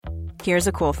Here's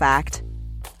a cool fact.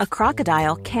 A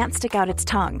crocodile can't stick out its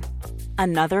tongue.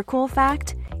 Another cool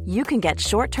fact, you can get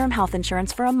short-term health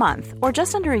insurance for a month or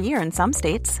just under a year in some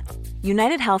states.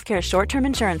 United Healthcare short-term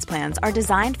insurance plans are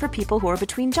designed for people who are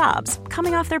between jobs,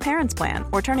 coming off their parents' plan,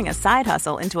 or turning a side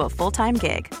hustle into a full-time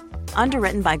gig.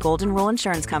 Underwritten by Golden Rule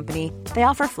Insurance Company, they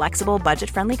offer flexible,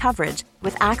 budget-friendly coverage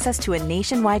with access to a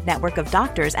nationwide network of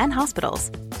doctors and hospitals.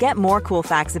 Get more cool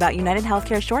facts about United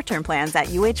Healthcare short-term plans at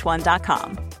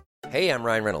uh1.com. Hey, I'm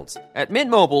Ryan Reynolds. At Mint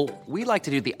Mobile, we like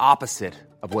to do the opposite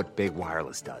of what Big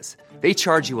Wireless does. They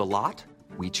charge you a lot,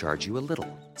 we charge you a little.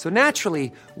 So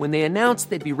naturally, when they announced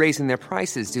they'd be raising their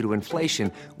prices due to inflation,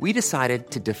 we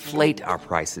decided to deflate our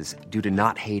prices due to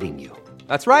not hating you.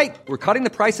 That's right. We're cutting the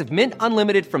price of Mint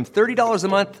Unlimited from $30 a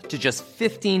month to just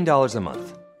 $15 a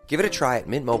month. Give it a try at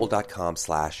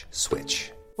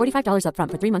mintmobile.com/switch. $45 up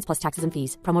front for 3 months plus taxes and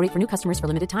fees. Promo rate for new customers for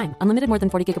limited time. Unlimited more than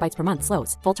 40 gigabytes per month.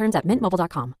 Slows full terms at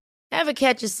mintmobile.com. Ever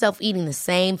catch yourself eating the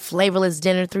same flavorless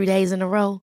dinner 3 days in a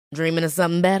row? Dreaming of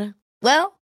something better?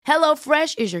 Well,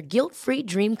 HelloFresh is your guilt-free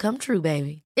dream come true,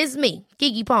 baby. It's me,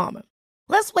 Keke Palmer.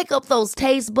 Let's wake up those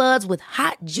taste buds with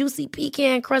hot, juicy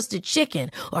pecan-crusted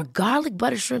chicken or garlic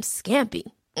butter shrimp scampi.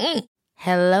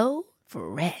 Hello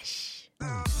Fresh.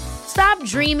 Stop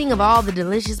dreaming of all the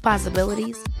delicious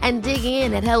possibilities and dig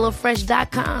in at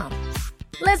HelloFresh.com.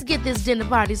 Let's get this dinner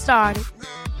party started.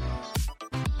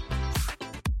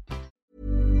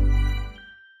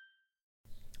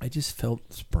 I just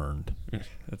felt spurned.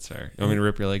 That's fair. You want me to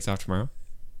rip your legs off tomorrow?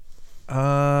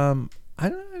 I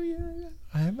don't know. Yeah.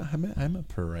 I'm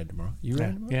up for a ride tomorrow. You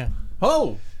ride tomorrow? Yeah.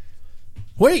 Oh,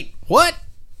 wait. What?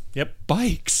 Yep.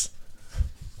 Bikes.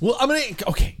 Well, I'm gonna.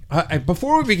 Okay.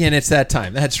 Before we begin, it's that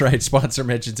time. That's right. Sponsor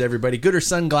mentions everybody. Gooder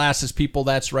sunglasses, people.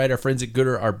 That's right. Our friends at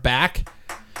Gooder are back.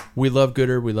 We love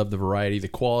Gooder. We love the variety, the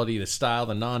quality, the style,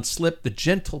 the non-slip, the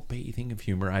gentle bathing of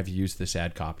humor. I've used this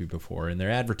ad copy before, and their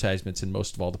advertisements, and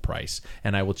most of all, the price.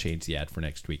 And I will change the ad for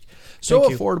next week. So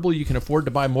affordable, you can afford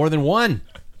to buy more than one.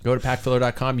 Go to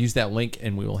packfiller.com, use that link,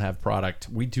 and we will have product.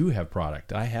 We do have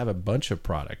product. I have a bunch of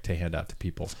product to hand out to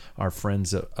people, our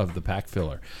friends of the Pack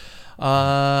Filler.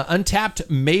 Untapped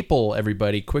maple,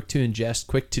 everybody. Quick to ingest,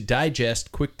 quick to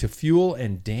digest, quick to fuel,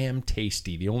 and damn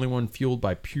tasty. The only one fueled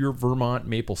by pure Vermont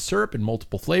maple syrup in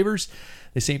multiple flavors.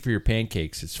 This ain't for your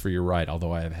pancakes, it's for your ride.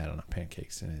 Although I have had it on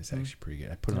pancakes, and it's actually pretty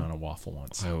good. I put it on a waffle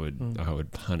once. I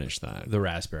would punish that. The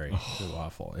raspberry, the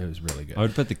waffle. It was really good. I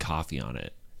would put the coffee on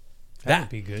it. That would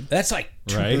be good. That's like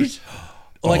right?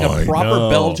 Like a proper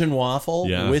Belgian waffle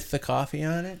with the coffee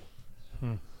on it.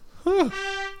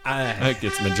 That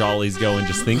gets my jollies going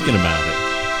just thinking about it.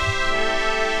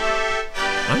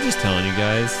 I'm just telling you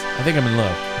guys. I think I'm in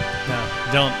love.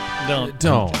 No,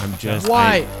 don't. I'm just.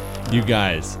 Why? You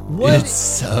guys. What? It's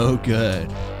so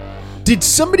good. Did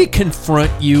somebody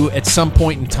confront you at some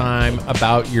point in time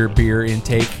about your beer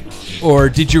intake? Or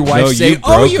did your wife say,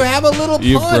 you have a little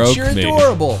punch, you're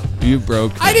adorable? You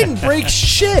broke me. I didn't break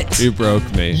shit. You broke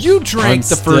me. You drank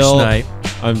the first night.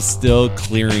 I'm still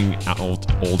clearing out old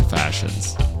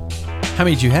fashions. How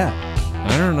many did you have?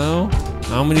 I don't know.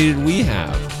 How many did we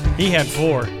have? He had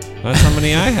 4. That's how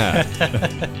many I had.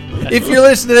 If you're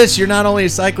listening to this, you're not only a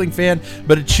cycling fan,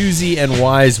 but a choosy and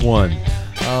wise one.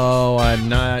 Oh, I'm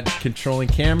not controlling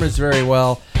cameras very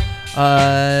well.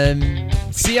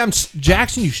 See, I'm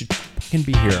Jackson. You should fucking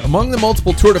be here. Among the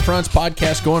multiple Tour de France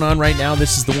podcasts going on right now,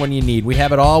 this is the one you need. We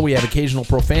have it all. We have occasional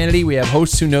profanity. We have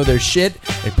hosts who know their shit.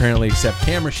 They apparently accept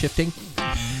camera shifting.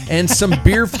 And some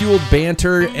beer-fueled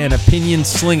banter and opinion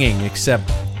slinging,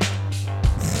 except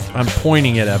I'm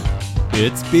pointing it up.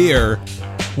 It's beer.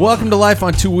 Welcome to Life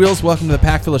on Two Wheels. Welcome to the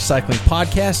Pack Filler Cycling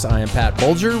Podcast. I am Pat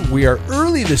Bulger. We are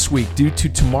early this week due to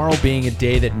tomorrow being a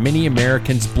day that many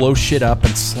Americans blow shit up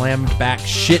and slam back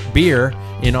shit beer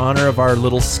in honor of our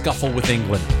little scuffle with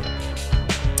England.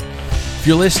 If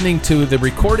you're listening to the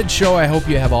recorded show, I hope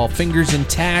you have all fingers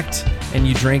intact and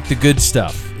you drank the good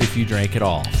stuff, if you drank it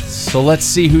all. So let's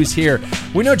see who's here.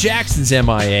 We know Jackson's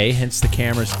MIA, hence the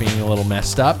cameras being a little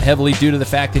messed up, heavily due to the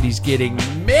fact that he's getting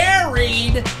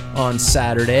married on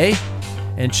Saturday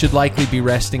and should likely be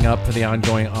resting up for the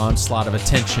ongoing onslaught of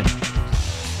attention.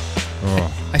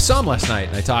 I saw him last night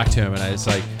and I talked to him and I was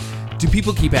like, do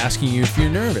people keep asking you if you're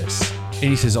nervous? And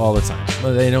he says all the time.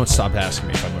 Well, they don't stop asking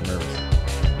me if I'm nervous.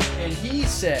 And he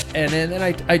said, and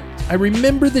then I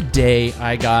remember the day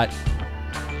I got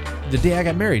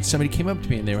married. Somebody came up to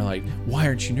me and they were like, why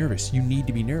aren't you nervous? You need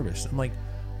to be nervous. I'm like,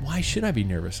 why should I be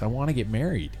nervous? I want to get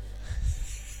married.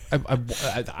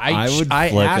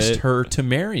 I asked her to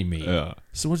marry me. Yeah.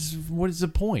 So what is the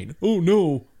point? Oh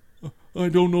no, I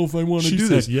don't know if I want to She do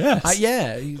said this. yes.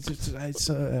 Yeah, it's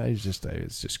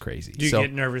just crazy. Do you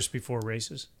get nervous before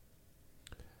races?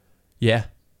 Yeah.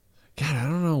 God, I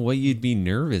don't know what you'd be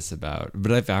nervous about.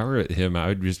 But if I were him, I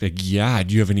would just be like, yeah,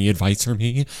 do you have any advice for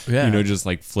me? Yeah. You know, just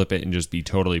like flip it and just be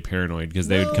totally paranoid because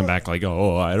they would come back like,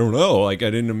 oh, I don't know. Like, I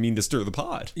didn't mean to stir the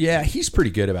pot. Yeah, he's pretty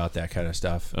good about that kind of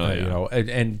stuff. Oh, yeah. You know,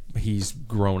 and he's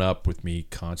grown up with me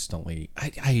constantly.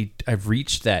 I've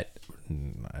reached that.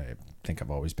 I think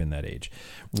I've always been that age,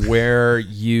 where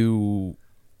you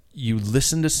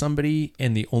listen to somebody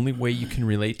and the only way you can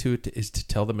relate to it is to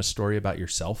tell them a story about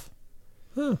yourself.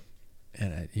 Huh.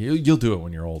 And you'll do it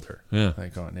when you're older. Yeah.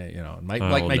 Like, you know, will my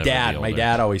never dad. be My older.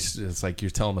 dad always, it's like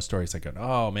you're telling him a story. It's like,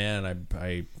 oh man,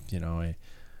 I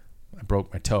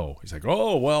broke my toe. He's like,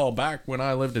 oh well, back when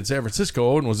I lived in San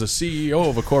Francisco and was a CEO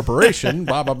of a corporation.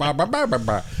 Blah blah blah blah blah blah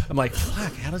blah. I'm like,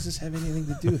 fuck. How does this have anything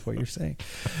to do with what you're saying?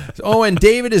 Oh, and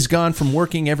David has gone from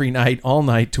working every night, all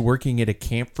night, to working at a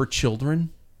camp for children.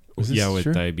 Was this With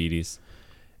true? diabetes.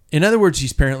 In other words,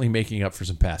 he's apparently making up for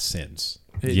some past sins.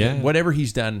 Yeah. Whatever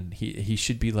he's done, he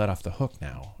should be let off the hook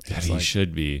now. God, It's he like,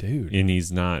 should be. dude. And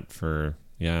he's not for,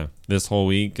 this whole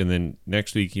week. And then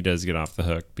next week he does get off the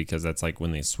hook because that's like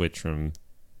when they switch from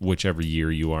whichever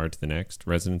year you are to the next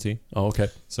residency. Oh, okay.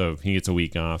 So he gets a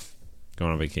week off,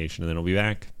 going on vacation, and then he'll be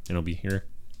back and he'll be here.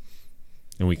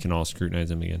 And we can all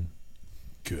scrutinize him again.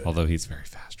 Good. Although he's very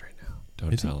fast right now.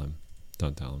 Don't Is he? tell him.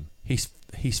 Don't tell him.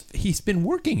 He's been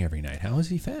working every night. How is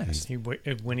he fast?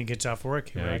 When he gets off work,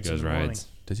 he Yeah, he rides goes in the morning. rides.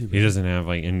 Does he? He really? doesn't have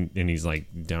and he's like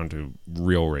down to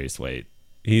real race weight.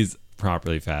 He's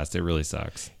properly fast. It really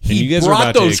sucks. And He you guys are brought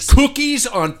about to those cookies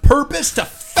on purpose to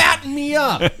fatten me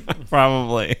up.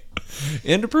 probably.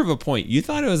 And to prove a point, you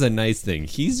thought it was a nice thing.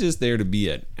 He's just there to be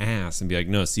an ass and be like,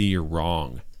 no, see, you're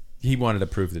wrong. He wanted to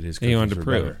prove that his cookies He wanted to were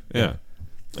prove. better. Yeah.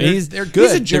 They're good. He's a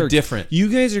They're jerk. different. You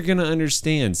guys are gonna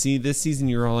understand. See, this season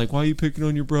you're all like, "Why are you picking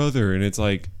on your brother?" And it's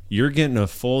like you're getting a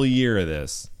full year of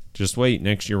this. Just wait.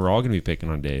 Next year we're all gonna be picking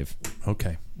on Dave.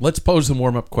 Okay. Let's pose the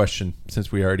warm-up question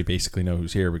since we already basically know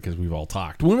who's here because we've all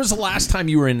talked. When was the last time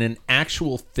you were in an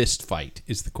actual fist fight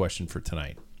is the question for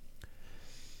tonight.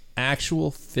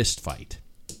 Actual fist fight.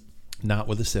 Not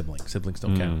with a sibling. Siblings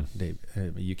don't count. Dave,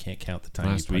 you can't count the time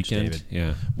Last you punched weekend, David.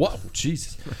 yeah. Whoa,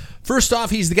 Jesus. First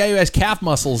off, he's the guy who has calf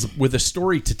muscles with a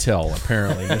story to tell,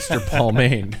 apparently, Mr. Paul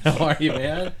Main. How are you,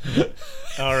 man?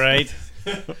 All right.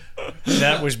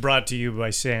 That was brought to you by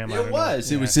Sam. I don't It know.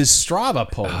 was. Yeah. It was his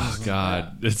Strava post. Oh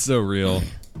God, it's so real.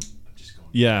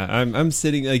 Yeah, I'm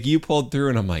sitting like you pulled through,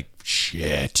 and I'm like,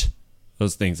 shit.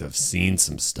 Those things have seen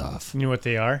some stuff. You know what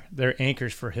they are? They're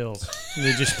anchors for hills.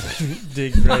 They just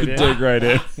dig right in. Dig right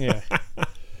in. Yeah.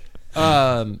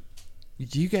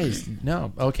 Do you guys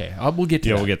no? Okay, we'll get to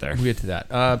Yeah, that. we'll get there. We'll get to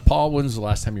that. Paul, when's the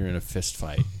last time you were in a fist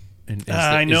fight? And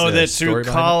I know is there a that through story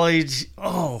behind it? college.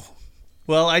 Oh,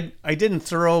 well, I didn't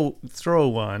throw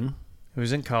one. It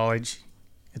was in college.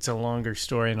 It's a longer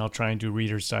story, and I'll try and do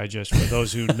Reader's Digest for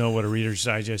those who know what a Reader's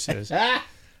Digest is.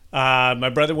 My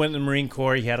brother went in the Marine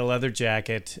Corps. He had a leather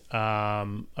jacket.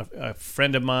 A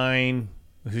friend of mine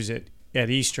who's at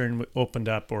Eastern opened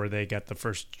up, or they got the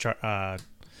first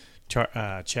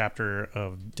chapter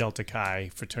of Delta Chi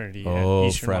fraternity at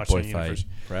Eastern frat boy Washington fight. University.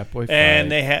 Frat boy fight.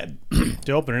 And they had,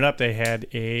 to open it up, they had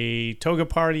a toga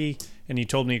party, and he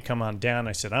told me to come on down.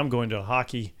 I said, I'm going to a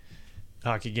hockey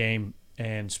game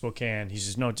in Spokane. He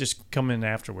says, no, just come in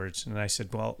afterwards. And I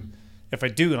said, well, if I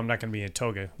do, I'm not going to be in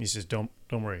toga. He says, don't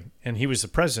worry. And he was the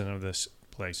president of this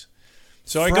place.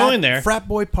 So I go in there. Frat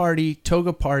boy party,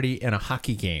 toga party, and a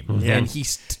hockey game. Yeah. And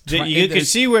he's You can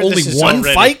see where only this is one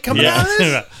already, fight coming out of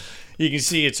this. You can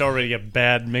see it's already a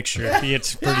bad mixture.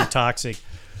 It's pretty toxic.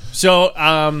 So,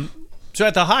 so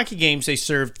at the hockey games, they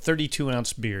served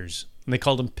 32-ounce beers, and they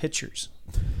called them pitchers.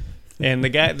 And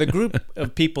the group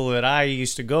of people that I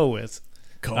used to go with,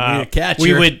 Call me a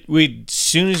catcher. we'd as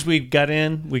soon as we got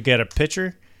in, we got a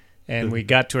pitcher, and we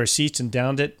got to our seats and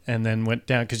downed it, and then went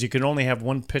down because you could only have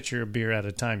one pitcher of beer at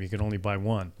a time. You could only buy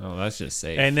one. Oh, that's just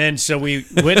safe. And then so we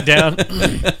went down,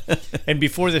 and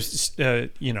before this, the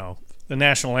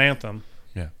national anthem,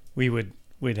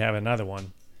 we'd have another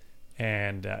one,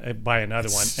 and buy another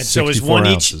one, and so it was 64 one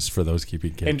ounces each, for those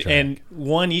keeping track. and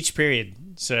one each period.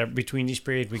 So between each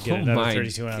period, we get another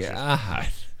 32 ounces. God.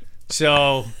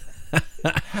 So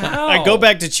I go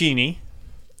back to Cheney,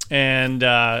 and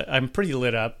I'm pretty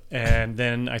lit up. And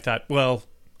then I thought, well,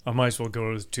 I might as well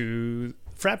go to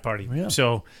frat party. Yeah.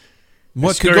 So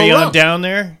What could scurry go on wrong? down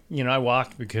there. I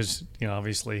walked because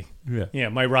obviously,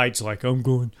 my ride's like, I'm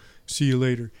going. See you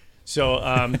later. So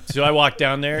so I walked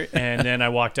down there, and then I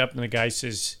walked up, and the guy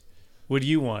says, "What do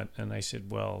you want?" And I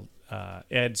said, "Well,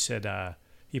 Ed said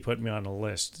he put me on a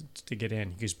list to get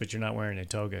in. He goes, but you're not wearing a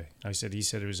toga. He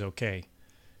said it was okay.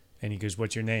 And he goes,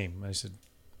 what's your name? I said,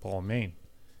 Paul Main. He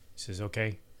says,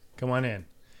 okay, come on in.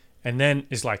 And then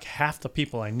it's like half the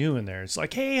people I knew in there. It's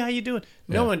like, hey, how you doing?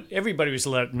 Everybody was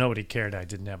nobody cared I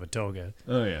didn't have a toga.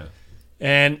 Oh, yeah.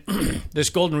 And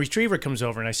this golden retriever comes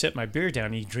over, and I set my beer down,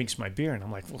 and he drinks my beer. And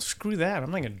I'm like, well, screw that.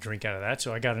 I'm not going to drink out of that.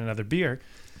 So I got another beer,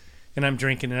 and I'm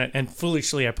drinking it. And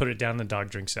foolishly, I put it down. The dog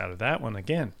drinks out of that one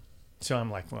again. So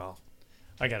I'm like, well,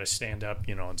 I got to stand up,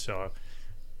 And so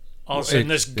all of a sudden,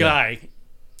 this guy,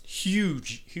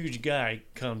 huge guy,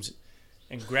 comes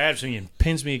and grabs me and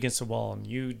pins me against the wall. And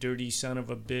you dirty son of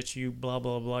a bitch, you blah,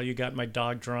 blah, blah. You got my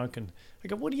dog drunk. And I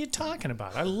go, what are you talking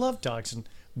about? I love dogs. And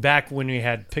back when we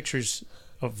had pictures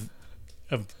of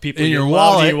people in your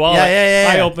wallet. Yeah.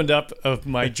 I opened up of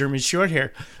my German short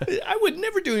hair. I would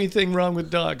never do anything wrong with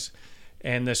dogs.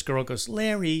 And this girl goes,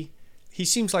 Larry, he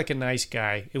seems like a nice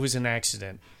guy. It was an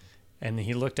accident. And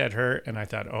he looked at her, and I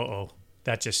thought,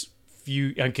 that just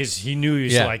because he knew he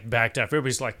was like backed up.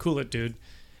 Everybody's like, cool it, dude.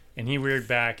 And he reared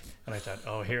back, and I thought,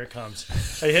 oh, here it comes.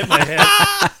 I hit my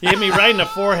head. He hit me right in the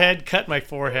forehead, cut my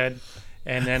forehead.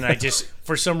 And then I just,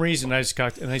 for some reason, I just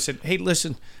cocked, and I said, hey,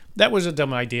 listen, that was a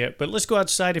dumb idea, but let's go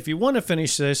outside if you want to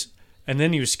finish this. And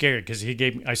then he was scared because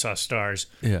I saw stars.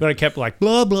 Yeah. But I kept like,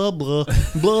 blah, blah, blah,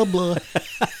 blah, blah.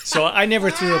 So I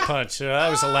never threw a punch. So that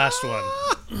was the last one.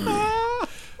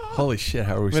 Holy shit,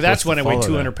 how are we But that's when I weighed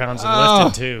 200 pounds and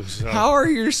lifted too. So. How are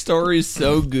your stories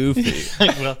so goofy?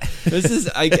 Well, this is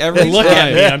like every look time.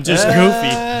 At me, I'm just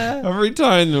goofy. Every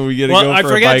time that we get to go for a bike ride. I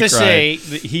forgot to say,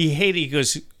 that he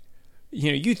goes,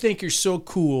 you think you're so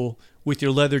cool with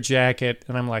your leather jacket.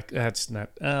 And I'm like, that's not,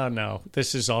 oh no,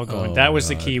 this is all going. That was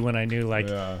the key when I knew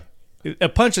a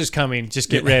punch is coming. Just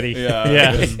get ready.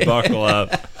 Yeah. Just buckle up.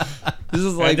 This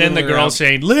is like, and then the girl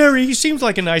saying, Larry, he seems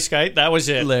like a nice guy. That was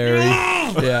it. Larry.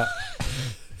 Yeah.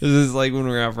 This is like when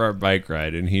we were out for our bike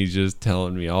ride, and he's just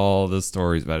telling me all the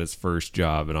stories about his first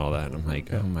job and all that. And I'm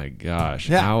like, oh my gosh,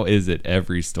 how is it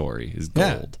every story is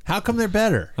gold? Yeah. How come they're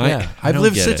better? I've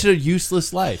lived such a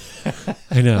useless life.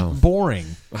 I know. Boring.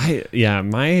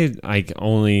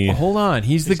 Only. Hold on.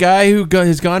 He's the guy who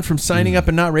has gone from signing up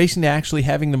and not racing to actually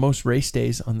having the most race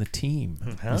days on the team.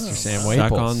 Mr. Sam Waples.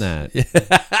 Stuck on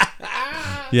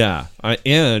that. Yeah.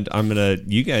 And I'm going to,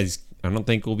 you guys, I don't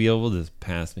think we'll be able to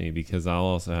pass me because I'll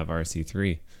also have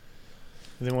RC3.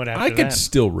 And then what after I could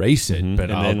still race it, but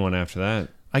then one after that.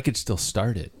 I could still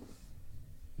start it,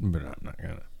 but I'm not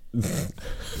gonna.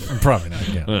 I'm probably not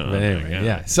gonna. But anyway,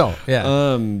 yeah. So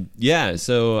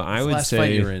So I would last say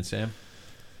fight you were in, Sam.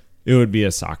 It would be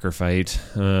a soccer fight.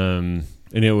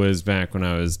 And it was back when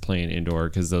I was playing indoor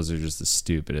because those are just the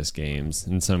stupidest games.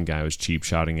 And some guy was cheap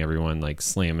shotting everyone, like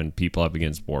slamming people up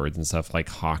against boards and stuff like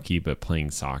hockey, but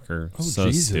playing soccer. Oh, so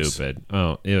Jesus. stupid.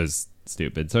 Oh, it was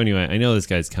stupid. So anyway, I know this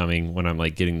guy's coming when I'm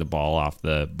like getting the ball off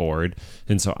the board.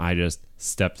 And so I just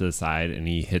step to the side and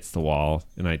he hits the wall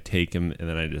and I take him and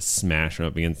then I just smash him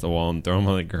up against the wall and throw him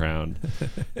on the ground.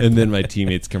 And then my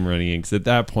teammates come running in because at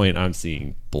that point I'm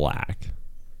seeing black.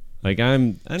 Like,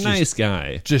 I'm a nice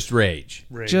guy. Just rage.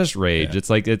 Just rage. Yeah.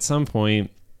 It's like, at some point,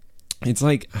 it's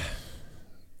like,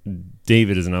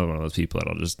 David is another one of those people that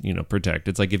I'll just, protect.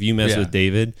 It's like, if you mess with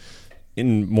David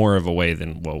in more of a way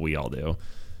than what we all do,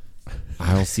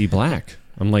 I'll see black.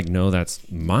 I'm like, no,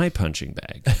 that's my punching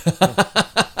bag.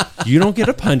 You don't get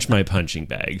to punch my punching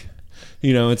bag.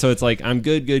 And so it's like, I'm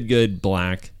good,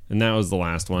 black. And that was the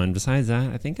last one. Besides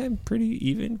that, I think I'm pretty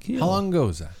even keel. How long ago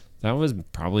was that? That was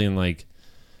probably in like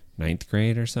 9th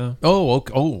grade or so.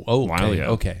 While ago.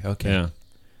 Okay. Yeah.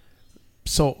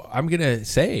 So I'm gonna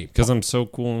say because I'm so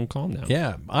cool and calm now.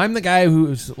 Yeah, I'm the guy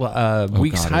whose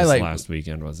week's highlight was last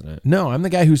weekend, wasn't it? No, I'm the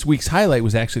guy whose week's highlight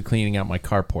was actually cleaning out my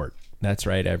carport. That's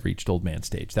right. I've reached old man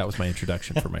stage. That was my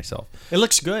introduction for myself. It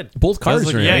looks good. Both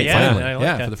cars are in it. Finally. I like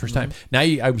that. For the first time. Now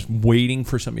I was waiting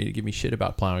for somebody to give me shit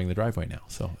about plowing the driveway now.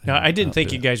 So I didn't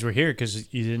think you guys were here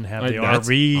because you didn't have the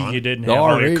RV. You didn't have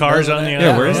all your cars on the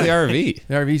Yeah, where's the RV?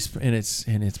 The RV's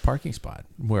in its parking spot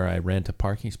where I rent a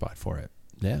parking spot for it.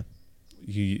 Yeah.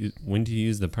 When do you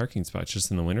use the parking spots?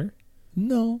 Just in the winter?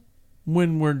 No.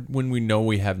 When we know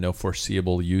we have no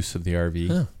foreseeable use of the RV.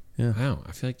 Huh. Yeah. Wow.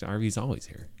 I feel like the RV's always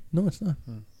here. No, it's not.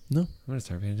 No. I'm going to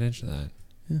start paying attention to that.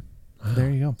 Yeah. Wow. There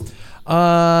you go.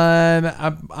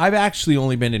 I've actually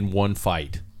only been in one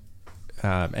fight.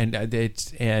 And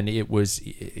it was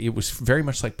very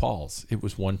much like Paul's. It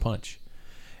was one punch.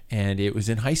 And it was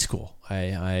in high school.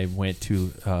 I went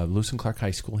to Lewis and Clark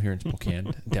High School here in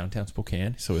Spokane, downtown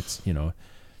Spokane. So it's,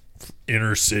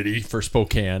 inner city for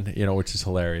Spokane, which is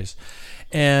hilarious.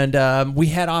 And we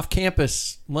had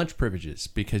off-campus lunch privileges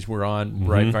because we're on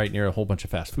right near a whole bunch of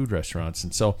fast food restaurants.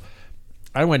 And so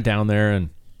I went down there and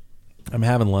I'm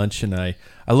having lunch, and I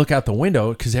look out the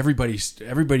window because everybody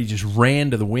just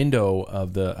ran to the window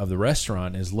of the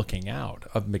restaurant and is looking out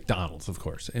of McDonald's, of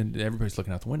course, and everybody's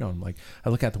looking out the window. And I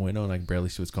look out the window and I can barely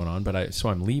see what's going on, but so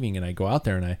I'm leaving and I go out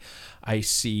there and I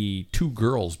see two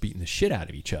girls beating the shit out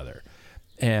of each other,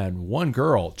 and one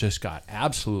girl just got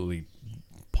absolutely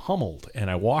pummeled, and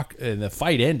and the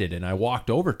fight ended, and I walked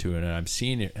over to it and I'm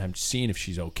seeing if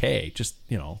she's okay, just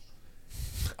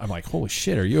I'm like, holy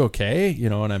shit, are you okay?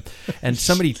 And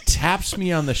somebody taps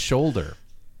me on the shoulder,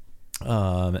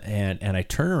 and I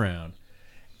turn around,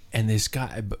 and this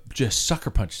guy just sucker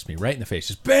punches me right in the face,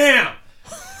 just bam,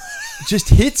 just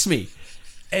hits me,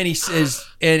 and he says,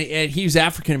 and he was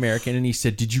African American, and he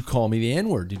said, "Did you call me the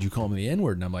N-word? Did you call me the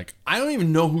N-word?" And I'm like, I don't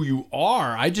even know who you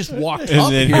are. I just walked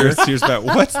up then here. Here's about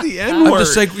what's the N-word? I'm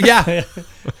just like, yeah,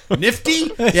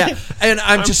 nifty, yeah, and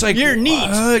I'm just like, you're neat,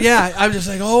 yeah. I'm just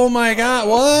like, oh my god,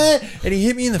 what? And he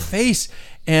hit me in the face,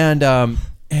 and I'm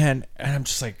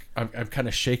just like, I'm kind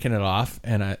of shaking it off,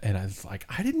 and I was like,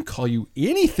 I didn't call you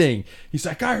anything. He's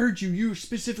like, I heard you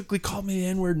specifically called me the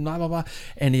N-word, and blah blah blah.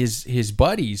 And his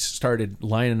buddies started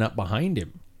lining up behind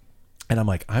him. And I'm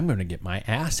like, I'm going to get my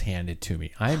ass handed to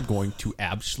me. I'm going to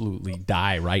absolutely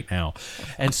die right now.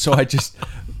 And so I just,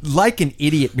 like an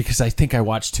idiot, because I think I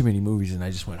watched too many movies, and I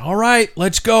just went, all right,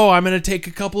 let's go. I'm going to take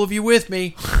a couple of you with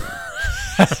me.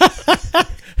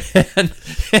 and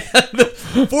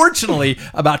fortunately,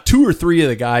 about 2 or 3 of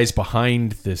the guys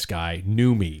behind this guy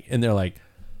knew me. And they're like,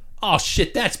 oh,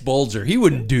 shit, that's Bulger. He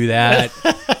wouldn't do that.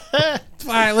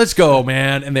 Fine, let's go,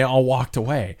 man. And they all walked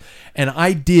away. And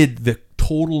I did the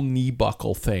total knee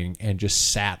buckle thing and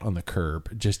just sat on the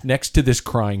curb just next to this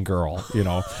crying girl.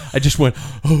 I just went,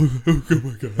 oh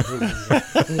my god.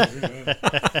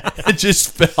 I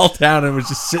just fell down and was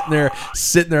just sitting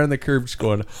there on the curb just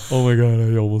going, oh my god,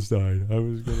 I almost died. I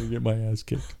was gonna get my ass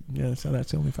kicked. Yeah, so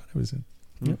that's the only fight I was in.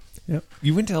 Yep.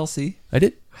 You went to LC? I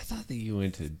did. I thought that you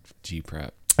went to G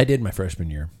Prep. I did my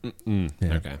freshman year. Yeah.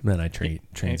 Okay. Then I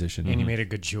transitioned. and you made a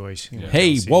good choice.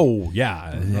 Hey, whoa,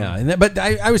 yeah. And but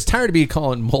I was tired of being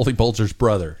calling Molly Bulger's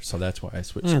brother, so that's why I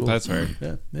switched schools. That's right.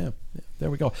 Yeah. There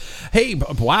we go. Hey,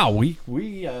 wow, we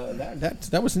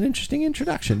that was an interesting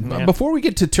introduction. Yeah. Before we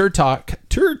get to Tour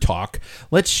Talk,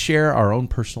 let's share our own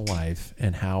personal life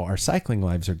and how our cycling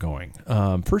lives are going.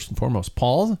 First and foremost,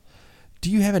 Paul,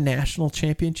 do you have a national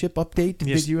championship update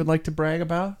that you would like to brag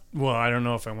about? Well, I don't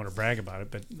know if I want to brag about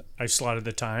it, but I slotted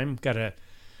the time. Got a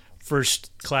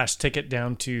first-class ticket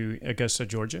down to Augusta,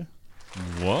 Georgia.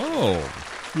 Whoa.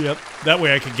 Yep. That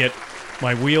way I could get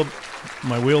my wheel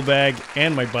bag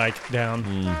and my bike down,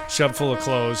 shoved full of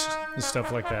clothes and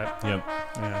stuff like that. Yep.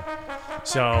 Yeah.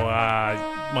 So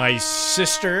my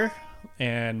sister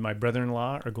and my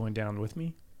brother-in-law are going down with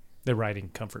me. They're riding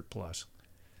Comfort Plus.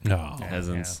 No.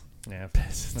 Peasants. Yeah,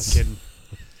 no kidding.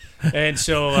 And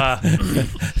so,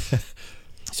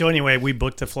 anyway, we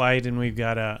booked the flight, and we've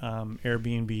got a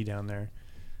Airbnb down there.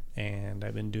 And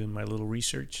I've been doing my little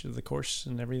research of the course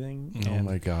and everything. Oh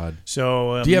my God!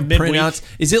 So, do you have printouts?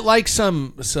 Is it like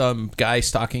some guy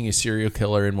stalking a serial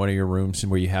killer in one of your rooms, and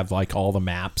where you have like all the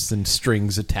maps and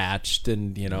strings attached,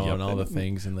 and and all the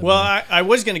things? And I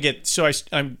was going to get. So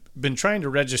I've been trying to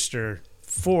register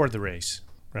for the race,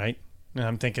 right? And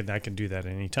I'm thinking I can do that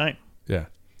anytime. Yeah.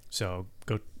 So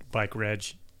go to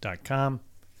bikereg.com,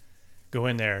 go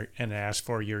in there and ask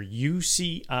for your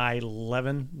UCI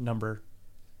 11 number.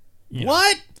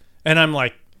 What? And I'm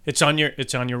like, it's on your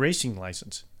racing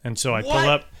license. And so I pull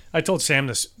up. I told Sam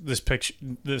this picture,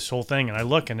 this whole thing, and I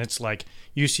look, and it's like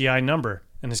UCI number,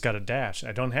 and it's got a dash.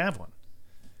 I don't have one.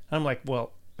 I'm like,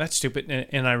 well, that's stupid.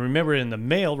 And I remember in the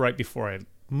mail right before I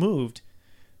moved,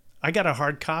 I got a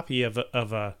hard copy of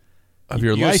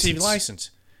your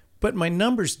license, but my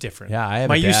number's different. Yeah, I have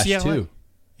my a dash UCI too.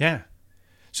 Yeah,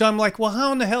 so I'm like, well,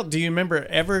 how in the hell do you remember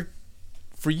ever,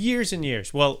 for years and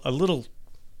years? Well, a little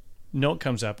note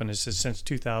comes up and it says since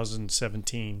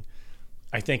 2017,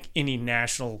 I think any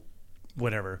national,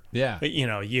 whatever. Yeah,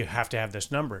 you have to have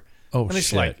this number. Oh, and it's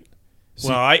shit. like,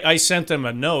 well, I sent them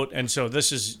a note, and so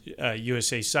this is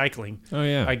USA Cycling. Oh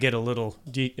yeah, I get a little.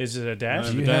 Is it a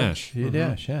dash? A dash.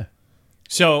 Dash. Yeah.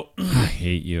 So I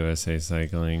hate USA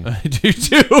Cycling. I do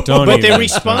too. But they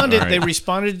responded. Right. They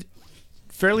responded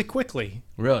fairly quickly.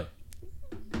 Really?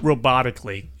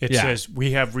 Robotically, it says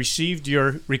we have received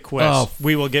your request.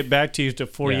 We will get back to you to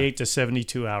 48 to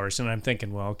 72 hours. And I'm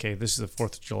thinking, well, okay, this is the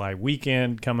 4th of July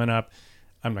weekend coming up.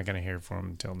 I'm not going to hear from them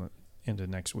until the end of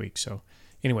next week. So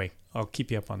anyway, I'll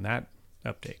keep you up on that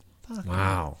update.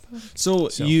 Wow. So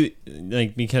you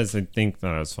like, because I think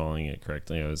that I was following it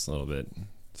correctly, I was a little bit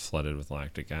flooded with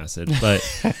lactic acid, but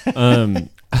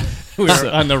we were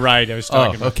on the ride I was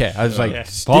talking about. Okay. I was like,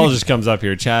 Paul just comes up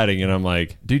here chatting, and I'm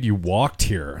like, dude, you walked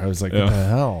here. I was like, what the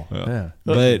hell? Yeah.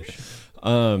 But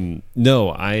no,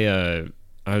 I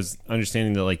was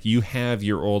understanding that like you have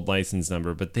your old license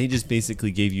number, but they just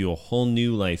basically gave you a whole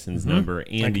new license number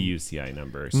and a UCI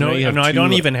number. So no, I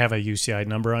don't even have a UCI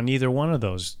number on either one of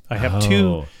those. I have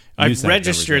two. I've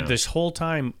registered this whole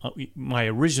time my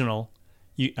original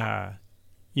USAC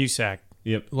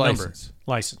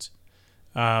license.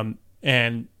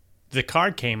 And the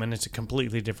card came and it's a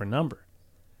completely different number.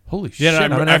 Holy shit!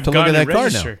 I'm gonna have to look at that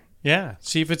card now. Yeah,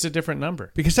 see if it's a different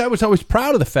number. Because I was always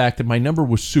proud of the fact that my number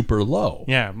was super low.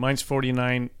 Yeah, mine's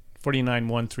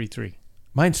 49133.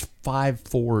 Mine's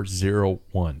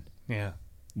 5401. Yeah.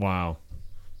 Wow.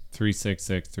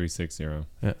 366360.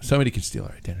 Yeah, somebody can steal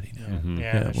our identity now. Mm-hmm.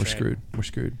 Yeah, we're screwed. We're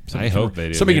screwed. I hope they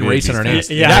do. Somebody can race on our names.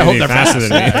 Yeah, I hope they're faster than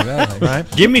me. Right?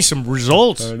 Give me some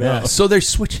results. Yeah. So they're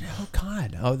switching. Oh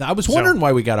God! I was wondering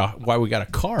why we got a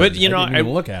card. But you know, I didn't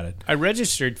even look at it. I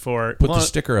registered for Put the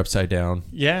sticker upside down.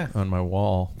 Yeah. On my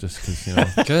wall, just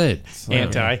because Good.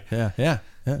 Anti. Yeah.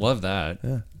 Love that.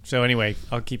 Yeah. So anyway,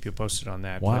 I'll keep you posted on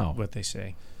that. Wow. What they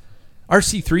say.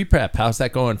 RC3 prep, how's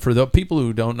that going? For the people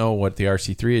who don't know what the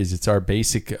RC3 is, it's our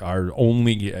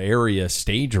only area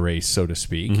stage race, so to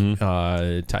speak.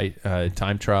 Mm-hmm.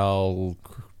 Time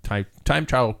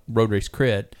trial road race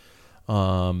crit,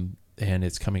 and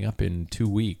it's coming up in 2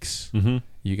 weeks. Mm-hmm.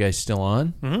 You guys still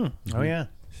on? Mm-hmm. Oh yeah,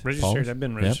 registered. I've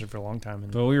been registered for a long time.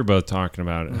 Well, we were both talking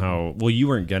about how you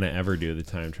weren't gonna ever do the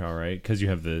time trial, right? Because you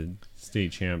have the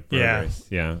state champ road race.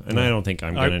 Yeah, and I don't think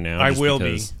I'm gonna now. I will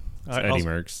be. It's Eddie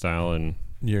Merckx style, and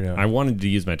I wanted to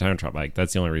use my time trial bike.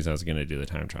 That's the only reason I was going to do the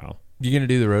time trial. You're going to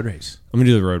do the road race? I'm going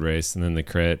to do the road race and then the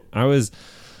crit. I was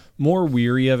more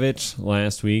weary of it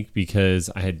last week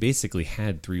because I had basically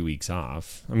had 3 weeks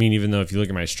off. I mean, even though if you look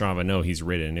at my Strava, no, he's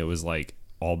ridden. It was like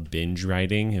all binge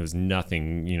riding. It was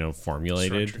nothing,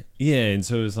 formulated. Structure. Yeah, and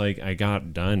so it was like I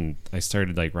got done. I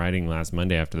started like riding last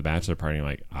Monday after the bachelor party. I'm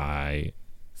like, I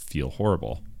feel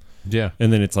horrible. Yeah.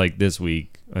 And then it's like this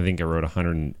week, I think I rode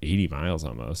 180 miles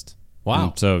almost. Wow.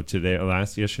 And so yesterday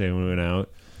when we went out,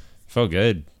 felt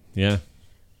good. Yeah.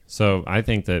 So I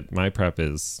think that my prep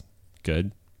is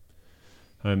good.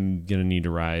 I'm going to need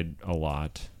to ride a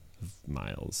lot of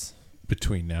miles.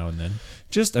 Between now and then?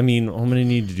 I'm going to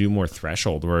need to do more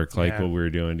threshold work like what we were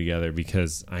doing together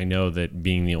because I know that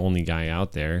being the only guy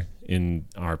out there in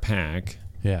our pack,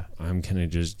 I'm going to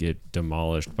just get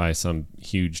demolished by some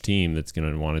huge team that's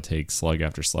going to want to take slug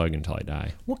after slug until I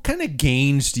die. What kind of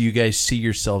gains do you guys see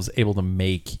yourselves able to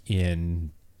make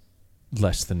in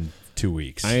less than 2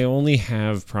 weeks? I only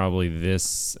have probably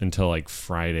this until like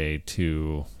Friday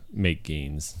to make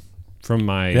gains from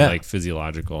my like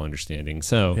physiological understanding.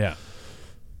 So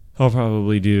I'll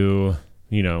probably do,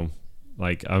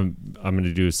 like I'm going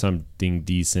to do something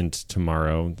decent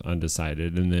tomorrow,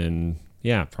 undecided, and then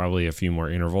probably a few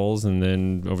more intervals, and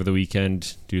then over the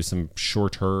weekend do some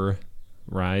shorter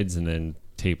rides, and then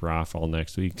taper off all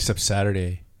next week. Except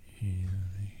Saturday. I'm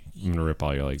going to rip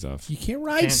all your legs off. You can't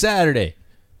ride Saturday.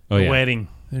 Oh, yeah. Wedding.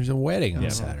 There's a wedding on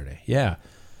Saturday. Yeah.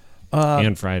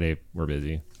 And Friday, we're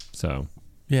busy. So.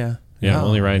 Yeah. Yeah, I'm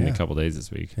only riding a couple days this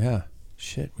week. Yeah.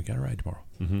 Shit, we got to ride tomorrow.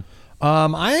 Mm-hmm.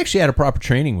 I actually had a proper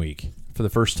training week for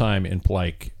the first time in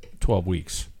like 12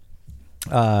 weeks.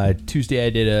 Tuesday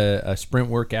I did a sprint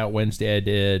workout. Wednesday I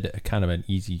did kind of an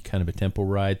easy kind of a tempo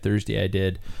ride. Thursday I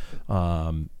did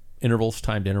timed intervals,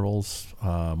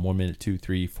 1 minute, 2,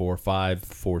 3, 4, 5,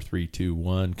 4, 3, 2,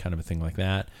 1, kind of a thing like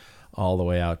that, all the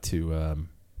way out to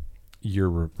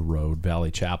your road,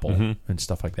 Valley Chapel, and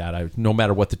stuff like that. No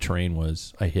matter what the terrain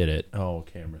was, I hit it. Oh,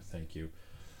 camera, thank you.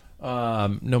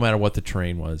 No matter what the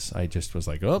terrain was, I just was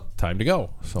like, oh, time to go.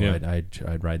 So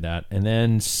I'd ride that. And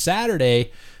then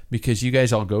Saturday, because you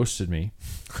guys all ghosted me.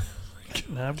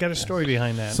 Now I've got a story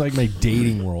behind that. It's like my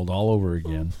dating world all over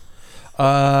again.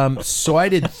 So I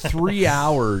did 3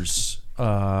 hours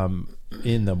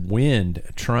in the wind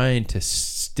trying to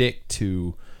stick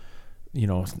to,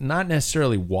 not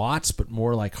necessarily watts, but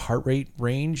more like heart rate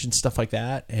range and stuff like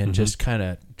that, and just kind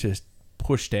of just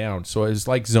push down. So it was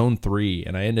like zone 3,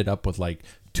 and I ended up with like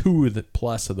 2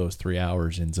 plus of those 3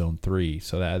 hours in zone 3.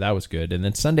 So that was good. And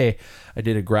then Sunday I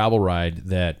did a gravel ride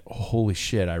that, holy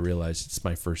shit, I realized it's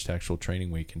my first actual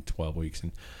training week in 12 weeks.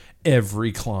 And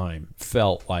every climb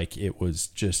felt like it was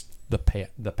just the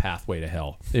pathway to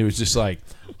hell. It was just like,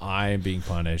 I am being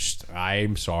punished.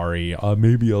 I'm sorry.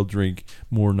 Maybe I'll drink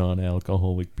more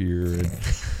non-alcoholic beer and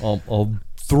I'll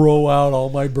throw out all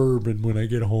my bourbon when I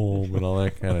get home and all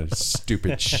that kind of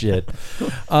stupid shit.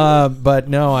 But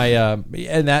no,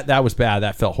 and that was bad.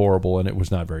 That felt horrible, and it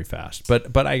was not very fast.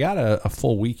 But I got a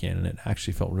full weekend, and it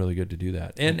actually felt really good to do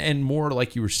that. And more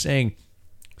like you were saying,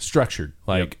 structured,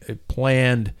 like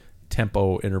planned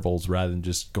tempo intervals rather than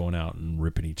just going out and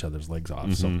ripping each other's legs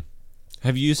off. So.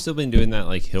 Have you still been doing that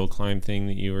like hill climb thing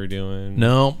that you were doing?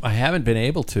 No, I haven't been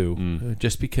able to,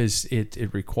 just because it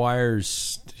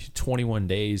requires 21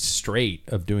 days straight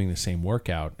of doing the same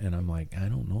workout, and I'm like, I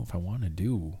don't know if I want to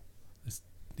do this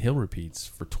hill repeats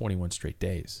for 21 straight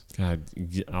days. God,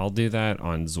 I'll do that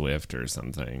on Zwift or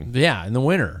something. Yeah, in the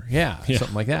winter. Yeah,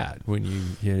 something like that. When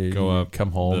you go up,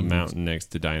 come home, the mountain next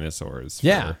to dinosaurs. For,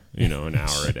 Yeah, an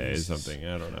hour a day, something.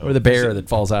 I don't know. Or the bear that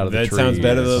falls out of the tree. That sounds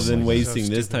better though than wasting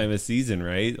this time of season,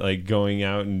 right? Like going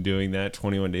out and doing that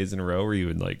 21 days in a row, where you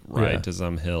would like ride to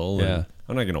some hill. Yeah,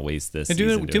 I'm not going to waste this. And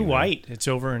season do white. It's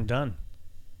over and done.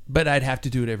 But I'd have to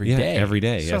do it every day. Every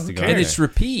day. So has to go. And it's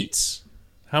repeats.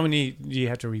 How many do you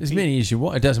have to repeat? As many as you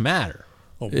want. It doesn't matter.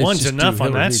 Well, It's one's just enough do on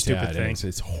hill that repeats. stupid Yeah, thing.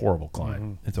 It's a horrible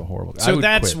climb. It's a horrible. I So would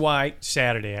that's quit. why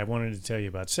Saturday. I wanted to tell you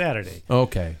about Saturday.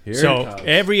 Okay. Here So it comes.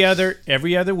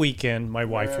 every other weekend, my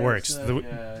wife works.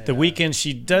 The weekend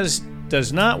she does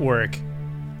not work,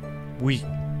 we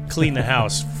clean the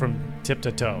house from tip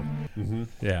to toe.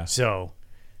 Yeah. So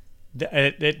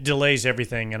it delays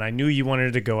everything, and I knew you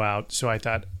wanted to go out, so I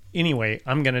thought, anyway,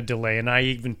 I'm going to delay. And I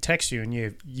even text you, and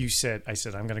you said, I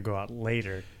said, I'm going to go out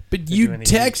later. But to you do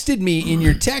anything. texted me in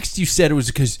your text. You said it was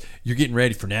because you're getting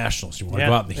ready for nationals. You want to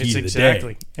go out in the heat of the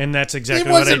exactly. day. And that's exactly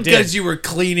It what I wasn't did. because you were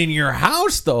cleaning your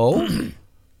house, though.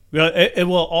 Well, it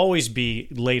will always be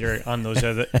later on those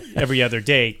every other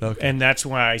day, Okay. and that's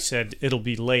why I said it'll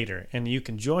be later, and you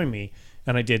can join me.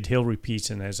 And I did hill repeats,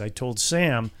 and as I told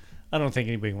Sam, I don't think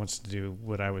anybody wants to do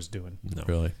what I was doing. No.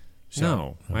 Really?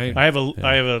 No. I have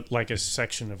a like a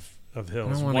section of I hills.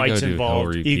 don't want to White's go do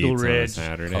involved, hill Eagle repeats on a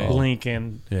Ridge, Saturday.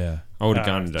 Lincoln. Yeah. I would have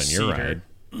gone and done your Cedar. ride.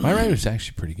 My ride was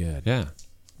actually pretty good. Yeah.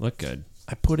 Look good.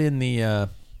 I put in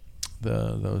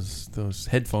those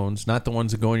headphones, not the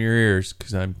ones that go in your ears,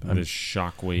 because I'm The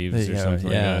shock waves or something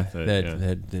that like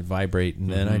that. that vibrate, and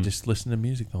then I just listened to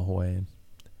music the whole way. And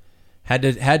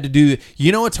had to do.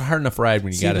 You know, it's a hard enough ride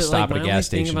when you got to stop at a gas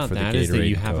station for the that Gatorade. is that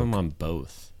you and have Coke. them on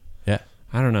both. Yeah.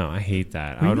 I don't know. I hate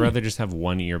that. I would rather just have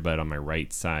one earbud on my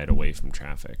right side away from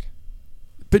traffic.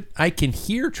 But I can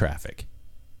hear traffic.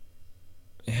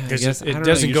 Yeah, I Because guess- I it don't know,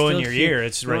 doesn't you're go in still your hear- ear.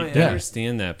 It's No, right I there.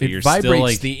 understand that, but It you're vibrates still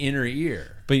like, the inner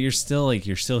ear. but you're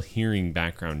still hearing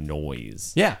background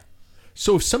noise. Yeah.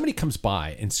 So if somebody comes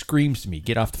by and screams to me,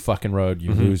 "Get off the fucking road,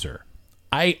 you loser!"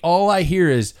 All I hear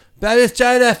is "That is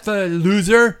China,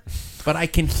 loser," but I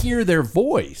can hear their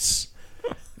voice.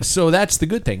 So that's the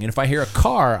good thing. And if I hear a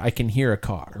car, I can hear a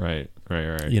car. Right.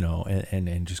 You know,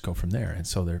 and just go from there. And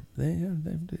so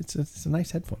it's a nice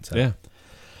headphone set. Yeah.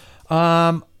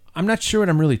 I'm not sure what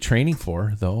I'm really training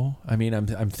for, though. I mean,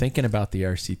 I'm thinking about the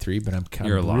RC3, but I'm kind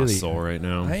You're a of lost really, soul right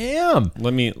now. I am.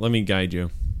 Let me guide you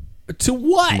To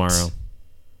what? tomorrow.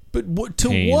 But what, to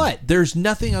Pain. what? There's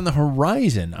nothing on the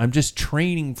horizon. I'm just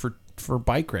training for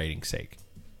bike riding's sake.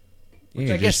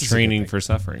 You're I guess just is a good training thing. for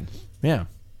suffering. Yeah.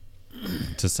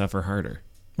 To suffer harder.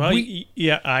 Well,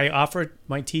 yeah, I offered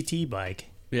my TT bike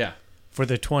Yeah. for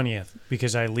the 20th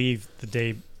because I leave the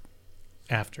day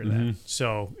after that.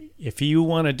 So if you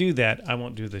want to do that, I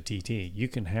won't do the TT. You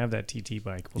can have that TT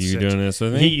bike. We'll You set doing you- this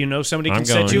with me? You know somebody can I'm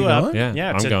set going. you You up. going?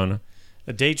 Yeah, it's I'm going.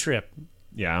 a day trip.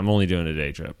 Yeah, I'm only doing a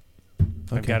day trip.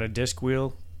 I've got a disc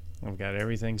wheel. I've got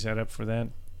everything set up for that.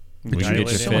 We can Dial get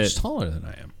it you so in. much fit. taller than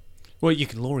I am. Well, you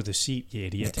can lower the seat, you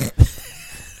idiot.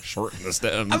 Shorten the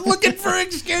stem. I'm looking for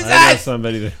excuses. I know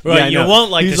somebody that. Well, Yeah, I you know.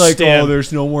 won't like He's the like, stem. oh,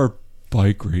 there's no more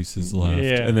bike races left.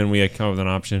 Yeah. And then we come up with an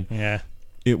option. Yeah.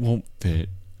 It won't fit.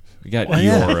 We got Well,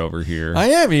 yeah. Eeyore over here. I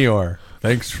am Eeyore.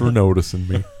 Thanks for noticing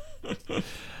me.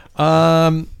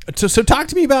 So talk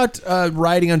to me about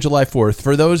riding on July 4th.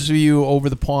 For those of you over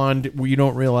the pond, you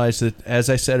don't realize that, as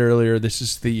I said earlier, this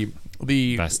is the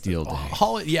Bastille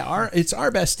Day. it's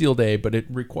our Bastille Day, but it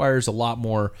requires a lot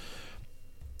more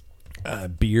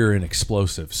beer and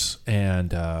explosives,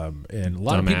 and a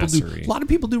lot of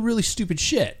people do really stupid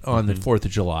shit on the 4th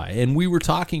of July. And we were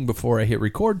talking before I hit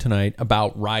record tonight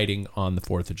about riding on the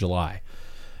 4th of July.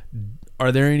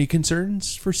 Are there any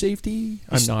concerns for safety?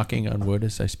 I'm knocking on wood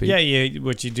as I speak. Yeah,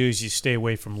 what you do is you stay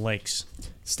away from lakes.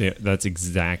 That's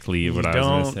exactly what I was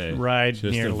don't going to say. ride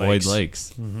Just near avoid lakes.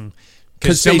 lakes.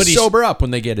 Because they sober up when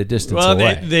they get a distance Well,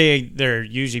 away. they're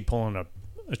usually pulling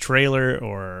a trailer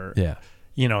or Yeah.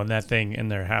 and that thing, and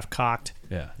they're half cocked.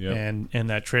 Yeah. Yep. And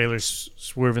that trailer's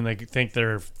swerving. They think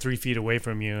they're 3 feet away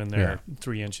from you, and they're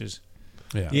 3 inches.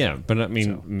 Yeah, but I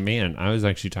mean, man, I was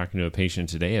actually talking to a patient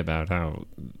today about how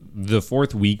the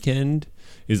fourth weekend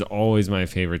is always my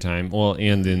favorite time. Well,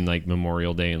 and then like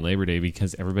Memorial Day and Labor Day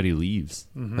because everybody leaves.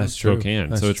 That's true. Spokane.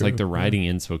 That's so it's true. like the riding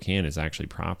in Spokane is actually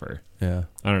proper. Yeah.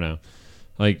 I don't know.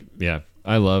 Like, yeah,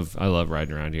 I love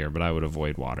riding around here, but I would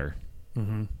avoid water.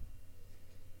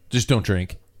 Just don't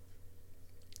drink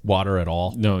water at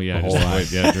all. No, yeah, just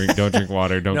avoid, don't drink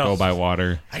water. Don't go buy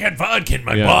water. I got vodka in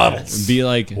my bottles. Be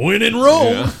like When in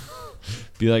Rome. Yeah.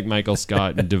 Be like Michael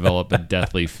Scott and develop a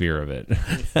deathly fear of it.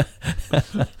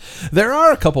 There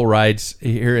are a couple rides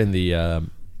here in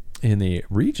the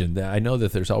region. I know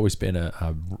that there's always been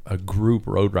a group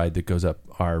road ride that goes up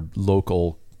our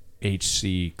local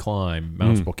HC climb,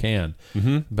 Mount Spokane.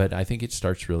 But I think it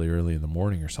starts really early in the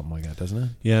morning or something like that, doesn't it?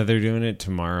 Yeah, they're doing it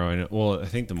tomorrow. Well, I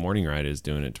think the morning ride is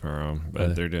doing it tomorrow,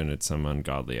 but they're doing it some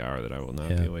ungodly hour that I will not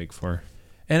be awake for.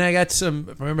 And I got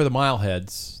remember the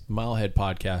Milehead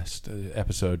podcast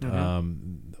episode.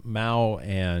 Mao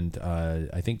and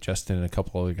I think Justin and a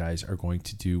couple other guys are going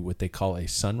to do what they call a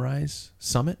sunrise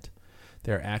summit.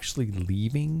 They're actually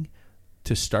leaving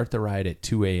to start the ride at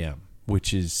 2 a.m.,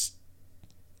 which is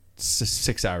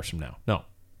 6 hours from now. No,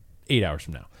 8 hours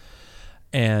from now.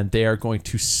 And they are going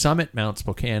to summit Mount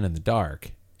Spokane in the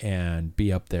dark and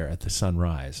be up there at the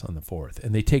sunrise on the 4th.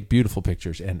 And they take beautiful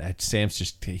pictures. And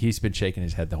Sam's he's been shaking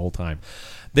his head the whole time.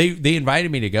 They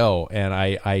invited me to go, and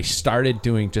I started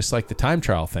doing just like the time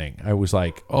trial thing. I was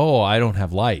like, oh, I don't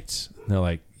have lights. And they're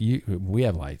like, we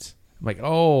have lights. I'm like,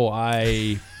 oh,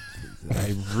 I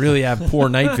really have poor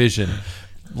night vision.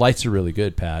 Lights are really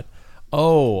good, Pat.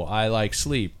 Oh, I like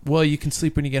sleep. Well, you can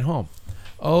sleep when you get home.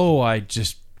 Oh, I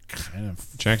just kind of...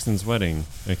 Jackson's wedding.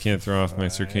 I can't throw off my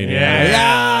circadian.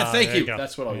 Thank you.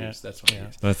 That's what I'll use. That's what I'll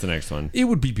use. That's the next one. It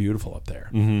would be beautiful up there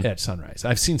at sunrise.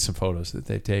 I've seen some photos that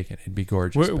they've taken. It'd be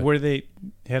gorgeous. Where do they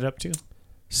head up to?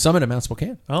 Summit at Mount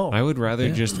Spokane. Oh. I would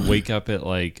rather just wake up at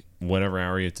like whatever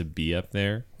hour you have to be up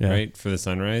there, right, for the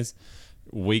sunrise.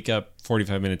 Wake up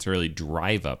 45 minutes early,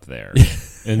 drive up there,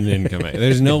 and then come back.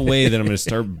 There's no way that I'm going to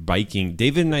start biking.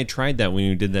 David and I tried that when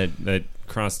we did that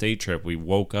cross-state trip. We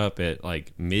woke up at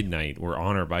like midnight. We're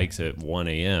on our bikes at 1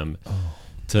 a.m.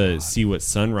 to see what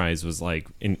sunrise was like,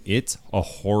 and it's a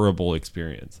horrible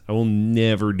experience. I will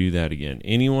never do that again.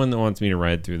 Anyone that wants me to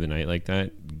ride through the night like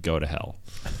that, go to hell.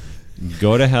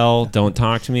 Go to hell. Don't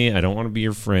talk to me. I don't want to be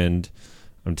your friend.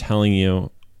 I'm telling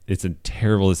you. It's a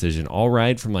terrible decision. I'll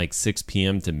ride from like 6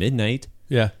 p.m. to midnight.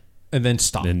 Yeah. And then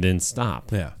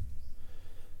stop. Yeah.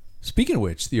 Speaking of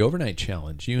which, the overnight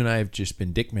challenge. You and I have just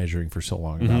been dick measuring for so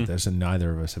long about this, and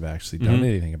neither of us have actually done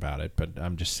anything about it. But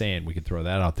I'm just saying we could throw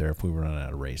that out there if we run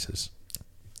out of races.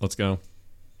 Let's go.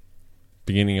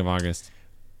 Beginning of August.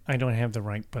 I don't have the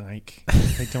right bike.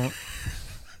 I don't.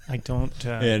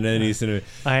 And then he's gonna.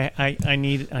 I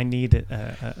need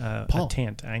a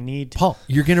tent. Paul,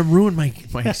 you're gonna ruin my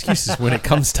excuses when it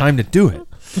comes time to do it.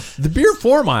 The beer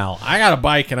 4 mile. I got a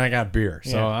bike and I got beer,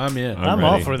 so I'm in. I'm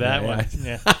all for that one.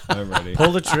 Yeah. I'm ready.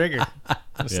 Pull the trigger.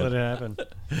 Just let it happen.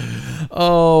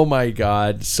 Oh my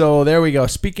God! So there we go.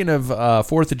 Speaking of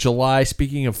 4th of July,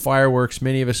 speaking of fireworks,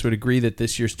 many of us would agree that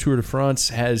this year's Tour de France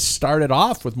has started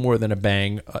off with more than a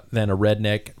bang, than a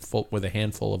redneck with a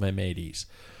handful of M80s.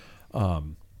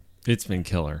 It's been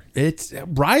killer. It's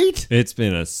right. It's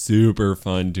been a super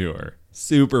fun tour.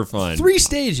 Super fun. 3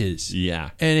 stages.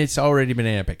 Yeah. And it's already been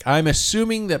epic. I'm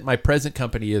assuming that my present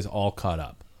company is all caught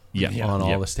up. Yeah. On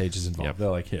all the stages involved. Yep. They're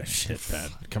like, yeah, shit,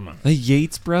 Pat, come on. The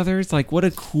Yates brothers, like, what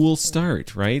a cool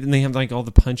start, right? And they have like all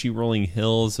the punchy rolling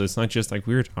hills, so it's not just like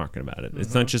we were talking about it.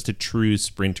 It's not just a true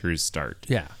sprinter's start.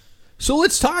 Yeah. So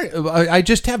let's talk. I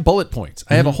just have bullet points.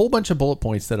 I have a whole bunch of bullet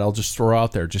points that I'll just throw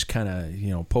out there, just kind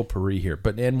of, potpourri here.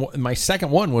 But my second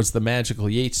one was the magical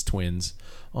Yates twins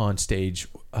on stage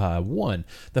 1.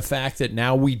 The fact that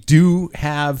now we do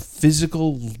have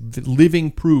physical living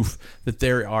proof that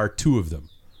there are 2 of them.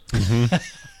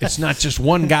 It's not just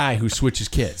one guy who switches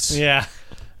kits. Yeah.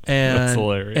 And, that's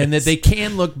hilarious. And that they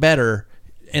can look better,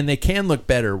 and they can look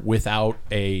better without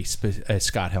a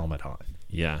Scott helmet on.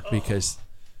 Yeah. Because...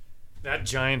 that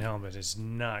giant helmet is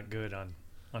not good on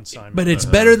Simon. But it's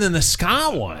better than the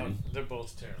Scott one. They're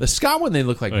both terrible. The Scott one, they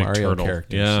look like Mario turtle.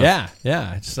 characters.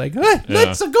 Yeah. It's like,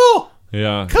 let's go.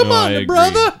 Yeah. Come on, I agree.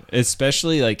 brother.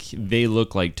 Especially like they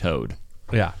look like Toad.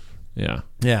 Yeah. Yeah.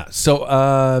 Yeah. So,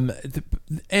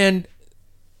 and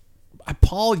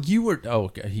Paul, you were,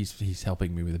 he's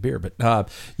helping me with the beer, but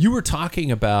we were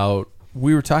talking about,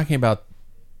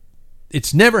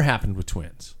 it's never happened with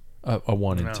twins, a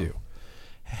 1 and 2.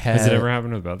 Has it ever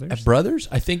happened with brothers? Brothers?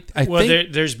 I think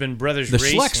there's been brothers the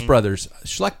racing.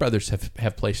 Schleck brothers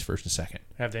have placed first and second.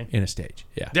 Have they? In a stage.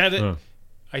 Yeah.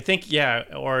 I think, yeah,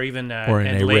 or even Or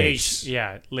in a race.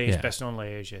 Yeah, Liège,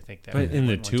 Bastogne-Liège. I think that. But in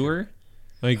the tour,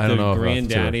 like I don't the know about the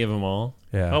granddaddy tour. of them all.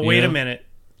 Yeah. Oh, wait Yeah. a minute.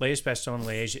 Liège,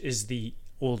 Bastogne-Liège is the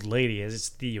old lady. It's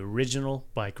the original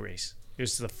bike race. It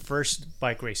was the first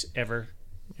bike race ever.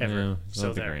 Yeah, So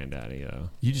not the there. granddaddy though.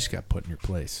 You just got put in your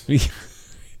place.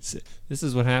 This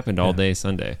is what happened all day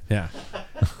Sunday. Yeah.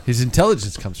 His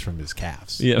intelligence comes from his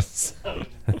calves. Yes.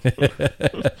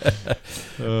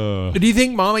 Do you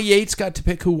think Mama Yates got to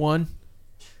pick who won?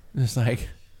 It's like,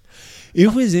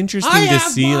 It was interesting I to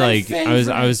have see. my Like I was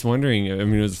favorite. wondering. I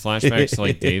mean, it was flashbacks to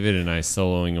like David and I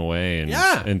soloing away and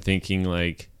Yeah. and thinking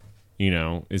like,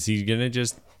 is he gonna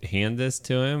just hand this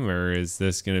to him or is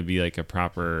this gonna be like a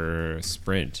proper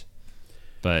sprint?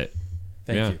 But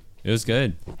Thank you. it was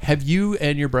good. have you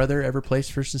and your brother ever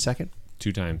placed first and second?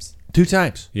 2 times. 2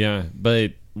 times. Yeah,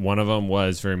 but one of them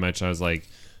was very much. I was like,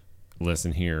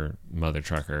 listen here, mother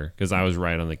trucker, because I was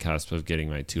right on the cusp of getting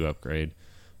my 2 upgrade.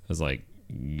 I was like,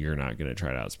 you're not gonna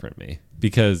try to outsprint me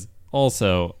because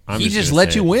also He just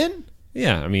let you win?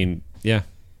 Yeah, I mean, yeah.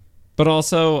 But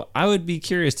also, I would be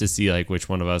curious to see like which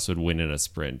one of us would win in a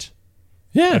sprint.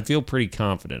 Yeah. I'd feel pretty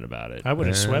confident about it. I would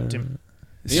have swept him.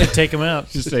 Yeah, take him out.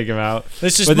 Just take him out.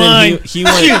 This is But mine. then he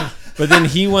won. But then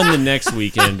he won the next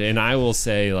weekend, and I will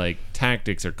say like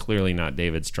tactics are clearly not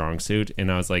David's strong suit.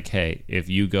 And I was like, hey, if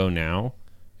you go now,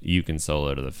 you can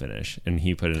solo to the finish. And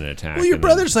he put in an attack. Well, your and then-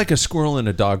 brother's like a squirrel in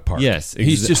a dog park. Yes,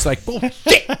 He's exa- just like, bullshit,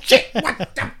 what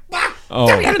the fuck? Oh,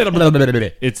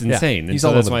 it's Yeah, insane. And he's so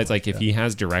all that's over why the it's like if he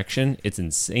has direction, it's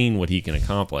insane what he can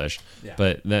accomplish. Yeah.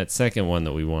 But that second one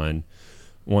that we won,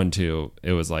 1-2,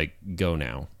 it was like, go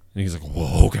now. And he's like,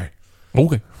 whoa, okay.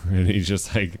 Okay. And he's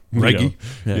just like, Reggie.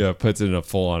 yeah. Yeah. Puts it in a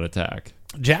full on attack.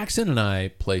 Jackson and I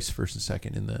placed first and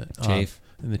second in the Chafe.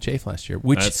 Chafe last year,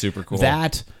 which That's super cool.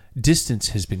 That distance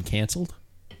has been canceled,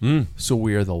 so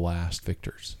we are the last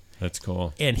victors. That's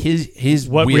cool. And his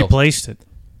What wheel, replaced it?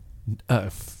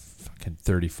 fucking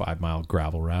 35-mile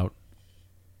gravel route.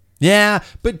 Yeah,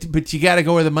 but you got to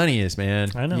go where the money is,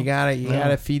 man. I know. You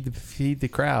gotta feed the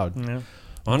crowd. Yeah.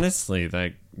 Honestly,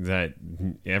 that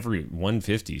every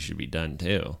 150 should be done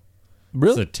too.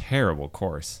 Really? It's a terrible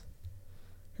course.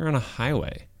 You're on a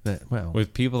highway Well,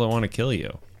 with people that want to kill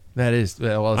you. that is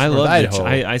well. It's I North love Idaho.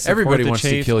 I support Everybody the wants to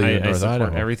Chafe. kill you I in North support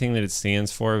Idaho. everything that it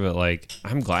stands for, but like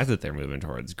I'm glad that they're moving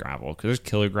towards gravel because there's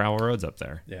killer gravel roads up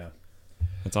there. Yeah.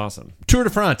 That's awesome. Tour de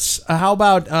France. How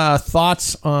about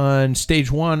thoughts on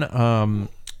stage 1?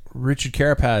 Richard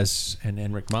Carapaz and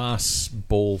Enric Mas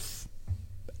both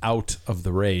out of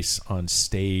the race on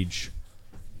stage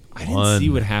I didn't 1. see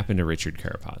what happened to Richard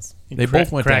Carapaz. They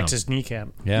both went cracked down. his kneecap.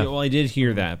 Yeah. Well, I did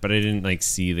hear that, but I didn't like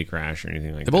see the crash or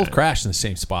anything like They that. both crashed in the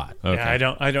same spot. Okay.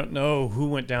 Yeah, I don't know who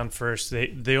went down first.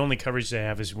 The only coverage they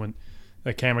have is when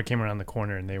the camera came around the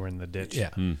corner and they were in the ditch. Yeah.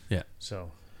 Yeah.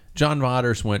 So John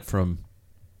Waters went from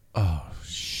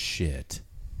shit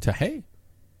to hey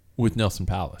with Nelson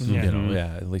Palace. Yeah. You know,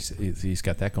 yeah, at least he's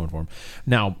got that going for him.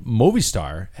 Now,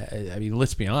 Movistar, I mean,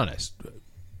 let's be honest.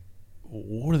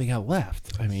 What do they got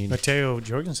left? I mean, Matteo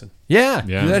Jorgensen. yeah,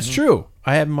 Yeah. that's true.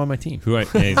 I have him on my team. Yeah,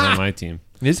 he's on my team.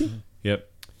 Is he? Yep,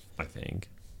 I think.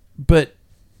 But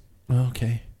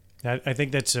okay, I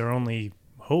think that's their only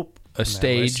hope. a on that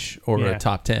stage list. or Yeah. a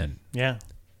top 10. Yeah.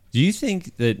 Do you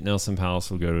think that Nelson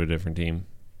Palace will go to a different team?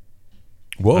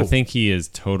 Whoa, I think he is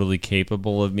totally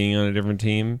capable of being on a different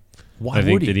team. Why I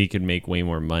think would he? that he could make way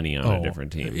more money on a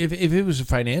different team. If it was a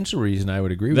financial reason, I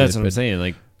would agree with That's it. what I'm but saying.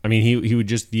 Like, I mean, he would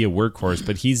just be a workhorse,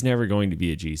 but he's never going to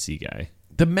be a GC guy.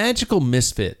 The magical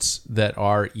misfits that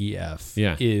are EF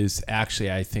Yeah. is actually,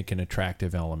 I think, an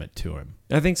attractive element to him.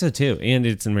 I think so too, and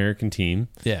it's an American team.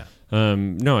 Yeah.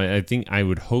 No, I think I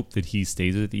would hope that he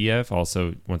stays with EF.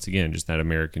 Also, once again, just that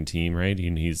American team, right?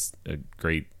 And he's a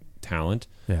great talent,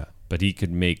 Yeah. but he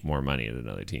could make more money at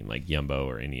another team like Jumbo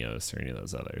or Ineos or any of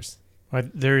those others.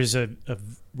 There is a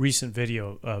recent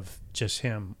video of just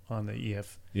him on the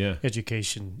EF Yeah.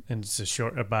 education, and it's a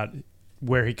short about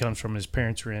where he comes from. His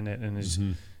parents were in it, and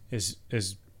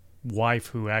his wife,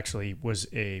 who actually was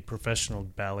a professional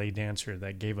ballet dancer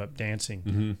that gave up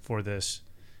dancing for this.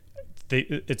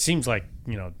 It seems like,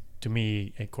 to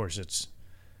me, of course, it's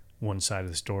one side of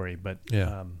the story, but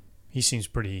Yeah. he seems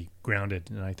pretty grounded,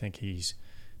 and I think he's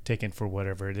taken for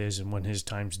whatever it is. And when his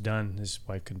time's done, his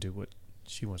wife can do what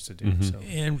she wants to do. So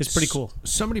And it's pretty cool.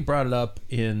 Somebody brought it up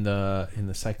in the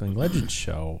Cycling Legends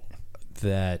show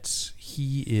that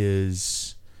he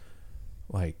is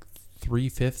like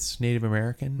 3/5 Native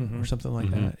American or something like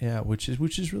that. Yeah, which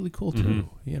is really cool too.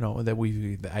 You know, that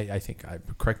I think,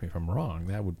 correct me if I'm wrong,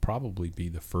 that would probably be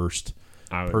the first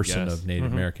I would person guess. of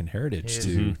Native American heritage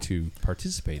Yeah. to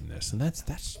participate in this, and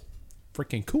that's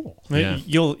freaking cool. Yeah.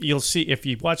 You'll see if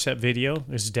you watch that video.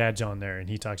 His dad's on there, and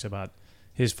he talks about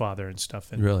his father and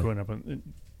stuff, and Really? growing up,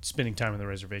 spending time on the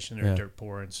reservation. They're dirt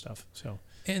poor and stuff. So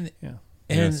And yeah.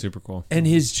 And super cool. And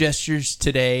his gestures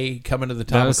today, coming to the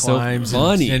top That of was so climbs,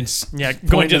 funny. and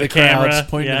going to the camera, crowds,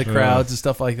 pointing to the crowds and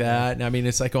stuff like that. And I mean,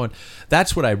 it's like going.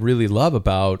 That's what I really love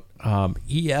about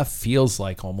EF. Feels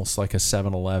like almost like a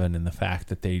 7-Eleven in the fact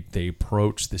that they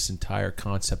approach this entire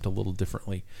concept a little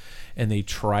differently, and they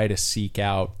try to seek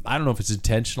out. I don't know if it's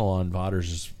intentional on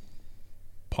Vaughters'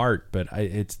 part, but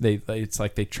it's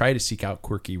like they try to seek out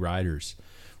quirky riders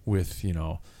with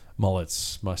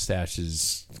mullets,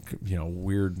 mustaches,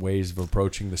 weird ways of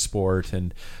approaching the sport,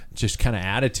 and just kind of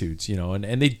attitudes,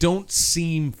 and they don't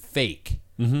seem fake.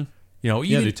 Mm-hmm.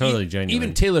 They're totally genuine.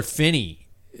 Even Taylor Finney,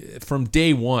 from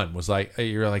day one, was like,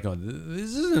 you're like, oh,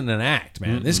 this isn't an act,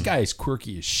 man. Mm-hmm. This guy is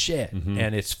quirky as shit,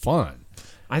 and it's fun.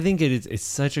 I think it's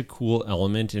such a cool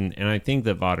element, and I think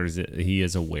that Vaughters, he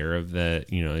is aware of that.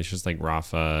 It's just like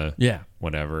Rafa,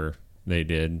 whatever they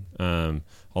did,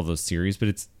 all those series, but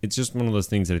it's just one of those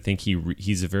things that I think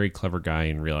he's a very clever guy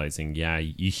in realizing,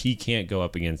 he can't go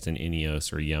up against an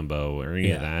Ineos or Jumbo or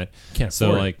any of that. Can't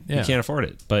afford it. He can't afford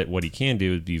it. But what he can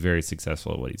do is be very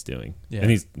successful at what he's doing,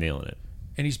 and he's nailing it.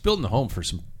 And he's building a home for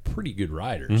some pretty good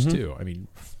riders too. I mean,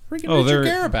 freaking Richard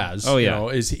Carapaz. Oh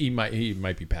yeah, he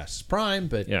might be past his prime,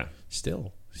 but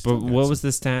still. But what was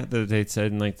the stat that they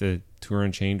said in like the Tour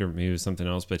Unchained, or maybe it was something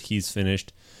else? But he's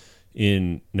finished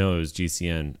it was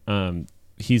GCN.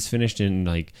 He's finished in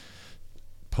like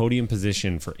podium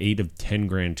position for 8 of 10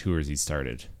 Grand Tours he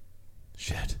started.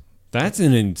 Shit, that's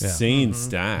an insane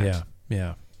stat.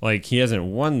 Yeah. Like, he hasn't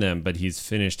won them, but he's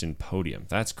finished in podium.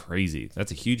 That's crazy.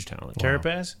 That's a huge talent.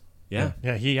 Carapaz? Yeah.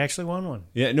 Yeah, he actually won one.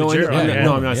 Yeah, no,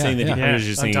 I'm not saying that he was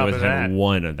just saying he hadn't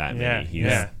won of that many.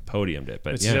 He's podiumed it,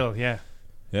 but still, Yeah.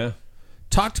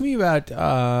 Talk to me about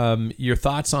your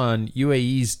thoughts on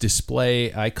UAE's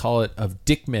display, I call it, of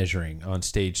dick measuring on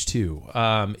stage 2.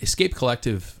 Escape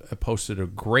Collective posted a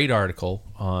great article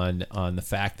on the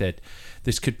fact that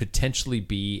this could potentially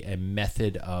be a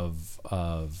method of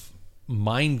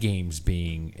mind games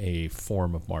being a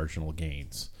form of marginal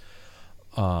gains.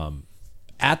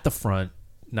 At the front,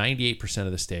 98%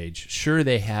 of the stage. Sure,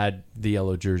 they had the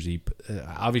yellow jersey,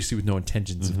 obviously with no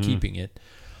intentions of keeping it,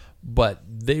 but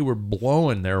they were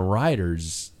blowing their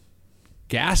riders'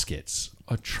 gaskets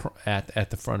at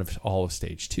the front of all of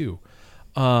stage 2.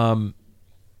 Why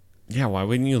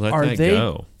wouldn't you let that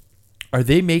go? Are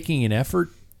they making an effort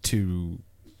to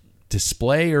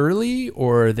display early,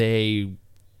 or are they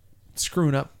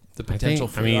screwing up the potential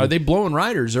are they blowing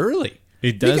riders early?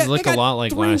 It does look a lot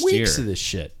like last year. 3 weeks of this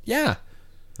shit. Yeah.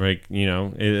 Like,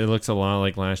 it looks a lot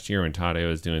like last year when Tadej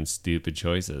was doing stupid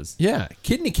choices. Yeah.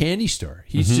 Kid in a candy store.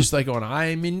 He's just like going,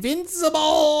 I'm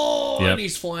invincible. Yep. And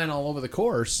he's flying all over the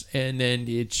course. And then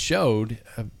it showed,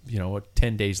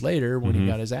 10 days later when he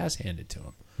got his ass handed to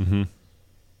him. Mm-hmm.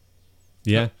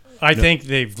 Yeah. I think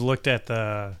they've looked at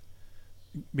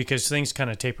because things kind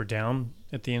of taper down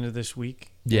at the end of this week.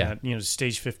 Yeah.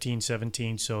 Stage 15,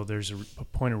 17, so there's a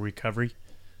point of recovery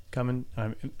coming.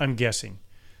 I'm guessing.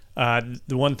 The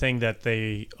one thing that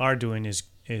they are doing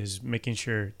is making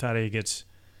sure Tadej gets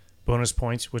bonus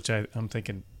points, which I'm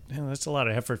thinking, that's a lot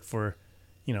of effort for,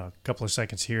 a couple of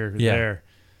seconds here or there.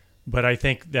 But I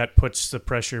think that puts the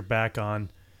pressure back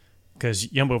on, because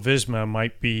Jumbo-Visma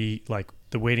might be like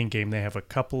the waiting game. They have a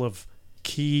couple of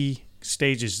key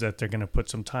stages that they're going to put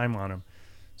some time on him.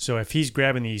 So if he's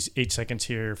grabbing these 8 seconds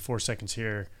here, 4 seconds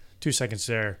here, 2 seconds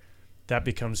there, that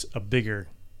becomes a bigger,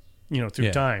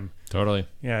 through time. Totally.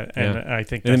 Yeah, and I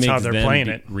think that's how they're playing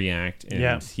it. React,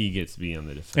 and he gets to be on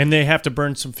the defense. And they have to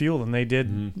burn some fuel, and they did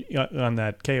on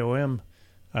that KOM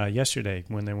yesterday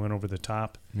when they went over the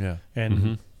top. Yeah.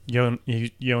 And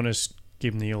Jonas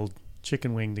gave him the old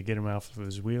chicken wing to get him off of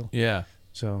his wheel. Yeah.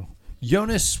 So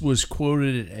Jonas was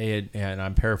quoted, and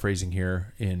I'm paraphrasing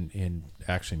here in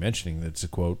actually mentioning that it's a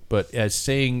quote, but as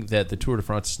saying that the Tour de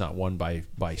France is not won by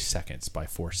seconds, by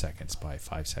 4 seconds, by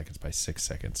 5 seconds, by 6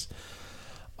 seconds.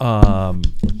 I want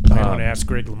to ask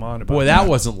Greg LeMond about boy, that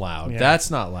wasn't loud. Yeah. That's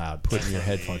not loud. Put in your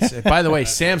headphones. By the way,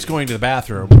 Sam's going to the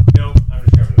bathroom. No, I'm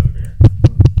just grabbing another beer.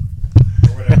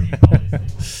 Or whatever you call these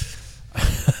things.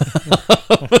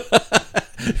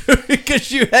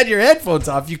 Because you had your headphones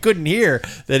off, you couldn't hear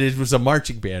that it was a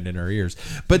marching band in our ears.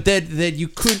 But that you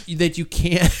can't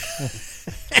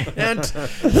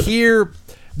hear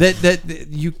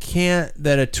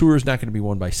that a tour is not going to be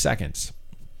won by seconds.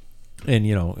 And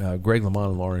Greg LeMond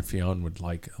and Lauren Fionn would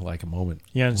like a moment.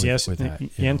 With that,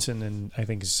 Jensen, and I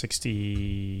think is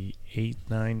 68,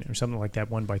 9 or something like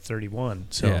that, won by 31.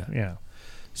 So yeah.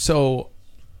 So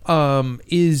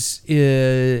Is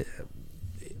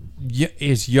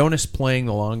Jonas playing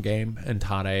the long game and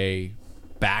Tade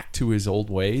back to his old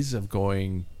ways of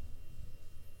going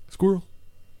squirrel,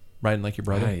 riding like your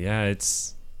brother? Yeah,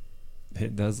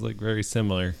 it does look very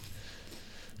similar.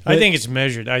 I think it's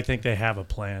measured. I think they have a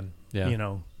plan. Yeah. You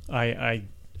know, I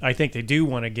think they do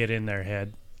want to get in their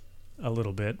head a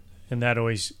little bit, and that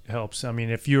always helps. I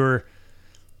mean, if you're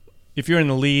in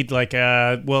the lead, like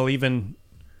even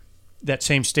that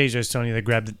same stage I was telling you, they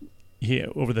grabbed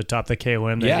over the top the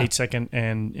KOM, that 8 second,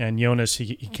 and Jonas,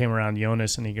 he came around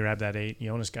Jonas and he grabbed that 8.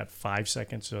 Jonas got 5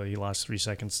 seconds, so he lost 3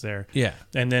 seconds there. Yeah.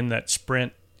 And then that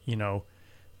sprint, you know,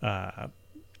 I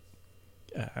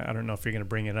don't know if you're going to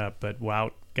bring it up, but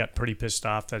Wout got pretty pissed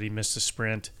off that he missed the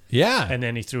sprint. Yeah. And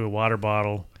then he threw a water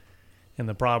bottle. And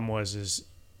the problem was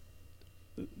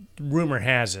rumor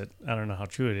has it, I don't know how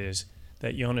true it is,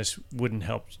 that Jonas wouldn't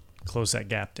help close that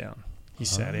gap down. He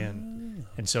sat in.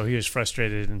 And so he was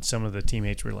frustrated, and some of the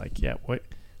teammates were like, yeah, what?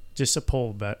 Just a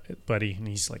pole, buddy. And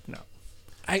he's like, no.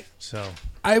 I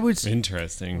was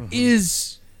interesting.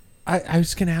 I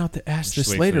was going to ask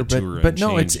this later, but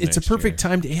no, it's a perfect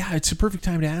time. It's a perfect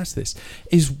time to ask this.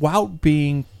 Is Wout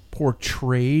being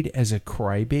portrayed as a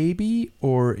crybaby,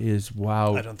 or is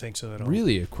Wout? I don't think so at all.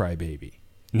 Really a crybaby?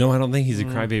 No, I don't think he's a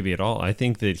crybaby at all. I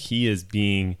think that he is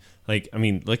being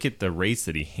look at the race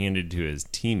that he handed to his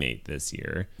teammate this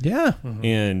year. Yeah,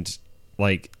 and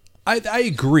I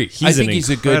agree. I think he's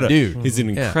a good dude. He's an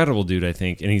incredible dude, I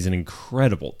think, and he's an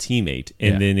incredible teammate.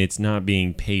 And then it's not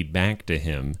being paid back to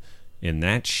him, and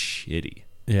that's shitty.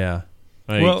 Yeah.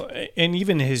 Well, and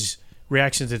even his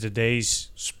reaction to today's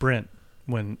sprint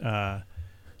when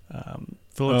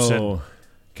Phillips said,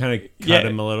 kind of cut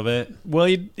him a little bit. Well,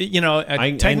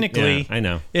 technically, I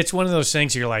know it's one of those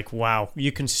things you're like, wow,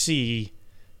 you can see.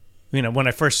 You know, when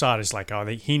I first saw it, it's like,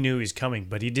 he knew he's coming,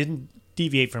 but he didn't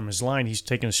deviate from his line. He's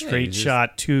taking a straight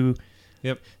shot to.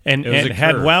 Yep. And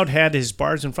had Wout had his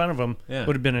bars in front of him,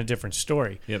 would have been a different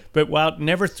story. Yep. But Wout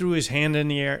never threw his hand in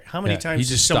the air. How many times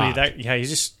he just somebody stopped. he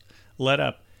just let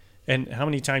up. And how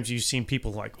many times you've seen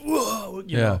people like, whoa,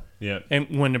 you know? Yeah.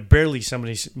 And when barely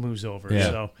somebody moves over.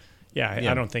 Yeah. So,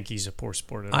 I don't think he's a poor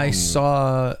sport at all. I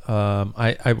saw.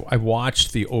 I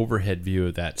watched the overhead view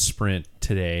of that sprint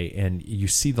today, and you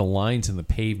see the lines in the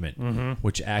pavement,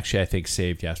 which actually I think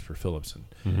saved Jasper Philipsen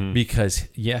because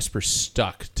Jasper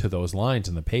stuck to those lines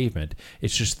in the pavement.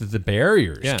 It's just that the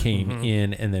barriers came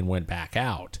in and then went back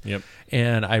out. Yep.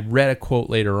 And I read a quote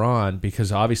later on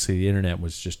because obviously the internet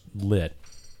was just lit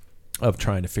of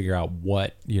trying to figure out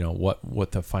what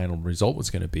the final result was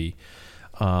going to be.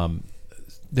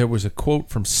 There was a quote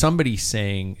from somebody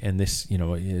saying, and this,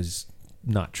 is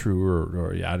not true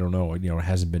or I don't know, it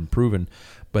hasn't been proven,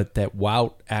 but that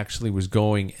Wout actually was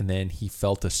going and then he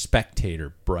felt a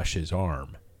spectator brush his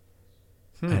arm.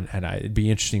 And it'd be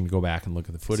interesting to go back and look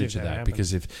at the footage of that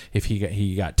because if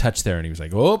he got touched there and he was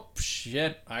like, oh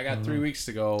shit, I got 3 weeks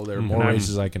to go. There are more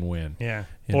races I can win. Yeah.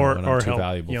 Or I'm too help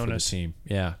valuable Jonas. for the team.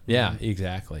 Yeah,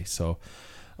 exactly. So,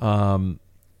 So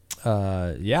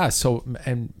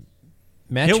and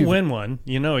Matthew, he'll win one.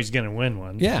 He's going to win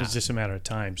one. Yeah. It's just a matter of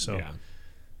time. So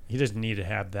he doesn't need to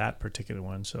have that particular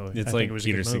one. So it's I like think it was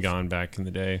Peter a good move. Sagan back in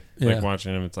the day. Yeah. Like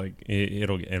watching him, it's like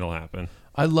it'll happen.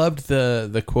 I loved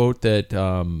the quote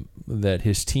that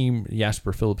his team,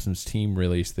 Jasper Philipsen's team,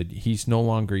 released, that he's no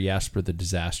longer Jasper the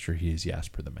disaster, he is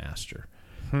Jasper the master.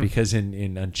 Because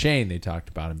in Unchained they talked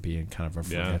about him being kind of a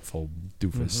forgetful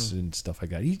doofus and stuff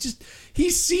like that. He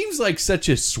seems like such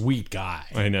a sweet guy.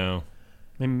 I know.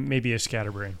 Maybe a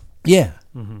scatterbrain. Yeah.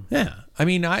 Yeah. I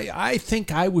mean, I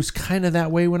think I was kind of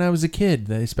that way when I was a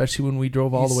kid, especially when we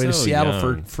drove all the way to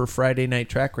Seattle for Friday night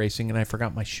track racing and I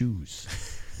forgot my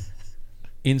shoes.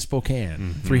 In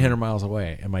Spokane, 300 miles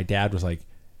away. And my dad was like,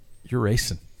 you're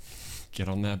racing. Get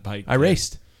on that bike. I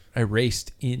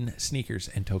raced in sneakers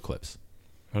and toe clips.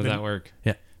 How did that work?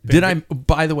 Yeah.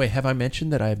 By the way, have I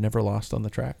mentioned that I have never lost on the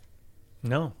track?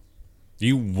 No.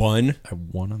 You won? I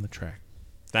won on the track.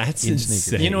 That's in insane.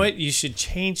 sneakers. You know what? You should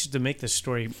change to make the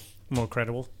story more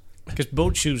credible. Because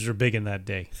boat shoes were big in that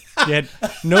day. You had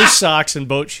no socks and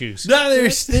boat shoes. No,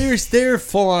 they're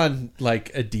full on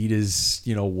like Adidas,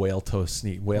 whale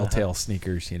tail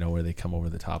sneakers, where they come over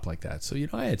the top like that. So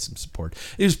I had some support.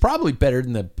 It was probably better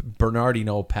than the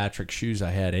Bernardino Patrick shoes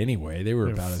I had anyway. They were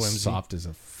about flimsy. as soft as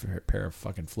a pair of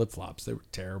fucking flip flops. They were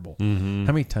terrible. How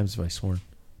many times have I sworn?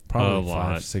 Probably A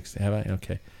 5, lot. 6. Have I?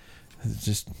 Okay. It's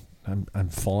just I'm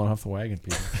falling off the wagon,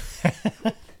 people.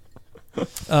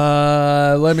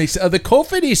 Let me see. The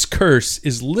Cofidis curse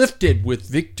is lifted with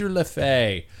Victor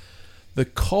Lefay. The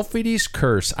Cofidis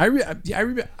curse. I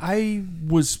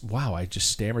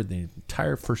just stammered the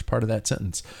entire first part of that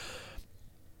sentence.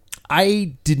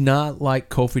 I did not like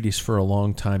Cofidis for a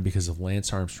long time because of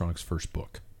Lance Armstrong's first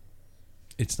book.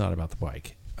 It's not about the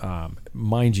bike.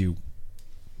 Mind you,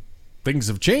 things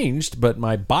have changed, but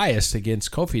my bias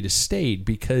against Cofidis stayed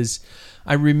because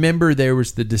I remember there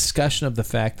was the discussion of the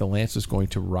fact that Lance was going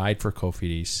to ride for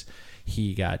Cofidis.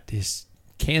 He got his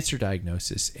cancer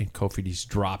diagnosis and Cofidis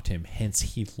dropped him, hence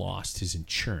he lost his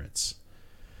insurance.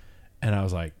 And I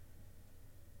was like,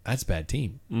 that's a bad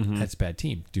team. That's a bad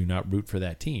team. Do not root for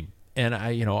that team. And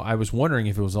I was wondering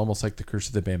if it was almost like the Curse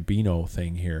of the Bambino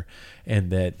thing here,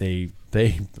 and that they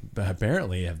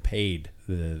apparently have paid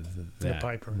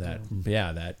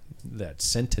that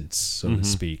sentence, so to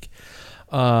speak.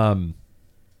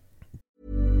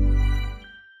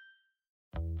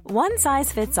 One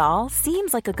size fits all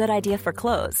seems like a good idea for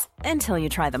clothes until you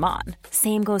try them on.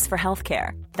 Same goes for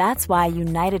healthcare. That's why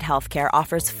United Healthcare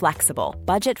offers flexible,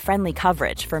 budget-friendly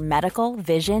coverage for medical,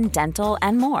 vision, dental,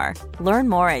 and more. Learn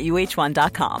more at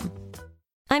uh1.com.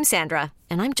 I'm Sandra,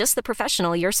 and I'm just the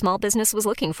professional your small business was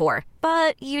looking for.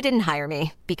 But you didn't hire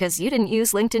me because you didn't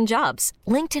use LinkedIn Jobs.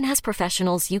 LinkedIn has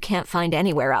professionals you can't find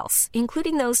anywhere else,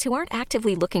 including those who aren't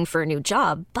actively looking for a new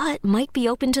job, but might be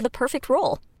open to the perfect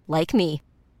role, like me.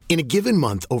 In a given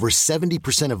month, over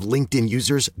 70% of LinkedIn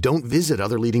users don't visit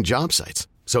other leading job sites.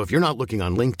 So if you're not looking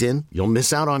on LinkedIn, you'll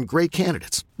miss out on great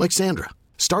candidates like Sandra.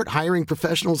 Start hiring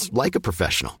professionals like a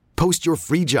professional. Post your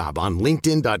free job on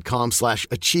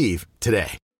linkedin.com/achieve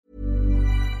today.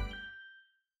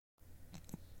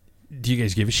 Do you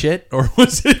guys give a shit, or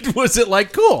was it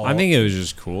like cool? I think it was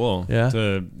just cool. Yeah.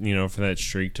 To, for that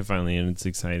streak to finally end. It's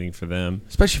exciting for them,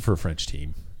 especially for a French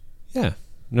team. Yeah.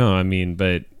 No, I mean,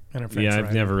 but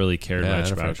I've never really cared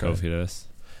much about Cofidis.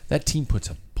 That team puts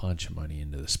a bunch of money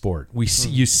into the sport.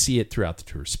 You see it throughout the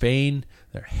Tour of Spain.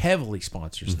 They're heavily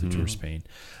sponsors of the Tour of Spain.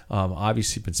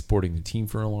 Obviously, been supporting the team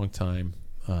for a long time.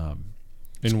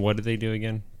 And what do they do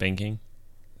again? Banking.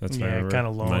 That's kind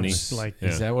of loans. Money.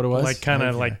 Is that what it was? Like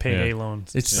like payday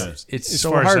loans. It's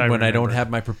so hard when I don't have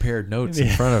my prepared notes in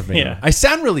front of me. Yeah. I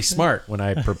sound really smart when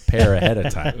I prepare ahead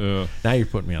of time. Now you're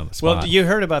putting me on the spot. Well, you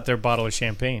heard about their bottle of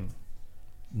champagne.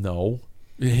 No.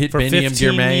 It hit For Benny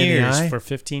 15 years, in the eye? for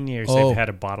 15 years, they've had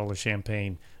a bottle of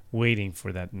champagne waiting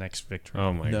for that next victory.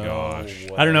 Oh, my gosh.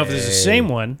 I don't know if it's the same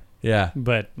one. Yeah.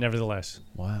 But nevertheless.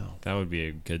 Wow. That would be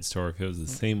a good story if it was the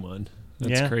same one.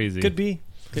 That's crazy. Could be.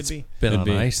 Could be. Been on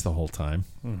ice the whole time.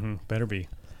 Better be.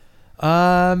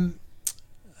 Let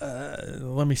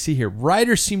me see here.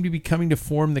 Riders seem to be coming to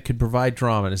form that could provide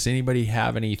drama. Does anybody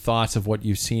have any thoughts of what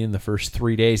you've seen in the first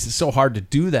 3 days? It's so hard to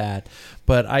do that,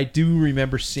 but I do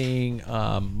remember seeing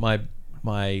my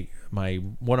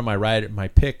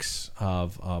picks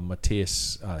of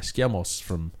Matthias Skjelmos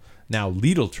from now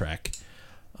Lidl Trek,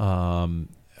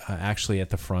 actually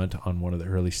at the front on one of the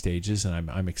early stages,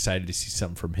 and I'm excited to see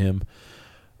something from him.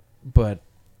 But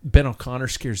Ben O'Connor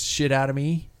scares the shit out of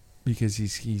me, because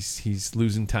he's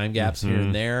losing time gaps here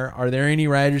and there. Are there any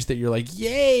riders that you're like,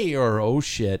 yay, or oh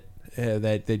shit,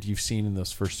 that you've seen in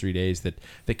those first 3 days that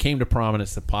came to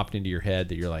prominence, that popped into your head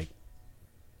that you're like,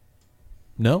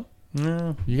 no?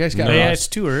 You guys got it's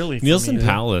too early for Nielsen me.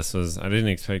 Palace was, I didn't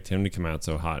expect him to come out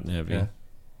so hot and heavy. Yeah.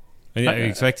 I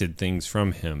expected things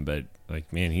from him, but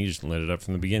man, he just lit it up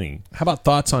from the beginning. How about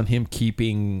thoughts on him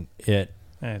keeping it?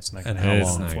 It's not and going how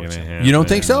to long? happen. You don't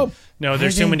think so? No,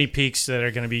 there's too many peaks that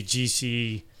are going to be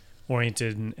GC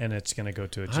oriented, and it's going to go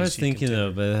to a GC. I was thinking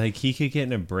contender. though, but he could get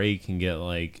in a break and get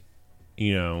one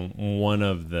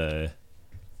of the.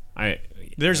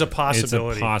 There's a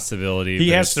possibility. It's a possibility.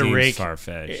 He but has it to seems rake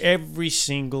far-fetched. every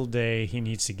single day. He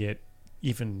needs to get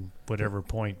even whatever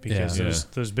point, because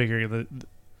those bigger.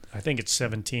 I think it's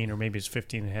 17 or maybe it's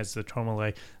 15. It has the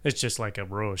Tourmalet. It's just like a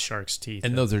row of shark's teeth.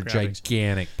 And those are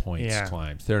gigantic points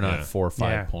climbs. They're not 4 or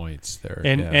 5 points. They're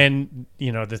and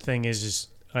the thing is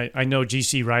I know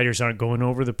GC riders aren't going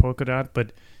over the polka dot,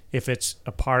 but if it's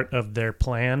a part of their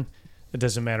plan, it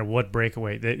doesn't matter what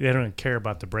breakaway. They don't care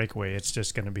about the breakaway. It's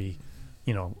just going to be,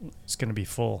 it's going to be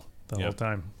full the whole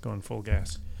time, going full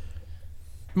gas.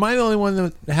 Am I the only one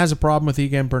that has a problem with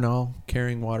Egan Bernal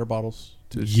carrying water bottles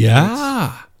to his teammates?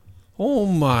 Yeah. Oh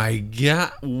my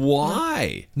God!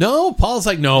 Why? No, Paul's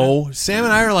like, no. Sam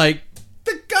and I are like,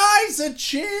 the guy's a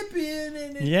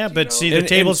champion. And but see, the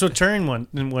tables will turn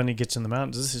when he gets in the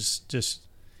mountains. This is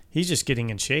he's just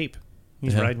getting in shape.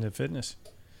 He's riding to fitness.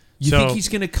 You think he's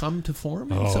going to come to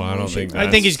form? I don't think. I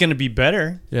think he's going to be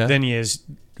better than he is.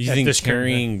 You think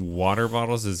carrying water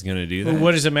bottles is going to do that? Well,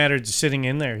 what does it matter sitting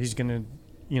in there? He's going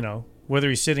to, whether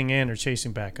he's sitting in or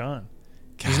chasing back on.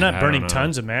 He's not burning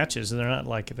tons of matches. They're not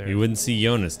like they're. You wouldn't see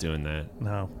Jonas doing that.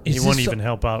 No, he won't even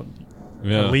help out.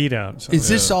 Yeah. Lead out. So. Is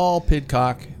this all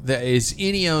Pidcock? Is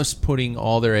Ineos putting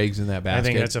all their eggs in that basket? I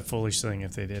think that's a foolish thing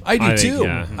if they did. I do too.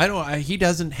 Yeah. I don't. He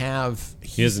doesn't have.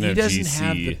 He doesn't have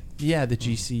GC. The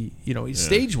GC.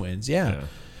 Stage wins. Yeah.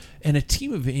 And a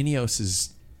team of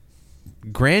Ineos's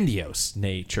grandiose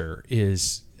nature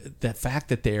is the fact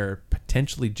that they're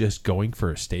potentially just going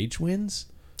for a stage wins.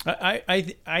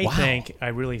 I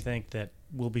really think that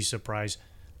we'll be surprised.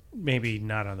 Maybe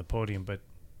not on the podium, but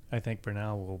I think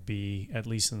Bernal will be at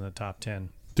least in the top 10.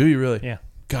 Do you really? Yeah.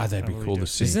 God, that'd be cool to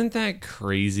see. Isn't that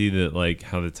crazy that like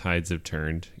how the tides have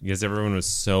turned? Because everyone was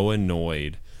so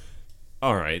annoyed.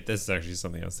 All right, this is actually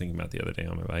something I was thinking about the other day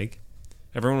on my bike.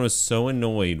 Everyone was so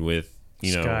annoyed with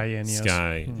Sky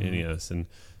Ineos, and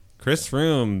Chris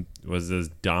Froome was as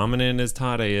dominant as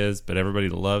Tade is, but everybody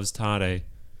loves Tade.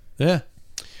 Yeah.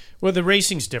 Well, the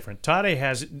racing's different. Tade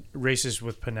has races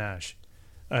with panache.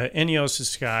 Ineos is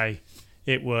Sky.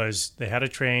 It was, they had a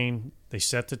train, they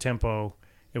set the tempo.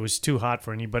 It was too hot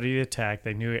for anybody to attack.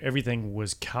 They knew everything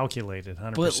was calculated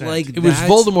 100%. But like it was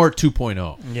Voldemort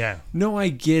 2.0. Yeah. No, I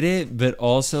get it, but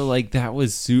also like that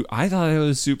was I thought it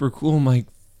was super cool. I'm like,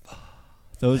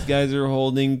 those guys are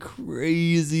holding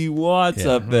crazy watts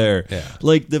up there. Yeah.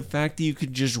 Like the fact that you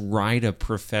could just ride a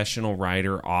professional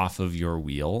rider off of your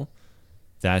wheel,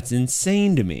 that's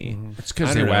insane to me. It's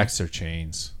because they wax their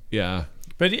chains. Yeah.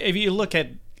 But if you look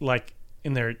at like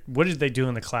in their, what did they do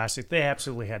in the Classic? They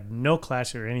absolutely had no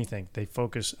Classic or anything. They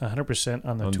focused 100%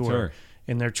 on the tour.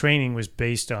 And their training was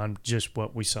based on just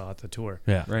what we saw at the tour.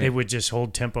 Yeah. Right. They would just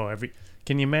hold tempo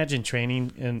Can you imagine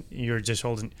training and you're just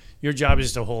holding? Your job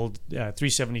is to hold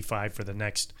 375 for the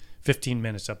next 15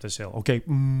 minutes up this hill. Okay,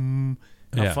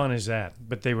 how fun is that?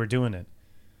 But they were doing it.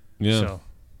 Yeah. So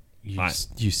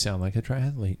you sound like a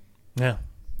triathlete. Yeah.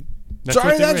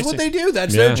 That's what they do.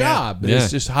 That's their job. Yeah. It's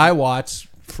just high watts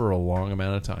for a long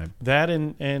amount of time. That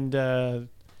and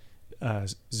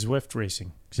Zwift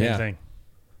racing, same thing.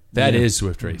 That is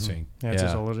Zwift racing. That's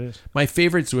all it is. My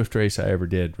favorite Zwift race I ever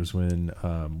did was when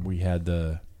we had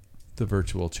the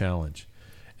virtual challenge.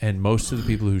 And most of the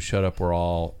people who showed up were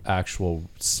all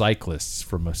actual cyclists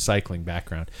from a cycling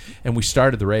background. And we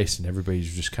started the race, and everybody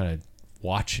was just kind of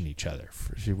watching each other.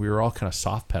 We were all kind of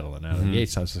soft pedaling out of the gate.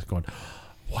 So I was just going,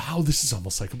 wow, this is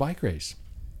almost like a bike race.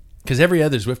 Because every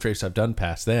other Zwift race I've done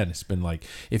past then, it's been like,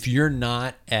 if you're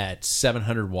not at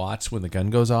 700 watts when the gun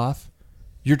goes off,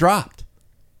 you're dropped.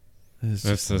 It's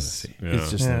just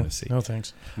lunacy. No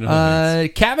thanks.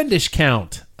 Cavendish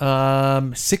count.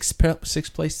 Sixth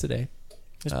place today.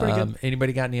 It's pretty good.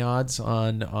 Anybody got any odds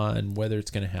on whether it's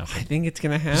going to happen? I think it's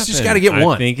going to happen. He's just got to get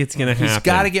one. I think it's going to happen. He's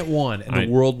got to get one, and the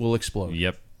world will explode.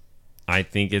 Yep. I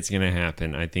think it's going to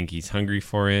happen. I think he's hungry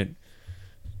for it,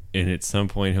 and at some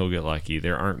point he'll get lucky.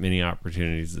 There aren't many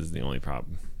opportunities is the only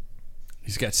problem.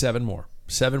 He's got seven more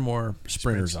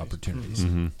sprinters opportunities.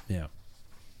 Mm-hmm. Yeah.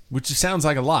 Which sounds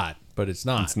like a lot, but it's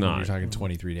not. It's not. You're talking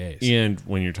 23 days. And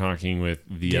when you're talking with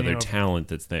the other talent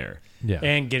that's there. Yeah.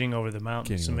 And getting over the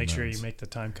mountains, so make sure you make the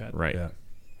time cut. Right.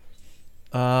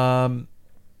 Yeah.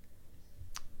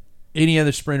 Any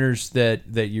other sprinters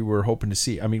that you were hoping to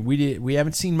see? I mean, we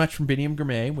haven't seen much from Biniam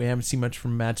Girmay. We haven't seen much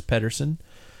from Mats Pedersen.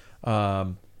 I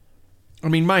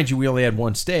mean, mind you, we only had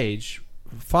one stage.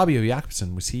 Fabio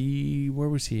Jakobsen, where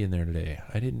was he in there today?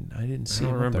 I didn't see him.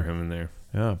 I don't remember him in there.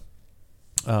 Yeah.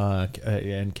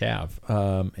 And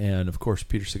Cav. And of course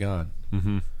Peter Sagan.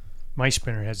 Mm-hmm. My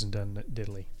sprinter hasn't done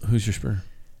diddly. Who's your sprinter?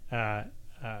 Jordi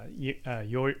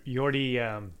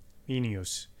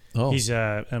Ineos. Oh. He's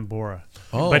Bora.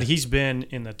 Oh. But he's been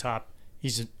in the top.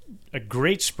 He's a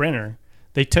great sprinter.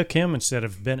 They took him instead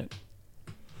of Bennett.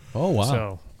 Oh, wow.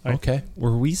 So okay.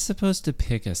 Were we supposed to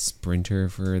pick a sprinter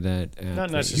for that?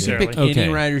 Not You necessarily. can pick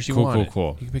any riders you want.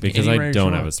 Cool. You can pick Because any I riders don't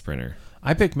you have want. a sprinter.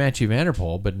 I picked Mathieu Van Der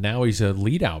Poel, but now he's a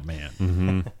lead-out man.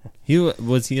 Mm-hmm.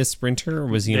 Was he a sprinter or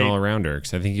was he an all-arounder?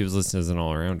 Because I think he was listed as an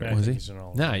all-arounder. Yeah, Was he? he's an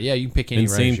all- Nah, yeah, you can pick any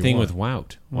And riders same you thing want. with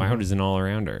Wout. Wout is an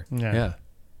all-arounder, Yeah.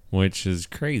 which is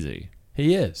crazy.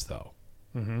 He is, though.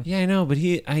 Yeah, I know, but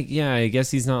I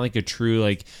guess he's not like a true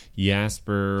like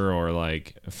Jasper or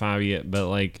like Fabio, but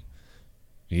like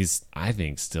he's, I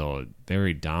think, still a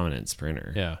very dominant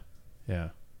sprinter. Yeah.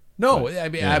 No, I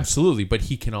mean, absolutely, but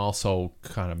he can also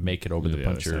kind of make it over the The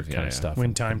other puncher stuff, kind of stuff. Win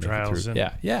and time make it trials through.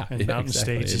 and- Yeah. and mountain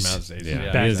stages. And mountain stages.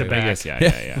 Yeah, Back he is to a- back. I guess,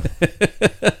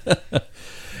 yeah.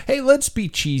 Hey, let's be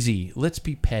cheesy. Let's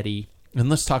be petty. And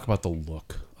let's talk about the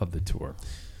look of the tour.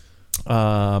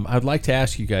 I'd like to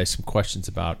ask you guys some questions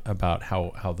about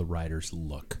how the riders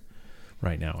look.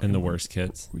 right now. And the worst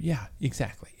kits. Yeah,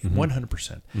 exactly.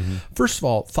 100%. First of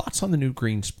all, thoughts on the new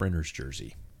green Sprinters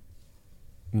jersey?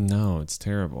 No, it's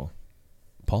terrible.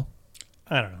 Paul?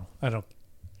 I don't know.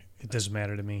 It doesn't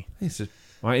matter to me.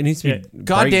 Why it needs to be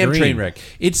goddamn bright train green. wreck.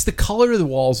 It's the color of the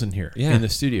walls in here in the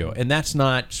studio, and that's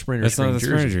not Sprinter's That's not green the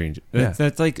jersey. Sprinter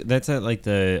jersey. That's at like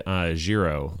the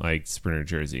Giro like Sprinter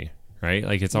jersey, right?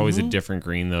 Like it's always a different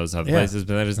green those other places,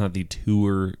 but that is not the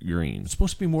tour green. It's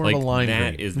supposed to be more of a lime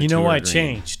that green. is the You know tour why it green.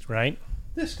 changed, right?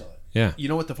 This color. Yeah. You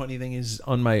know what the funny thing is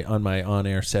on my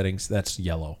on-air settings? That's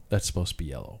yellow. That's supposed to be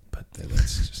yellow, but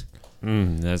that's just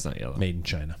That's not yellow. made in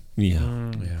China.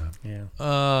 Yeah.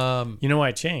 Yeah. You know why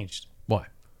it changed? Why?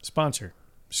 Sponsor,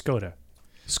 Skoda.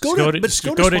 Skoda Skoda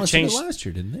sponsored changed it last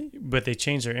year, didn't they? But they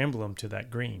changed their emblem to that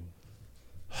green.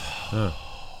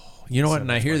 You know what?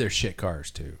 And I hear they're shit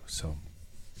cars too. So,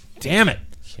 damn it,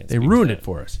 they ruined it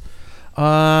for us.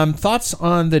 Thoughts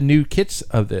on the new kits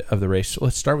of the race?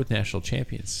 Let's start with national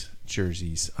champions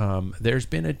jerseys. There's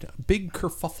been a big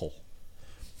kerfuffle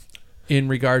in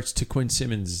regards to Quinn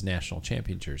Simmons' national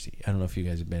champion jersey. I don't know if you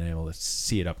guys have been able to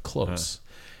see it up close.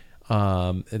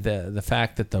 The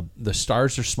fact that the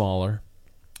stars are smaller,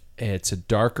 it's a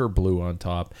darker blue on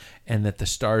top, and that the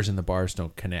stars and the bars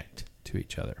don't connect to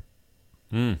each other.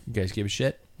 You guys give a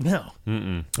shit? No.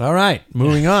 All right,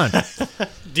 moving on.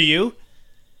 Do you?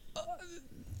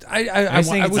 I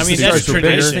think wish mean, the that's stars were tradition. I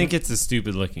bigger. just think it's a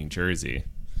stupid looking jersey.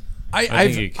 think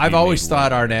it I've can always be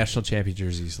thought more. our national champion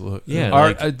jerseys look. Yeah, our,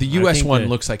 like, the I U.S. think one that-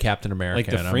 looks like Captain America. like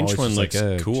the and I'm French always one just like,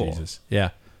 looks cool. Jesus. Yeah,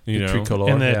 You the know?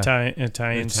 tricolor. And the yeah. Italians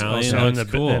Italian also, and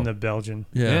looks the cool. and the Belgian.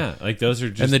 Yeah. like those are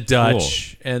just and the cool.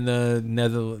 Dutch and the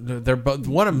Netherlands. They're both,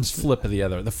 one of them's flip of the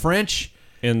other. The French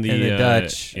and the,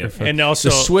 Dutch. yeah. are And also-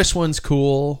 the Swiss one's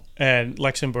cool. And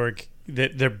Luxembourg,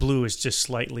 their blue is just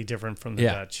slightly different from the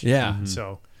Yeah, Dutch. yeah.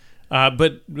 So,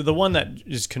 but the one that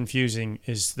is confusing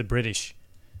is the British.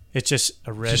 It's just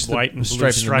a red, Just the white, and blue stripe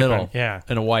in the stripe. middle. Yeah.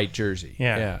 And a white jersey.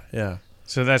 Yeah. yeah.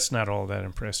 So that's not all that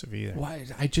impressive either. Why?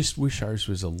 I just wish ours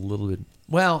was a little bit.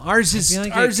 Well, ours is feel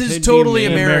like ours it is could be totally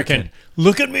made American.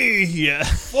 Look at me. Yeah.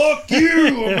 Fuck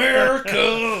you,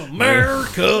 America,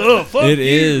 America. Fuck It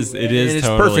is. you. It is And it's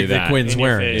totally perfect that that. Quinn's In your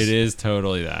wearing. face. It is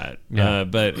totally that. Yeah.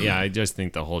 But yeah, I just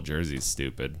think the whole jersey's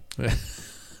stupid. I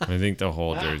think the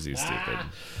whole jersey's stupid.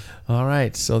 All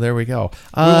right, so there we go.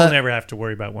 We will never have to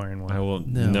worry about wearing one. I will.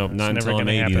 No, Nope, not it's never until I'm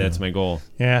gonna 80. happen. That's my goal.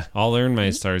 Yeah. I'll earn my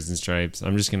stars and stripes.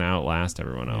 I'm just gonna outlast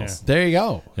everyone else. There you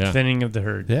go. Yeah. Thinning of the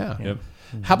herd. Yeah. Yep.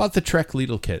 How about the Trek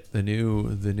Lidl kit, the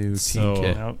new So- team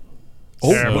kit? Nope.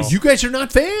 Oh, Terrible. well, you guys are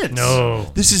not fans.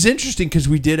 No. This is interesting because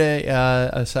we did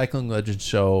a Cycling Legends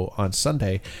show on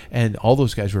Sunday, and all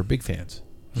those guys were big fans,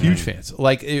 huge fans.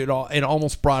 Like it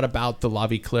almost brought about the La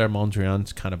Vie Claire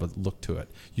Mondrian's kind of a look to it.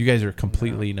 You guys are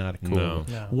completely not cool. No.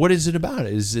 No. What is it about?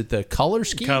 Is it the color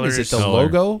scheme? Colors. Is it the Color.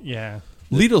 logo? Yeah.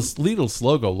 Lidl's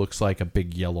logo looks like a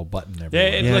big yellow button Yeah, everywhere.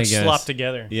 it Yeah, I looks guess. slopped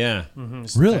together. Yeah.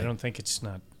 Really? I don't think it's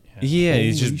not. Yeah,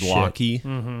 it's Holy just shit. blocky.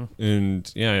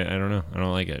 And yeah, I don't know. I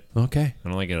don't like it. Okay. I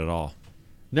don't like it at all.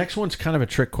 Next one's kind of a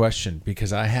trick question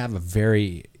because I have a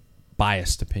very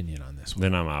biased opinion on this one.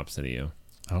 Then I'm opposite of you.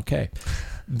 Okay.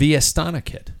 The Astana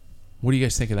kit. What do you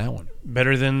guys think of that one?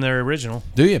 Better than their original.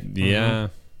 Do you? Yeah.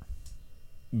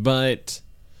 But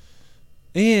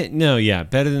no, yeah,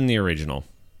 better than the original.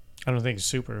 I don't think it's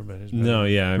super, but it's better. No,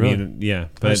 yeah, I Really? mean, yeah, I'm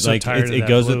but so like tired of it that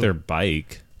goes blue. with their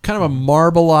bike. Kind of a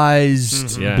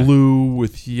marbleized Yeah. blue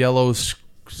with yellow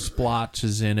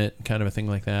splotches in it, kind of a thing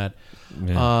like that.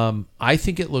 Yeah. I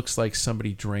think it looks like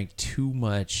somebody drank too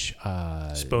much.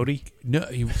 Spody? No,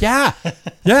 yeah,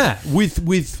 with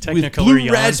Technicolor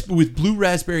yarn. with blue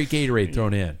raspberry Gatorade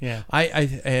thrown in. Yeah.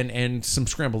 And some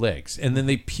scrambled eggs, and then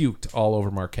they puked all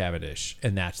over Mark Cavendish,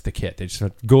 and that's the kit. They just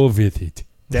went, go with it.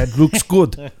 That looks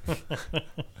good.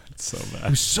 So It bad.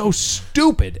 was so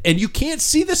stupid, and you can't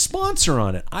see the sponsor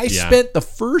on it. I Yeah. spent the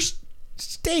first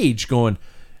stage going,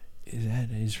 "Is that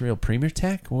Israel Premier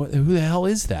Tech? Who the hell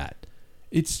is that?"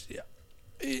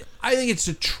 I think it's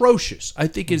atrocious. I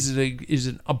think is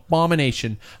an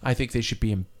abomination. I think they should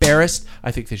be embarrassed.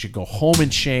 I think they should go home in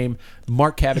shame.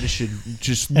 Mark Cavendish should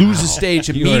just lose the stage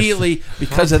immediately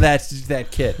because of that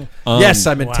kit. Yes,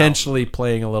 I'm intentionally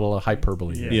playing a little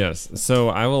hyperbole here. Yes. So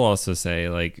I will also say,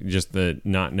 like, just the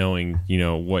not knowing,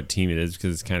 what team it is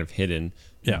because it's kind of hidden.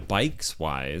 Yeah. Bikes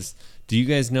wise, do you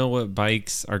guys know what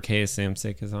bikes Arkea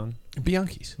Samsic is on?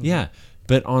 Bianchi's. Yeah.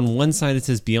 But on one side it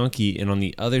says Bianchi, and on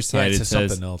the other side it says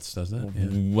something else, doesn't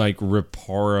it? Yeah. like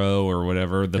Reparo or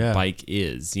whatever the Yeah. bike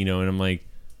is, and I'm like,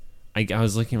 I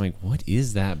was looking like, what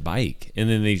is that bike? And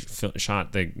then they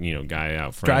shot the guy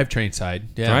out front, Drivetrain side.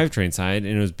 Yeah. drivetrain side,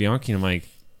 and it was Bianchi, and I'm like,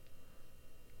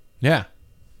 Yeah.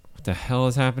 what the hell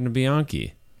has happened to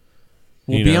Bianchi?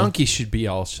 Well, Bianchi should be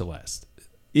all Celeste.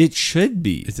 It should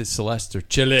be. Is it Celeste or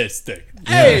Celeste?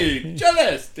 Hey,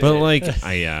 Celeste. But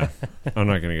I'm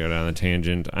not going to go down the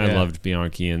tangent. I loved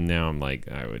Bianchi, and now I'm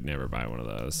like, I would never buy one of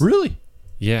those. Really?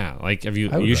 Yeah, like if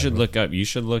you should look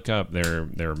up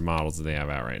their models that they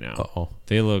have out right now. Uh-oh.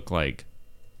 They look like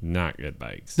not good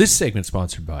bikes. This segment's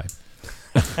sponsored by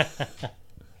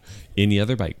any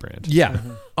other bike brand. Yeah.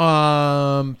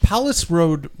 Palace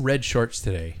rode red shorts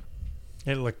today.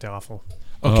 It looked awful.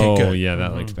 Okay, good. Yeah,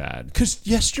 that looked bad. Because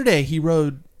yesterday he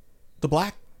rode the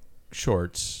black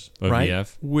shorts, right?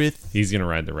 OVF? He's gonna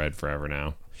ride the red forever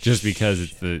now, just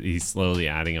because he's slowly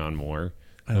adding on more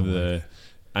of the.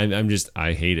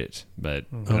 I hate it, but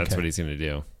that's what he's gonna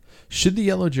do. Should the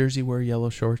yellow jersey wear yellow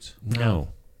shorts? No.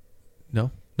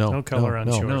 No color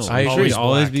on shorts. I agree.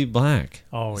 Always be black.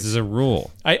 Always. This is a rule.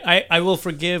 I will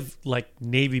forgive like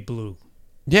navy blue.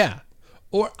 Yeah.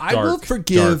 Or I will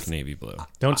forgive dark navy blue.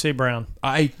 Don't say brown.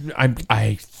 I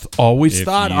always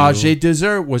thought Ajay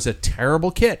Desert was a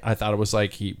terrible kit. I thought it was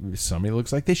like somebody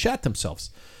looks like they shat themselves.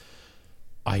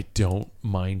 I don't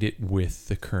mind it with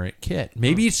the current kit.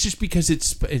 Maybe it's just because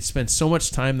it's spent so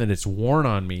much time that it's worn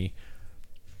on me.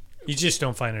 You just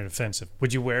don't find it offensive.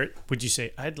 Would you wear it? Would you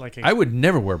say I would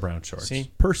never wear brown shorts.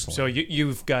 See? Personally. So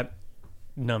you've got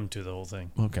numb to the whole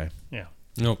thing. Okay. Yeah.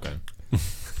 Okay.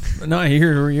 No,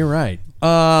 you're right.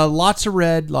 Lots of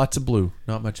red, lots of blue.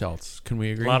 Not much else. Can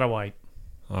we agree? A lot of white.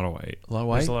 A lot of white.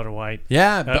 There's a lot of white.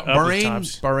 Yeah,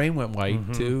 Bahrain went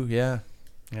white too. Yeah.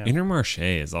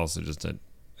 Intermarché is also just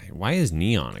why is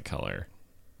neon a color?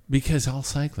 Because all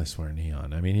cyclists wear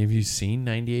neon. I mean, have you seen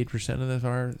 98% of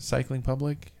our cycling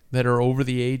public that are over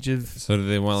the age of So do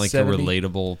they want like 70? a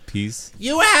relatable piece?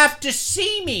 You have to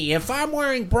see me. If I'm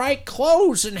wearing bright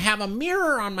clothes and have a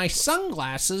mirror on my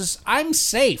sunglasses, I'm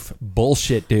safe.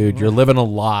 Bullshit, dude. You're living a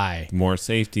lie. More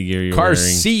safety gear you're Cars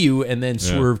wearing. see you and then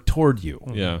swerve toward you.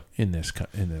 Yeah. In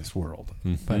this world.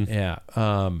 But yeah.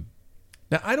 Now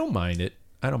I don't mind it.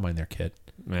 I don't mind their kit.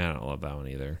 Man, I don't love that one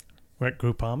either. What,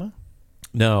 Groupama?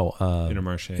 No.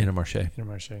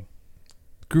 Intermarché.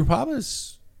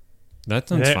 Groupama's. That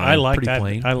sounds fine. I like Pretty that.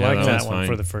 plain. I like that one one fine.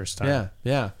 for the first time.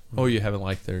 Yeah. Oh, you haven't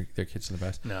liked their kits in the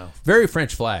past? No. Very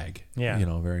French flag. Yeah.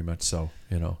 Very much so.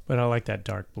 But I like that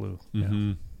dark blue.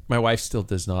 Mm-hmm. My wife still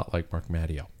does not like Mark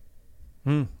Matteo.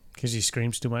 Because he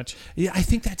screams too much. Yeah, I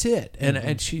think that's it.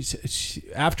 And she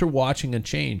after watching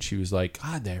Unchained, she was like,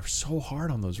 God, they're so hard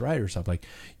on those riders. I'm like,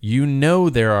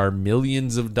 there are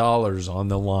millions of dollars on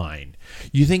the line.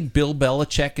 You think Bill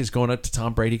Belichick is going up to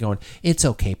Tom Brady going, it's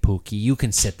okay, Pookie, you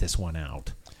can sit this one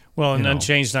out. Well, and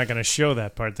Unchained's not going to show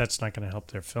that part. That's not going to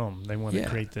help their film. They want to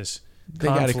create this They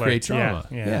got to create drama.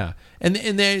 Yeah. And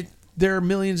there are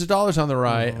millions of dollars on the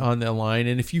on the line,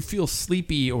 and if you feel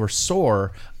sleepy or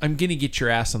sore, I'm going to get your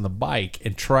ass on the bike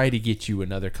and try to get you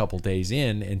another couple days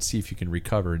in and see if you can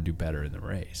recover and do better in the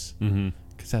race.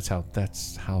 Because that's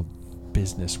how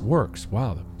business works.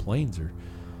 Wow, the planes are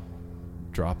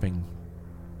dropping.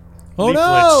 Oh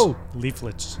no!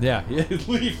 Leaflets. Yeah,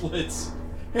 leaflets.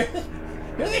 Here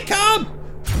they come.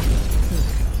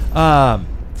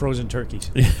 Frozen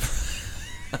turkeys.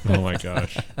 Oh my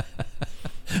gosh.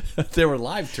 There were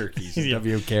live turkeys at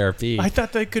WKRP. I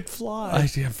thought they could fly.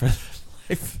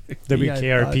 WKRP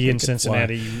WKRP in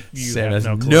Cincinnati. You Sam have has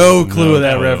no clue. no clue of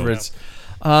that no. reference.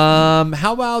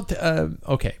 How about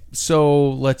okay? So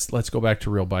let's go back to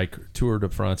real bike Tour de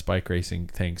France bike racing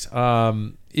things.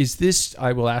 Is this?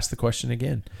 I will ask the question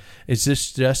again. Is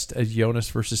this just a Jonas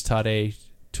versus Tadej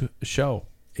show?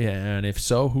 And if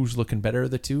so, who's looking better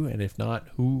of the two? And if not,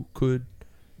 who could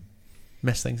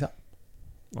mess things up?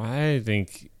 I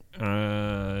think,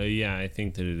 I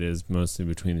think that it is mostly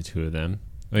between the two of them.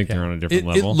 I think they're on a different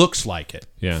level. It looks like it.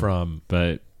 Yeah.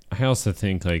 But I also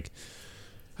think,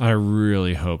 I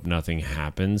really hope nothing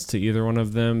happens to either one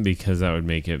of them because that would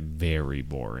make it very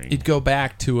boring. It'd go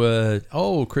back to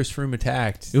Chris Froome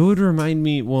attacked. It would remind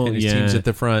me, and his team's at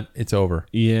the front. It's over.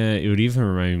 Yeah, it would even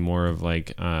remind me more of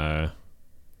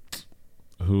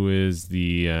who is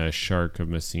the Shark of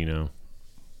Messino?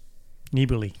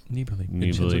 Nibali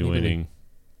winning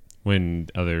when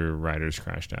other riders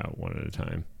crashed out one at a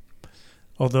time.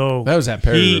 Although that was at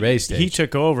Paris-Roubaix stage. He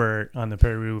took over on the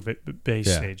Paris-Roubaix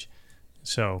stage.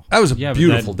 So that was a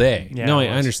beautiful day. Yeah, no, I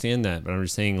understand that, but I'm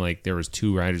just saying there was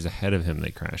two riders ahead of him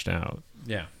that crashed out.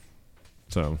 Yeah.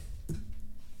 So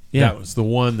that was the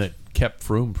one that kept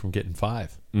Froome from getting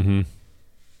 5. Mm-hmm.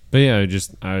 But yeah,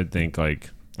 I would think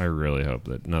I really hope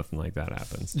that nothing like that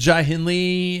happens. Jai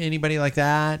Hindley, anybody like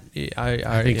that?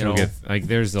 I think he'll get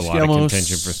there's a lot of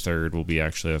contention for third. Will be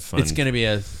actually a fun. It's going to be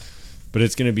a But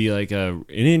it's going to be like an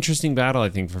interesting battle, I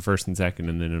think, for first and second,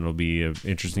 and then it'll be an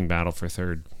interesting battle for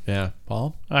third. Yeah,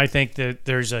 Paul? I think that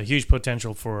there's a huge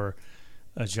potential for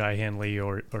a Jai Henley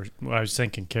or I was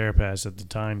thinking Carapaz at the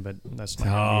time, but that's not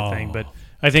going to be a thing. But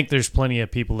I think there's plenty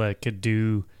of people that could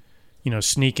do,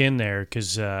 sneak in there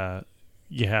because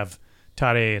you have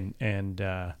Tade and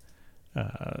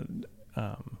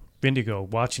Vindigo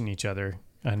watching each other,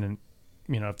 and then,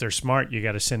 if they're smart, you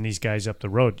got to send these guys up the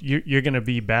road. You're going to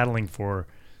be battling for,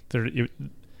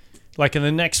 like in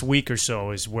the next week or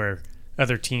so is where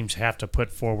other teams have to put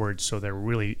forward so they're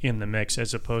really in the mix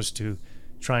as opposed to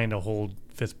trying to hold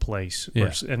fifth place.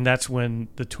 Yeah. And that's when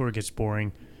the tour gets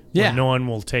boring. Yeah. When no one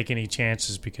will take any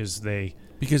chances because the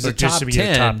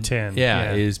top 10,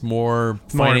 is more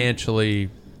financially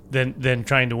than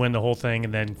trying to win the whole thing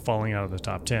and then falling out of the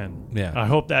top 10. Yeah. I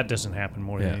hope that doesn't happen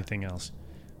more than anything else.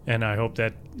 And I hope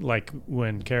that, like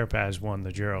when Carapaz won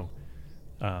the Giro,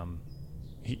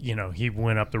 he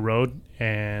went up the road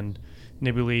and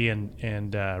Nibali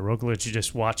and Roglic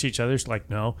just watched each other. It's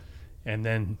like, no. And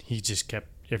then he just kept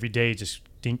every day just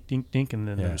dink, dink, dink, and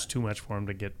then there was too much for him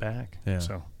to get back. Yeah.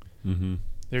 So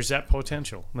there's that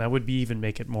potential. That would even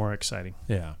make it more exciting.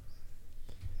 Yeah.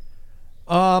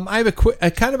 I have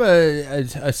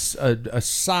a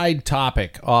side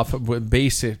topic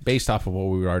based off of what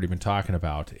we've already been talking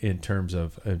about in terms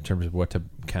of what to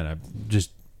kind of just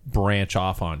branch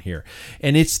off on here,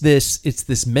 and it's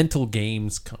this mental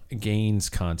gains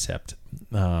concept.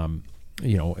 Mental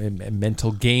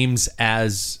games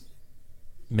as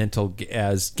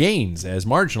gains, as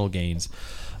marginal gains.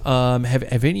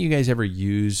 Have any of you guys ever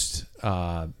used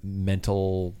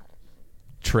mental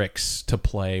tricks to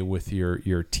play with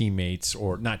your teammates,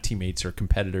 or not teammates, or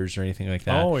competitors or anything like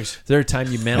that? Always. Is there a time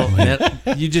I'm going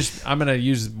to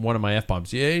use one of my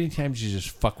F-bombs. Yeah, anytime you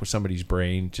just fuck with somebody's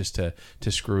brain just to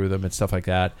screw them and stuff like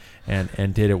that,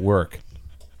 and did it work?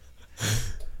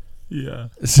 Yeah.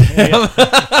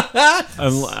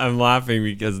 I'm laughing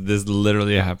because this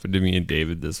literally happened to me and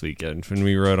David this weekend. When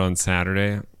we rode on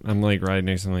Saturday, I'm like riding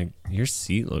next to him, like, your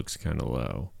seat looks kind of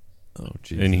low. Oh,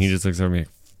 Jesus. And he just looks over me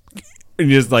and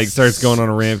he just like starts going on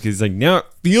a ramp because he's like, now it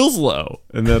feels low.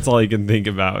 And that's all he can think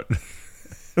about.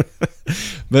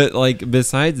 But like,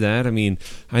 besides that, I mean,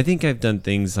 I think I've done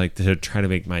things like to try to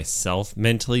make myself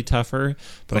mentally tougher,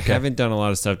 but I haven't done a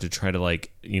lot of stuff to try to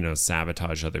like,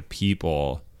 sabotage other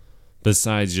people.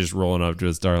 Besides just rolling up to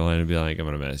a start line and be like, I'm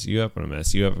going to mess you up, I'm going to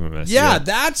mess you up, I'm going to mess you up. Yeah,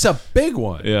 that's a big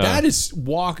one. Yeah. That is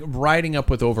riding up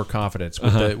with overconfidence,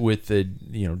 with the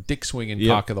dick swinging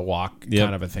cock of the walk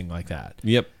kind of a thing like that.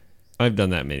 Yep. I've done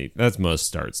that many. That's most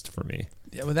starts for me.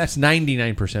 Yeah, well, that's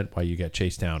 99% why you got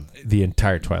chased down the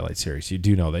entire Twilight series. You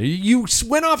do know that. You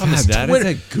went off on this that Twitter.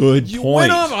 Is a good you point.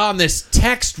 went off on this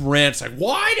text rant. It's like,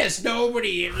 why does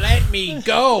nobody let me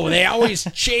go? They always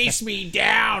chase me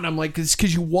down. I'm like, it's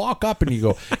because you walk up and you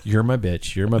go, you're my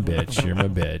bitch, you're my bitch, you're my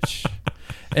bitch.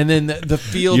 And then the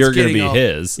field's you're going to be all,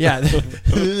 his. Yeah,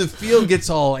 the field gets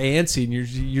all antsy, and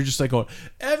you're just like going,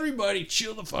 everybody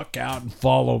chill the fuck out and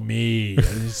follow me.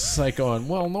 And it's like going,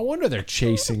 well, no wonder they're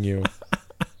chasing you.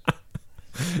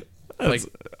 Like,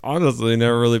 honestly,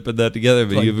 never really put that together,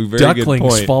 but like you have a very good point.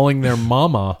 Ducklings following their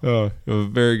mama. Oh, you have a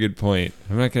very good point.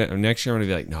 I'm not gonna. Next year, I'm gonna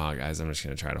be like, nah, guys, I'm just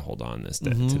gonna try to hold on this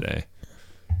today.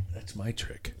 That's my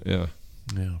trick. Yeah.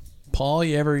 Paul,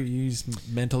 you ever use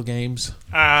mental games?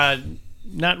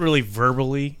 Not really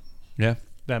verbally. Yeah.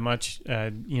 That much.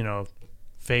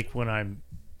 Fake when I'm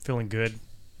feeling good.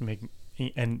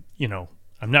 I'm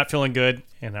not feeling good,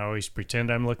 and I always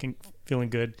pretend I'm feeling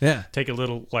good. Yeah. Take a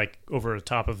little, like, over the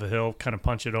top of a hill, kind of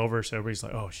punch it over, so everybody's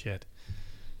like, oh, shit.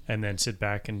 And then sit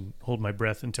back and hold my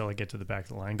breath until I get to the back of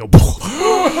the line. Go,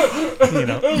 Oh,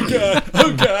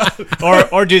 God.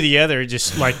 Or do the other,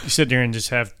 just, like, sit there and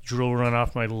just have drool run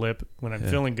off my lip when I'm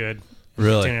feeling good.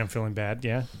 Really? Pretending I'm feeling bad,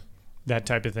 yeah. That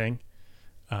type of thing.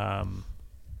 All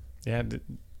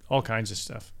kinds of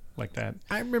stuff like that.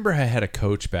 I remember I had a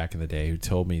coach back in the day who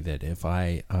told me that if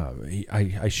I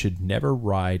should never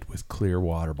ride with clear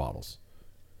water bottles,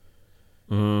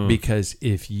 because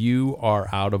if you are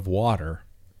out of water,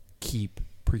 keep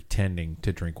pretending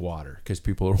to drink water because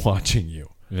people are watching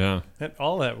you. Yeah,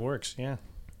 all that works. Yeah,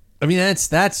 I mean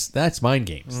that's mind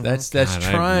games. That's God,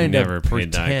 trying I've never to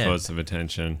paid pretend. that close of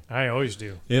attention. I always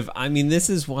do. This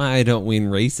is why I don't win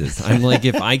races. I'm like,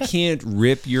 if I can't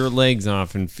rip your legs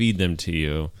off and feed them to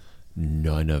you,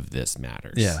 none of this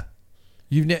matters. Yeah.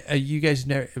 You guys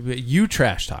never. You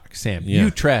trash talk, Sam. Yeah.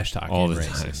 You trash talk all in the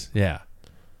races. time. Yeah.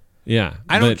 Yeah.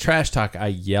 I don't trash talk. I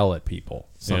yell at people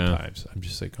sometimes. Yeah. I'm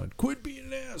just like going, quit being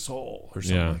an asshole or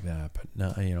something like that. But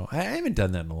no, I haven't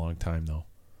done that in a long time though.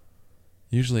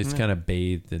 Usually it's kind of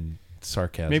bathed in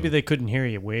sarcasm. Maybe they couldn't hear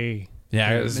you way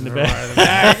it was in the back.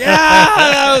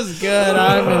 that was good.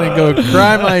 I'm gonna go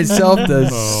cry myself to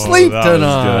sleep that was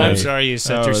tonight. good. I'm sorry you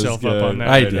set yourself up on that.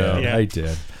 I but, did. yeah. I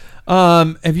did.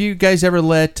 Have you guys ever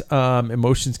let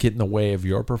emotions get in the way of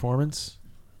your performance?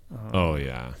 Oh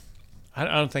yeah. I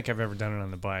don't think I've ever done it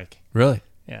on the bike. Really?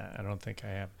 Yeah, I don't think I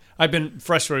have. I've been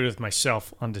frustrated with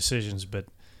myself on decisions, but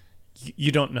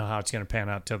you don't know how it's going to pan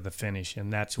out till the finish,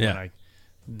 and that's when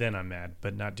then I'm mad,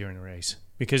 but not during the race.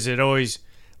 Because it always,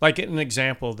 like an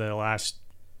example, the last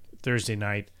Thursday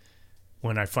night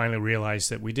when I finally realized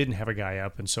that we didn't have a guy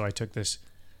up, and so I took this,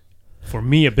 for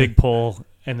me, a big pull,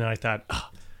 and then I thought,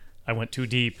 I went too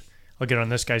deep. I'll get on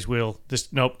this guy's wheel.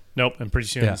 Nope, and pretty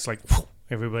soon it's like,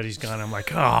 everybody's gone. I'm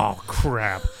like, oh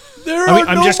crap!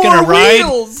 I'm just gonna ride.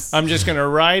 Wheels. I'm just gonna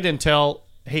ride until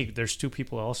there's two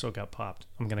people who also got popped.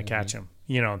 I'm gonna catch them.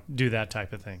 Do that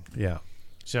type of thing. Yeah.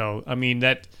 So I mean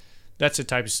that's the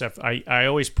type of stuff I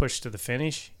always push to the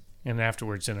finish, and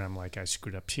afterwards, then I'm like, I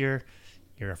screwed up here.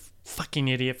 You're a fucking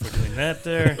idiot for doing that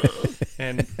there,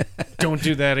 and don't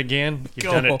do that again.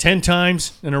 You've done it 10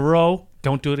 times in a row.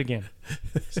 Don't do it again.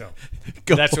 So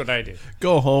that's what I do.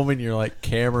 Go home and you're like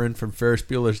Cameron from Ferris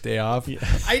Bueller's Day Off. Yeah.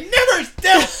 I never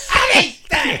do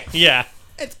anything. Yeah.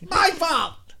 It's my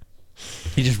fault.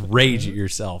 You just rage at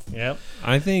yourself. Yep.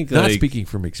 I think Not speaking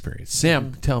from experience.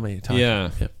 Sam, tell me. Yeah.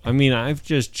 I mean, I've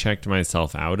just checked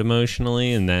myself out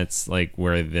emotionally, and that's like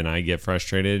where then I get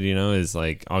frustrated, is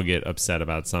like I'll get upset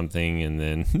about something and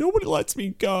then nobody lets me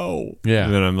go. Yeah.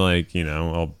 And then I'm like,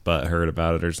 I'll butthurt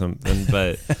about it or something.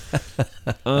 But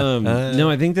no,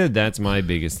 I think that's my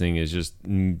biggest thing is just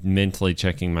mentally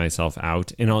checking myself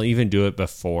out. And I'll even do it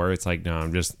before. It's like, no,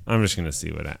 I'm just going to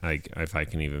see what if I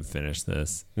can even finish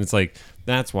this. And it's like,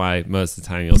 that's why most of the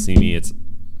time you'll see me. It's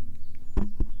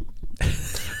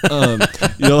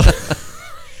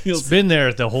it's been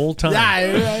there the whole time.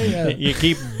 Yeah. You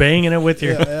keep banging it with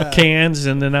your cans,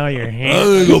 and then now your hands.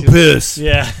 I'm gonna go piss.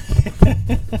 Yeah.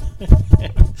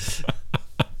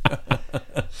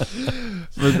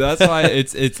 But that's why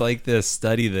it's like this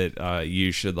study that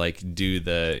you should like do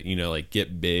the like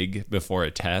get big before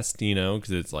a test,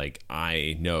 because it's like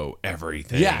I know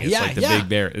everything. It's like the big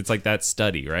bear. It's like that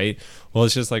study, right? Well,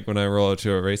 it's just like when I roll up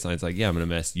to a race line, it's like, I'm gonna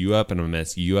mess you up and I'm gonna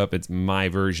mess you up. It's my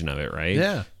version of it, right?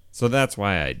 Yeah. So that's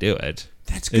why I do it.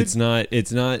 That's good. It's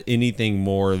not anything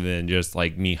more than just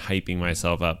like me hyping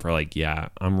myself up for like,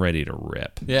 I'm ready to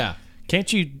rip. Yeah.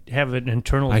 Can't you have an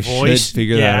internal I voice? should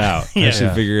figure that out. Yeah. I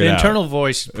should figure it the out. internal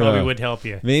voice probably would help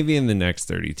you. Maybe in the next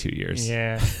 32 years.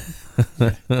 Yeah.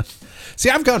 See,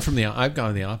 I've gone the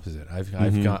opposite.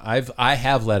 I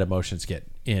have let emotions get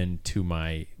into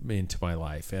my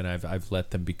life, and I've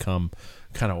let them become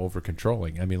kind of over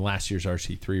controlling. I mean, last year's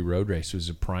RC3 road race was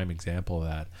a prime example of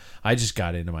that. I just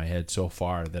got into my head so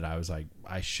far that I was like,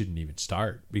 I shouldn't even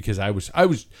start because I was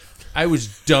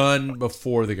done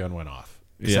before the gun went off.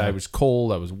 Yeah. I was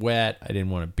cold, I was wet, I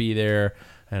didn't want to be there,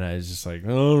 and I was just like,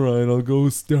 all right, I'll go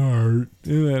start.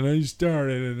 And then I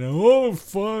started, and oh,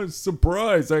 fun,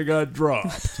 surprise, I got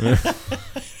dropped. I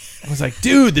was like,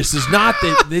 dude, this is not.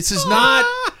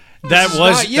 That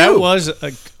was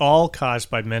all caused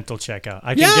by mental checkout.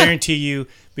 I can guarantee you,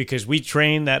 because we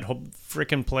trained that whole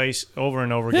freaking place over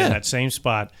and over again, that same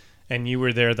spot, and you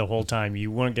were there the whole time. You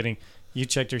weren't getting. You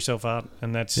checked yourself out,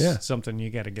 and that's something you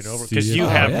got to get over because you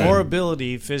have more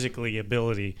physical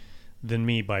ability than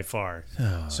me by far.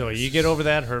 Oh, so you get over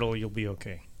that hurdle, you'll be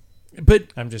okay. But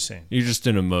I'm just saying, you're just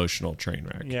an emotional train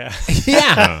wreck.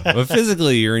 Yeah, But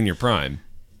physically, you're in your prime.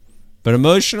 But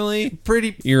emotionally,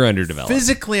 you're underdeveloped.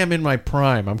 Physically, I'm in my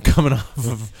prime. I'm coming off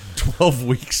of 12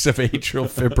 weeks of atrial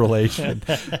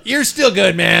fibrillation. You're still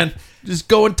good, man. Just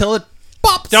go until it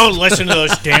pops. Don't listen to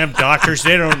those damn doctors.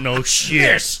 They don't know shit.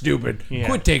 They're stupid. Yeah.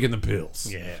 Quit taking the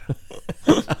pills. Yeah.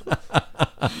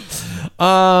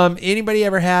 Anybody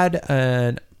ever had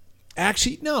an...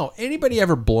 Actually, no. Anybody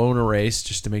ever blown a race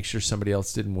just to make sure somebody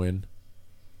else didn't win?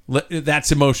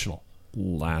 That's emotional.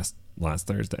 Last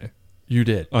Thursday. You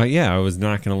did? Yeah, I was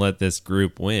not going to let this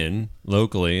group win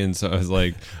locally, and so I was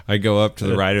like, I go up to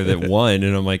the rider that won,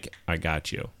 and I'm like, I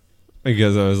got you.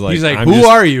 Because I was like, he's like, who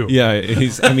are you? Yeah,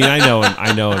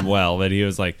 I know him well, but he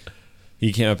was like,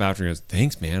 he came up after and goes,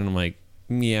 thanks, man. And I'm like,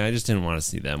 yeah, I just didn't want to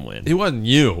see them win. It wasn't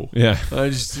you. Yeah,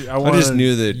 I just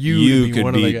knew that you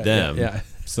could beat them. Yeah.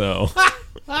 So,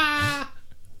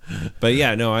 but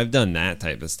yeah, no, I've done that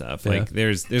type of stuff. Like,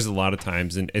 there's a lot of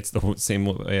times, and it's the same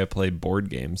way I play board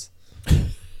games.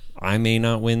 I may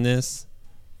not win this,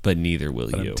 but neither will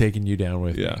you. I'm taking you down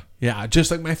with me. Yeah, just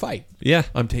like my fight. Yeah.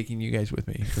 I'm taking you guys with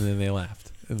me. And then they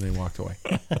laughed and they walked away.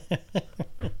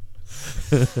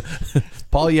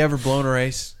 Paul, you ever blown a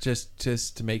race just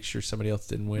to make sure somebody else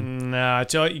didn't win? No,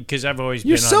 it's because I've always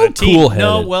You're been so on a team. cool-headed.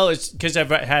 No, well, it's because I've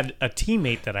had a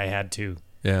teammate that I had to.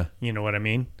 Yeah. You know what I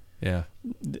mean? Yeah.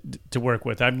 To work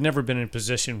with. I've never been in a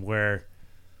position where,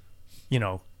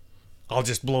 I'll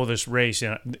just blow this race.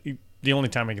 The only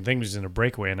time I can think was in a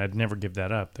breakaway, and I'd never give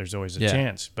that up. There's always a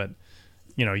chance. But,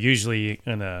 usually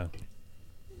in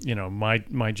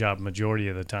my job majority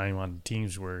of the time on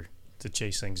teams were to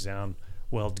chase things down,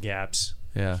 weld gaps.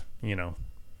 Yeah.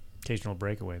 Occasional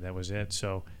breakaway. That was it.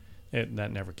 So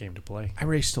that never came to play. I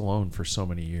raced alone for so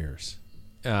many years.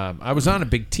 I was on a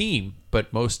big team,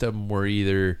 but most of them were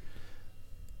either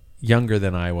younger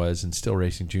than I was and still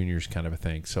racing juniors kind of a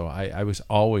thing. So I was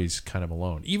always kind of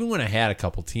alone. Even when I had a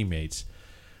couple teammates,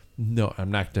 no,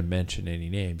 I'm not going to mention any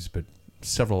names, but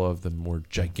several of them were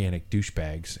gigantic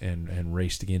douchebags and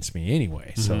raced against me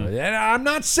anyway. So and I'm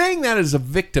not saying that as a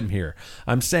victim here.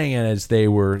 I'm saying it as they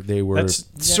were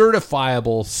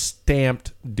certifiable,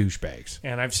 stamped douchebags.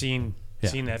 And I've seen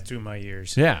that through my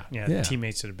years. Yeah.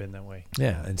 Teammates that have been that way.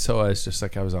 Yeah, and so I was just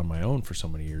like I was on my own for so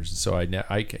many years. And so I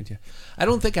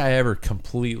don't think I ever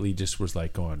completely just was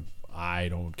like going, I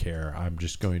don't care. I'm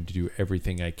just going to do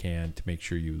everything I can to make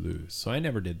sure you lose. So I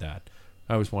never did that.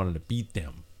 I always wanted to beat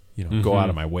them, go out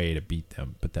of my way to beat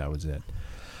them, but that was it.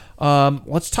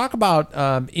 Let's talk about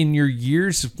in your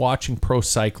years of watching pro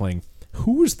cycling,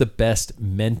 who was the best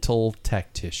mental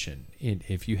tactician?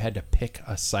 If you had to pick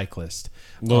a cyclist,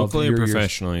 locally or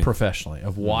professionally,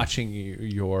 of watching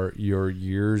your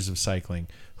years of cycling,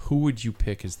 who would you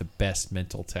pick as the best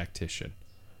mental tactician?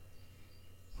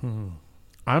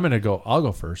 I'll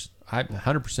go first. I'm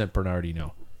 100%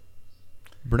 Bernardino.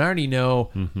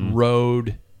 Bernardino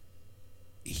rode.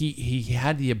 He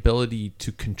had the ability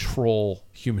to control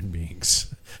human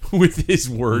beings with his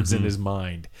words and his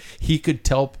mind. He could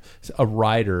tell a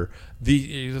rider,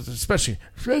 especially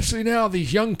now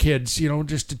these young kids,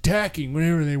 just attacking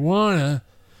whenever they wanna.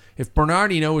 If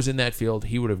Bernardino was in that field,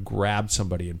 he would have grabbed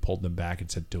somebody and pulled them back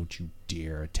and said, "Don't you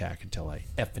dare attack until I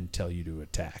effing tell you to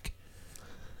attack."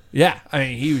 Yeah, I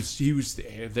mean he was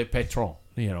the patron.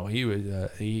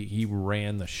 He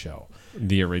ran the show.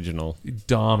 The original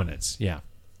dominance. Yeah.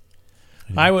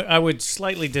 I would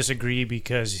slightly disagree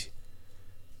because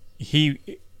he's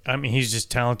just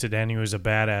talented and he was a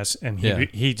badass and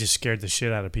he just scared the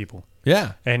shit out of people.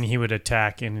 Yeah. And he would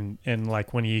attack and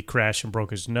like when he crashed and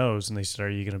broke his nose and they said, "Are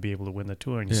you going to be able to win the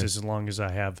tour?" And he says, "As long as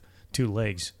I have two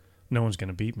legs, no one's going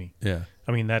to beat me." Yeah.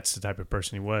 I mean, that's the type of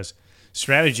person he was.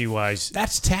 Strategy-wise,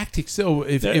 that's tactics. So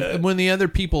if when the other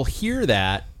people hear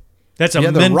that, that's the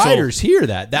other riders hear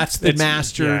that. That's the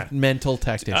master mental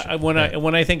tactician. When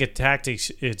I think of tactics,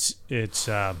 it's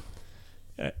and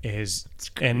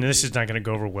this is not going to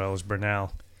go over well as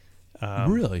Bernal.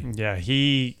 Really? Yeah,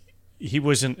 he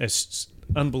wasn't as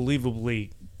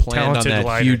unbelievably planned on that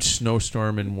lighter. Huge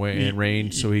snowstorm and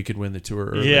rain so he could win the tour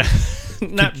early. Yeah,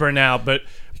 not Bernal, but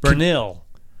Bernil.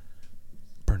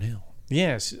 Bernil.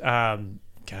 Yes. God,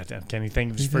 can't even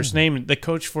think of his first name. The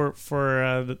coach for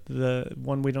the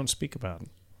one we don't speak about.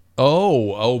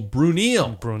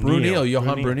 Brunel.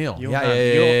 Johan Brunel.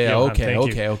 Yeah. Okay.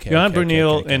 Johan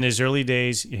Brunel in his early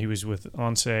days, he was with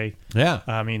Once. Yeah.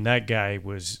 I mean, that guy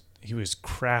was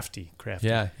crafty.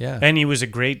 Yeah. And he was a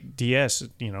great DS.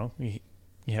 He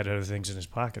had other things in his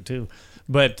pocket too.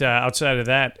 But outside of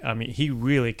that, I mean, he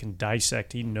really can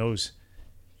dissect. He knows.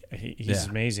 He's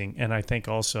amazing. And I think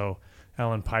also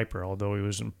Alan Piper, although he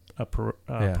was a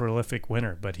prolific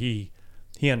winner, but he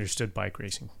understood bike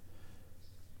racing.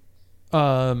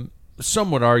 Some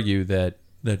would argue that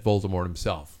Voldemort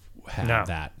himself had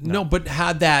that. No, but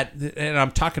had that, and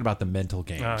I'm talking about the mental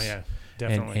games. Oh yeah,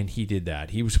 definitely. And he did that.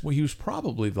 He was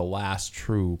probably the last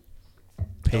true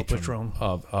patron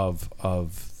of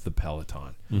the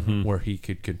peloton, where he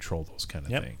could control those kind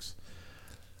of things.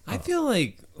 I feel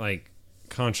like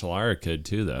Cancellara could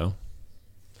too, though.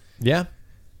 Yeah,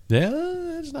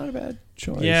 that's not a bad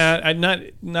choice. Yeah,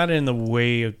 not in the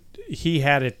way he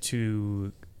had it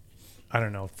to. I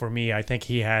don't know. For me, I think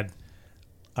he had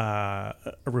a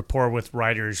rapport with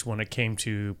riders when it came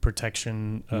to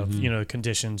protection of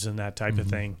conditions and that type of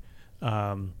thing.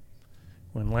 When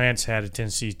Lance had a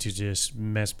tendency to just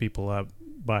mess people up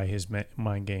by his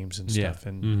mind games and stuff,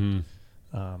 and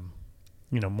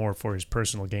more for his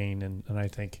personal gain, and I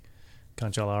think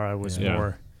Cancellara was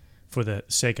more for the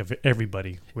sake of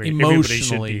everybody, where everybody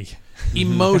should be.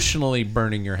 Emotionally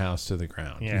burning your house to the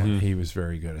ground. Yeah. He was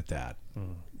very good at that.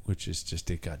 Which is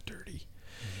just, it got dirty.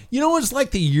 You know, it's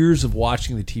like the years of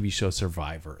watching the TV show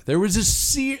Survivor. There was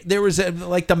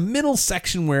like the middle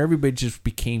section where everybody just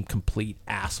became complete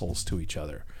assholes to each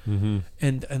other. Mm-hmm.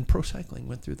 And pro cycling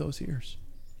went through those years.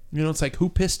 You know, it's like, who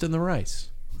pissed in the rice?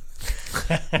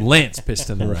 Lance pissed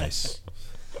in the rice.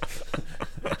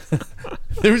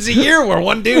 There was a year where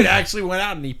one dude actually went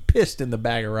out and he pissed in the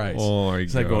bag of rice. Oh, my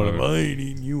God. Like going, I ain't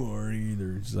eating, you aren't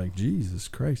either. It's like, Jesus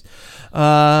Christ.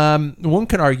 One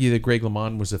could argue that Greg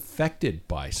LeMond was affected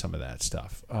by some of that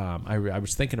stuff. I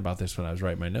was thinking about this when I was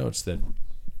writing my notes, that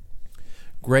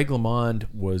Greg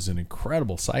LeMond was an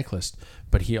incredible cyclist,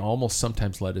 but he almost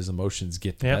sometimes let his emotions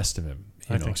get the best of him.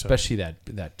 I think so. Especially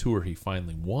that tour he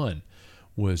finally won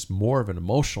was more of an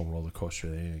emotional roller coaster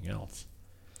than anything else.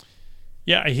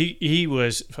 Yeah, he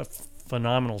was a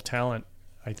phenomenal talent.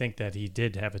 I think that he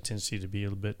did have a tendency to be a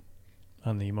little bit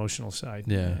on the emotional side.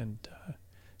 Yeah. And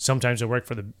sometimes it worked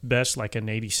for the best, like in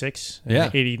 86,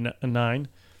 yeah. 89.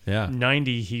 Yeah.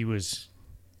 90, he was,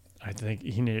 I think,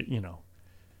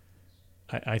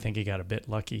 I think he got a bit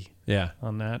lucky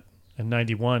on that. And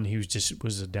 91, he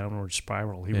was a downward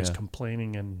spiral. He was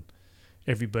complaining, and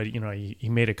everybody, he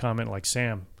made a comment like,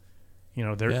 Sam,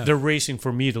 they're racing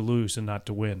for me to lose and not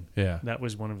to win. Yeah. That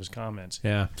was one of his comments.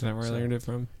 Yeah. Is that where I learned it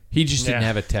from? He just didn't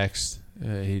have a text.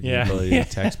 He didn't ability to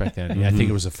text back then. Yeah, I think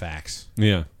it was a fax.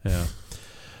 Yeah. Yeah.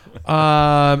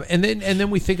 And then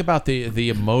we think about the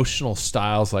emotional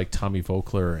styles like Tommy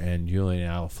Voeckler and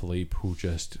Julian Alaphilippe, who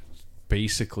just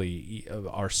basically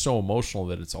are so emotional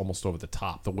that it's almost over the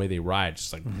top. The way they ride,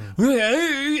 just like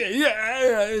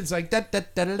it's like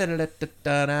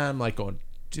that. I'm like going,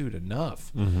 dude,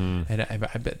 enough. Mm-hmm. And I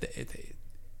bet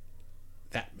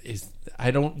that is.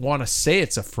 I don't want to say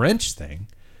it's a French thing.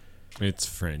 It's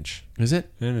French. Is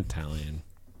it? And Italian.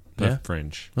 But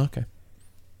French. Okay.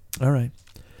 All right.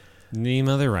 Name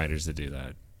other riders that do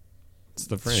that. It's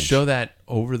the French. Show that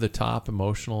over-the-top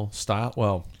emotional style.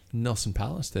 Well, Nelson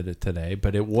Pallas did it today,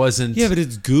 but it wasn't... Yeah, but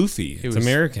it's goofy. It's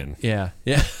American. Yeah.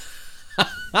 Yeah.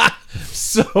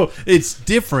 So it's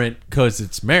different because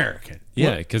it's American.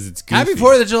 Yeah, because it's goofy. Happy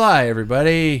 4th of July,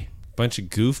 everybody. Bunch of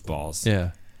goofballs.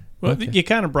 Yeah. Well, you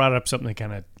kind of brought up something that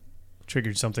kind of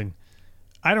triggered something.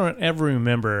 I don't ever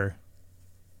remember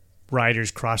riders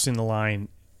crossing the line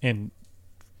and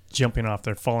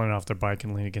falling off their bike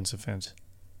and leaning against the fence.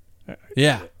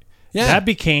 Yeah. Yeah. That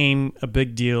became a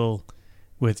big deal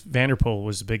with Vanderpoel,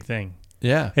 was a big thing.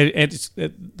 Yeah.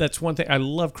 That's one thing. I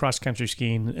love cross-country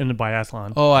skiing in the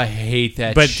biathlon. Oh, I hate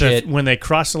that shit. But when they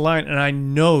cross the line, and I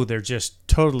know they're just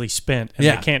totally spent, and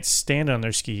they can't stand on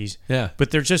their skis. Yeah. But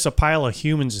there's just a pile of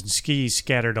humans and skis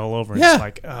scattered all over. And it's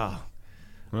like,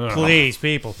 please,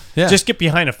 people. Yeah. Just get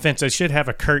behind a fence. They should have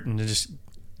a curtain to just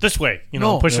this way,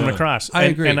 push them across. I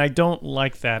agree. And I don't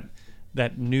like that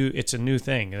new. It's a new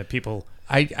thing that people.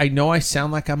 I know I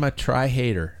sound like I'm a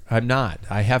tri-hater. I'm not.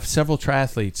 I have several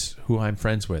triathletes who I'm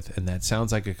friends with, and that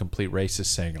sounds like a complete racist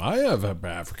saying, I have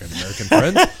African-American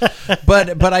friends.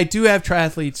 But I do have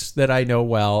triathletes that I know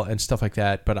well and stuff like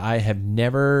that, but I have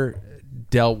never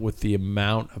dealt with the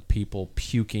amount of people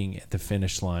puking at the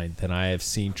finish line that I have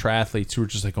seen triathletes who are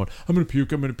just like going, I'm going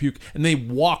to puke. And they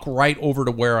walk right over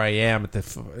to where I am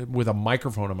with a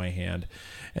microphone in my hand,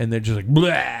 and they're just like,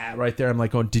 blah, right there. I'm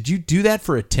like going, did you do that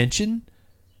for attention?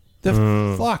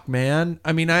 The fuck, man.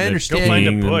 I mean, I understand. Go find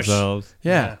a bush.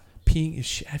 Yeah.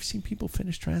 Peeing. I've seen people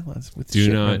finish triathlons with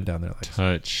shit running down their legs.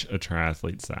 Touch a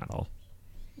triathlete saddle.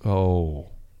 Oh,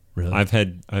 really? I've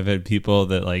had people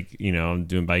that I'm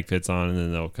doing bike fits on, and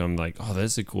then they'll come like, oh,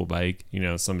 that's a cool bike.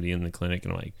 Somebody in the clinic,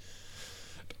 and I'm like,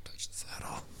 don't touch the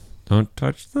saddle. Don't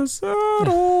touch the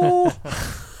saddle.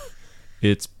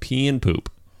 It's pee and poop.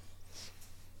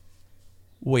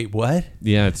 Wait, what?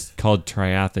 Yeah, it's called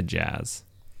triathajazz.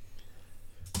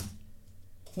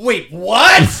 Wait,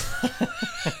 what?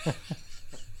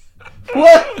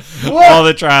 What? All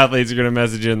the triathletes are going to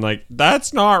message in like,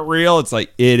 that's not real. It's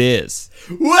like, it is.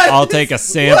 I'll take a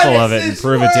sample of it and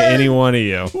prove it to any one of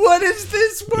you. What is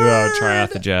this word? Oh,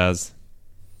 triathajazz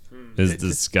is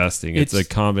disgusting. It's a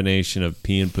combination of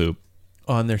pee and poop.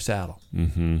 On their saddle.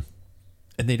 Mm-hmm.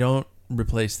 And they don't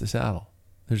replace the saddle.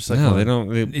 They're just like, no, they don't.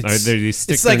 They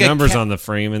stick their numbers on the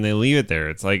frame and they leave it there.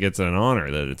 It's like it's an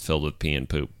honor that it's filled with pee and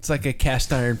poop. It's like a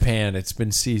cast iron pan. It's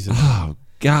been seasoned. Oh,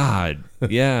 God.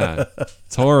 Yeah.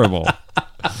 It's horrible.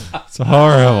 It's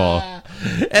horrible.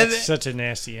 It's such a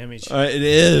nasty image. It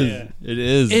is. Yeah. It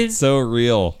is. It's so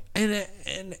real. And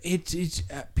it's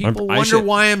people wonder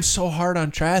why I'm so hard on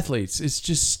triathletes. It's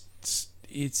just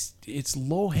it's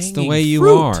low hanging. It's the way you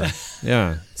fruit. are.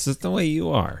 Yeah. It's just the way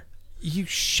you are. You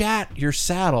shat your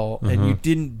saddle and you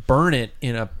didn't burn it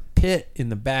in a pit in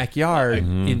the backyard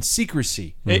in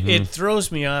secrecy. It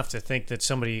throws me off to think that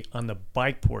somebody on the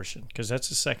bike portion, because that's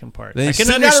the second part. They I can still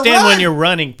gotta understand when run. you're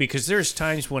running, because there's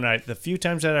times when the few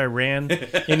times that I ran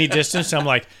any distance, I'm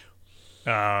like,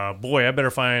 boy, I better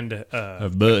find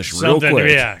A bush real something. quick.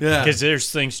 Yeah, because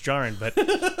there's things jarring. But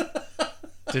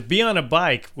to be on a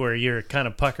bike where you're kind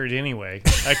of puckered anyway,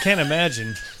 I can't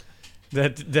imagine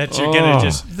that you're going to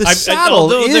just... The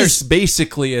saddle is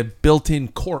basically a built-in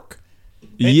cork.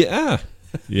 Yeah.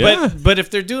 But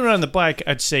if they're doing it on the bike,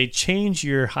 I'd say change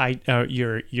your height,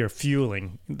 your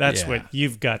fueling. That's what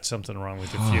you've got something wrong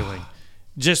with your fueling.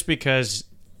 Just because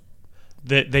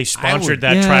they sponsored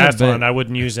that triathlon, I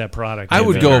wouldn't use that product.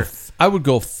 I would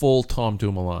go full Tom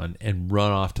Dumoulin and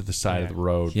run off to the side of the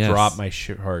road, drop my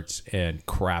shorts, and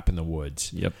crap in the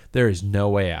woods. Yep. There is no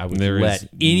way I would There let is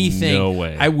anything. no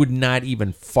way. I would not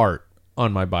even fart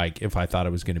on my bike if I thought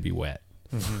it was going to be wet.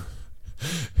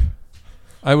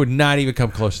 I would not even come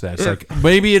close to that. It's like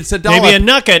maybe it's a dollop. Maybe a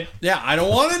nugget. Yeah, I don't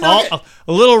want a nugget.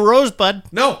 A little rosebud.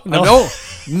 No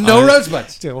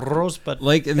rosebuds. Rosebud.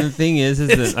 Like, and the thing is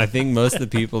that I think most of the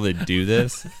people that do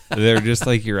this, they're just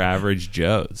like your average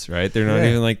Joes, right? They're not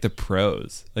even like the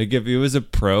pros. Like, if it was a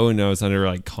pro and I was under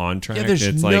like contract, there's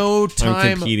it's no like time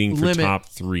I'm competing for limit. top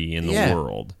 3 in the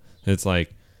world. It's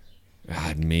like,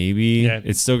 God, maybe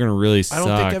it's still gonna really suck. I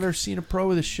don't think I've ever seen a pro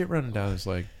with a shit running down his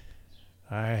leg.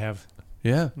 I have.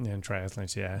 Yeah. In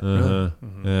triathletes, yeah.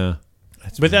 Yeah.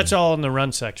 But that's all in the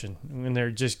run section when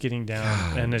they're just getting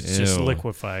down and it's just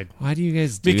liquefied. Why do you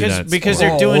guys do that? Because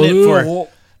they're doing it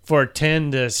for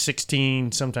 10 to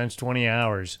 16, sometimes 20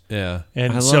 hours. Yeah.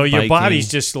 And so your body's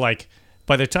just like,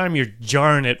 by the time you're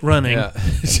jarring it running,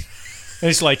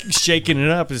 it's like shaking it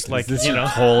up. It's like,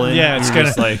 Colon? Yeah, it's You're going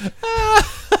just like,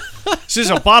 this is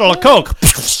a bottle of Coke.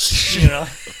 It's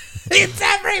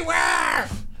everywhere.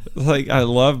 like, I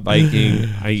love biking.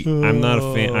 I'm not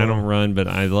a fan. I don't run, but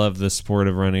I love the sport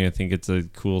of running. I think it's a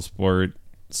cool sport.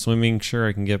 Swimming, sure,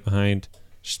 I can get behind.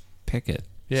 Just pick it.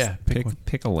 Yeah,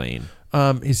 pick a lane.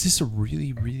 Is this a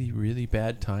really, really, really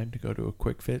bad time to go to a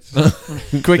quick fix?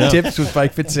 Quick tips with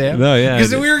Bike Fit Sam? No, yeah.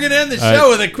 Because we were going to end the show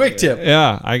with a quick tip.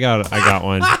 Yeah, I got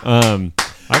one.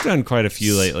 I've done quite a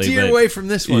few lately. Steer away from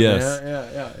this one. Yes.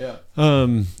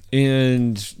 Yeah.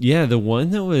 And yeah, the one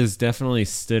that was definitely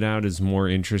stood out as more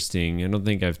interesting, I don't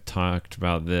think I've talked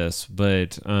about this,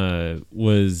 but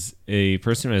was a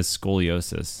person who has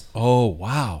scoliosis. Oh,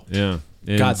 wow. Yeah.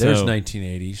 And God, there's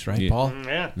 1980s, right, Paul?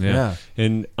 Yeah.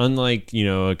 And unlike,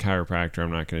 a chiropractor,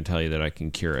 I'm not going to tell you that I can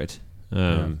cure it.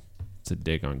 It's a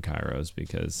dig on chiros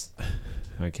because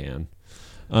I can.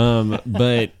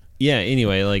 But yeah,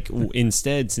 anyway, like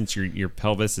instead, since your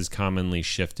pelvis is commonly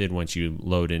shifted once you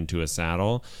load into a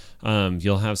saddle,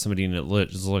 you'll have somebody and it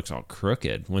looks all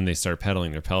crooked when they start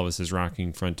pedaling. Their pelvis is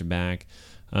rocking front to back.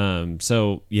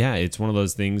 So yeah, it's one of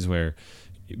those things where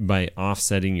by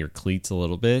offsetting your cleats a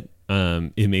little bit,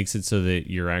 it makes it so that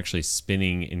you're actually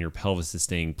spinning and your pelvis is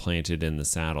staying planted in the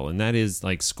saddle. And that is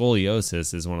like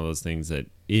scoliosis is one of those things that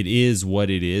it is what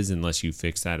it is unless you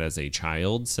fix that as a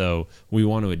child. So we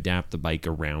want to adapt the bike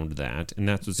around that. And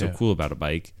that's what's so cool about a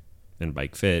bike and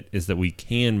Bike Fit is that we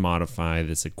can modify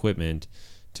this equipment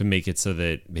to make it so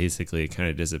that basically it kind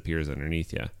of disappears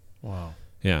underneath you. Wow.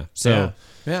 Yeah. So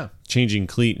yeah. Changing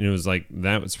cleat, and it was like,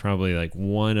 that was probably like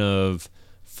one of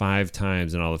 5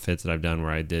 times in all the fits that I've done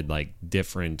where I did like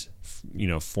different,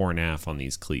 4.5 on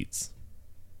these cleats.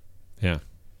 Yeah.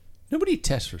 Nobody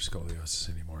tests for scoliosis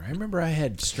anymore. I remember I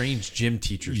had strange gym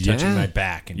teachers touching my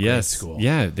back in grade school.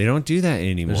 Yeah, they don't do that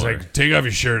anymore. It's like, take off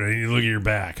your shirt. I need to look at your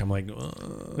back. I'm like,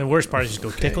 the worst part is just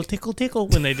go tickle, tickle, tickle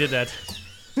when they did that.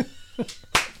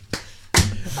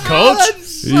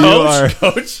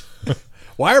 Coach.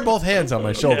 Why are both hands on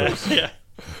my shoulders? Yeah.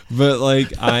 But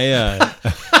like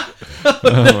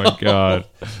oh my god!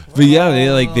 But yeah,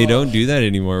 they don't do that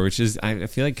anymore, which is I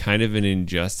feel like kind of an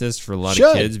injustice for a lot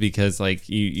of kids because like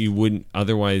you wouldn't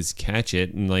otherwise catch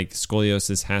it, and like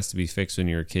scoliosis has to be fixed when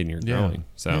you're a kid and you're growing.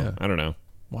 So I don't know.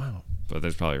 Wow. But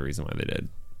there's probably a reason why they did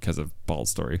because of Bald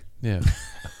Story. Yeah.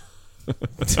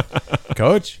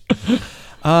 Coach.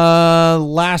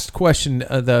 Last question.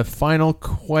 The final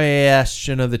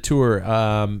question of the tour.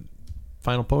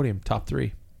 Final podium. Top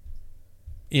 3.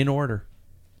 In order.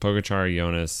 Pogacar,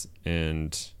 Jonas,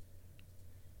 and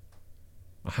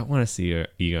I want to see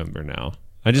Egan Bernal.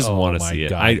 I just want to see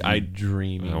it. I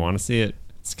dreaming. I want to see it.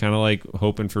 It's kind of like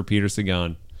hoping for Peter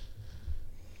Sagan.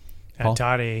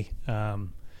 Tade,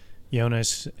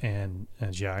 Jonas, and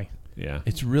Jai. Yeah,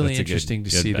 it's really interesting to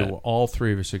see that all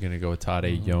 3 of us are going to go with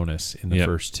Tade, Jonas in the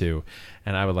first 2,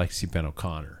 and I would like to see Ben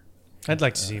O'Connor. I'd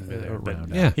like to see him there, but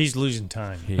yeah, he's losing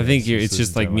time. I think it's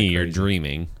just like me. You're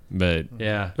dreaming. But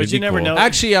yeah, but you never know.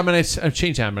 Actually, I'm gonna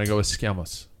change that. I'm gonna go with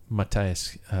Sciamos,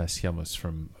 Matthias Sciamos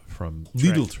from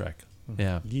Lidl Trek.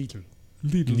 Yeah, Lidl.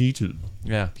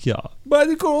 Yeah. Yeah. Buy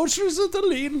the groceries at the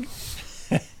Lidl.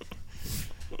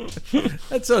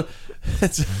 That's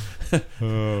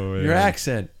your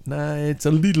accent. Nah, it's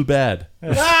a little bad.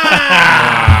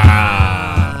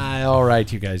 All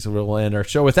right, you guys. We'll end our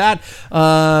show with that.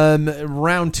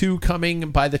 Round 2 coming.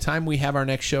 By the time we have our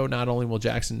next show, not only will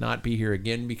Jackson not be here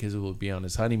again because he will be on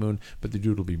his honeymoon, but the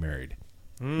dude will be married.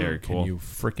 Very cool. Can you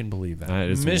freaking believe that? That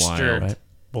is Mr. wild.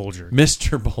 Bulger.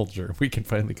 Mr. Bulger. We can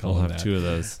finally call him We'll that. have 2 of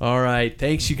those. All right.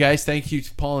 Thanks, you guys. Thank you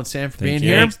to Paul and Sam for being you.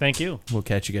 here. Thanks. Thank you. We'll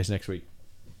catch you guys next week.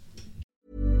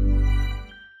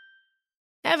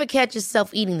 Ever catch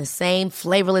yourself eating the same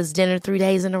flavorless dinner 3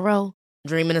 days in a row?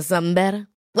 Dreaming of something better?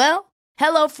 Well,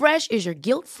 HelloFresh is your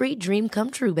guilt-free dream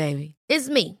come true, baby. It's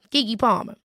me, Keke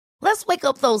Palmer. Let's wake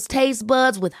up those taste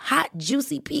buds with hot,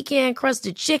 juicy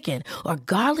pecan-crusted chicken or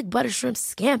garlic butter shrimp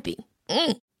scampi.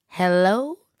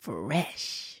 Hello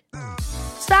Fresh.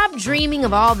 Stop dreaming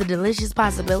of all the delicious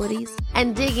possibilities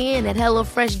and dig in at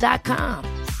HelloFresh.com.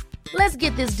 Let's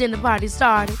get this dinner party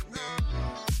started.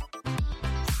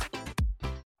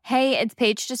 Hey, it's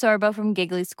Paige DeSorbo from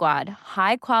Giggly Squad.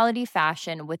 High quality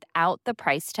fashion without the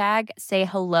price tag. Say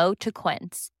hello to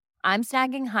Quince. I'm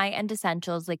snagging high-end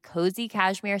essentials like cozy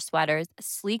cashmere sweaters,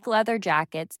 sleek leather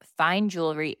jackets, fine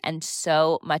jewelry, and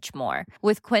so much more.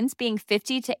 With Quince being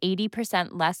 50 to 80%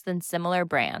 less than similar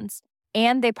brands.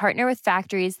 And they partner with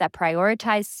factories that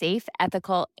prioritize safe,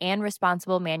 ethical, and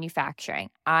responsible manufacturing.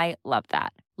 I love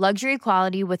that. Luxury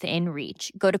quality within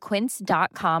reach. Go to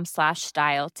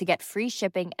quince.com/style to get free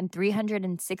shipping and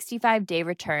 365-day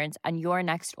returns on your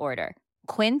next order.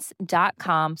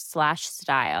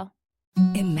 Quince.com/style.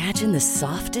 Imagine the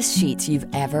softest sheets you've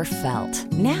ever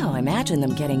felt. Now imagine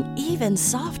them getting even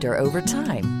softer over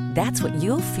time. That's what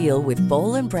you'll feel with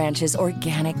Boll & Branch's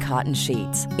organic cotton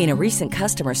sheets. In a recent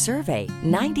customer survey,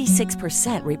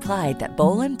 96% replied that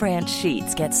Boll & Branch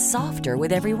sheets get softer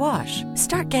with every wash.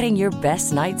 Start getting your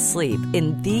best night's sleep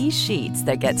in these sheets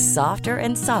that get softer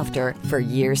and softer for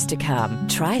years to come.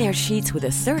 Try their sheets with a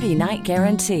 30-night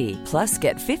guarantee. Plus,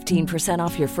 get 15%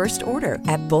 off your first order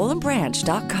at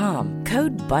bollandbranch.com.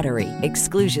 Code BUTTERY.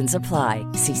 Exclusions apply.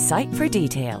 See site for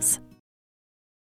details.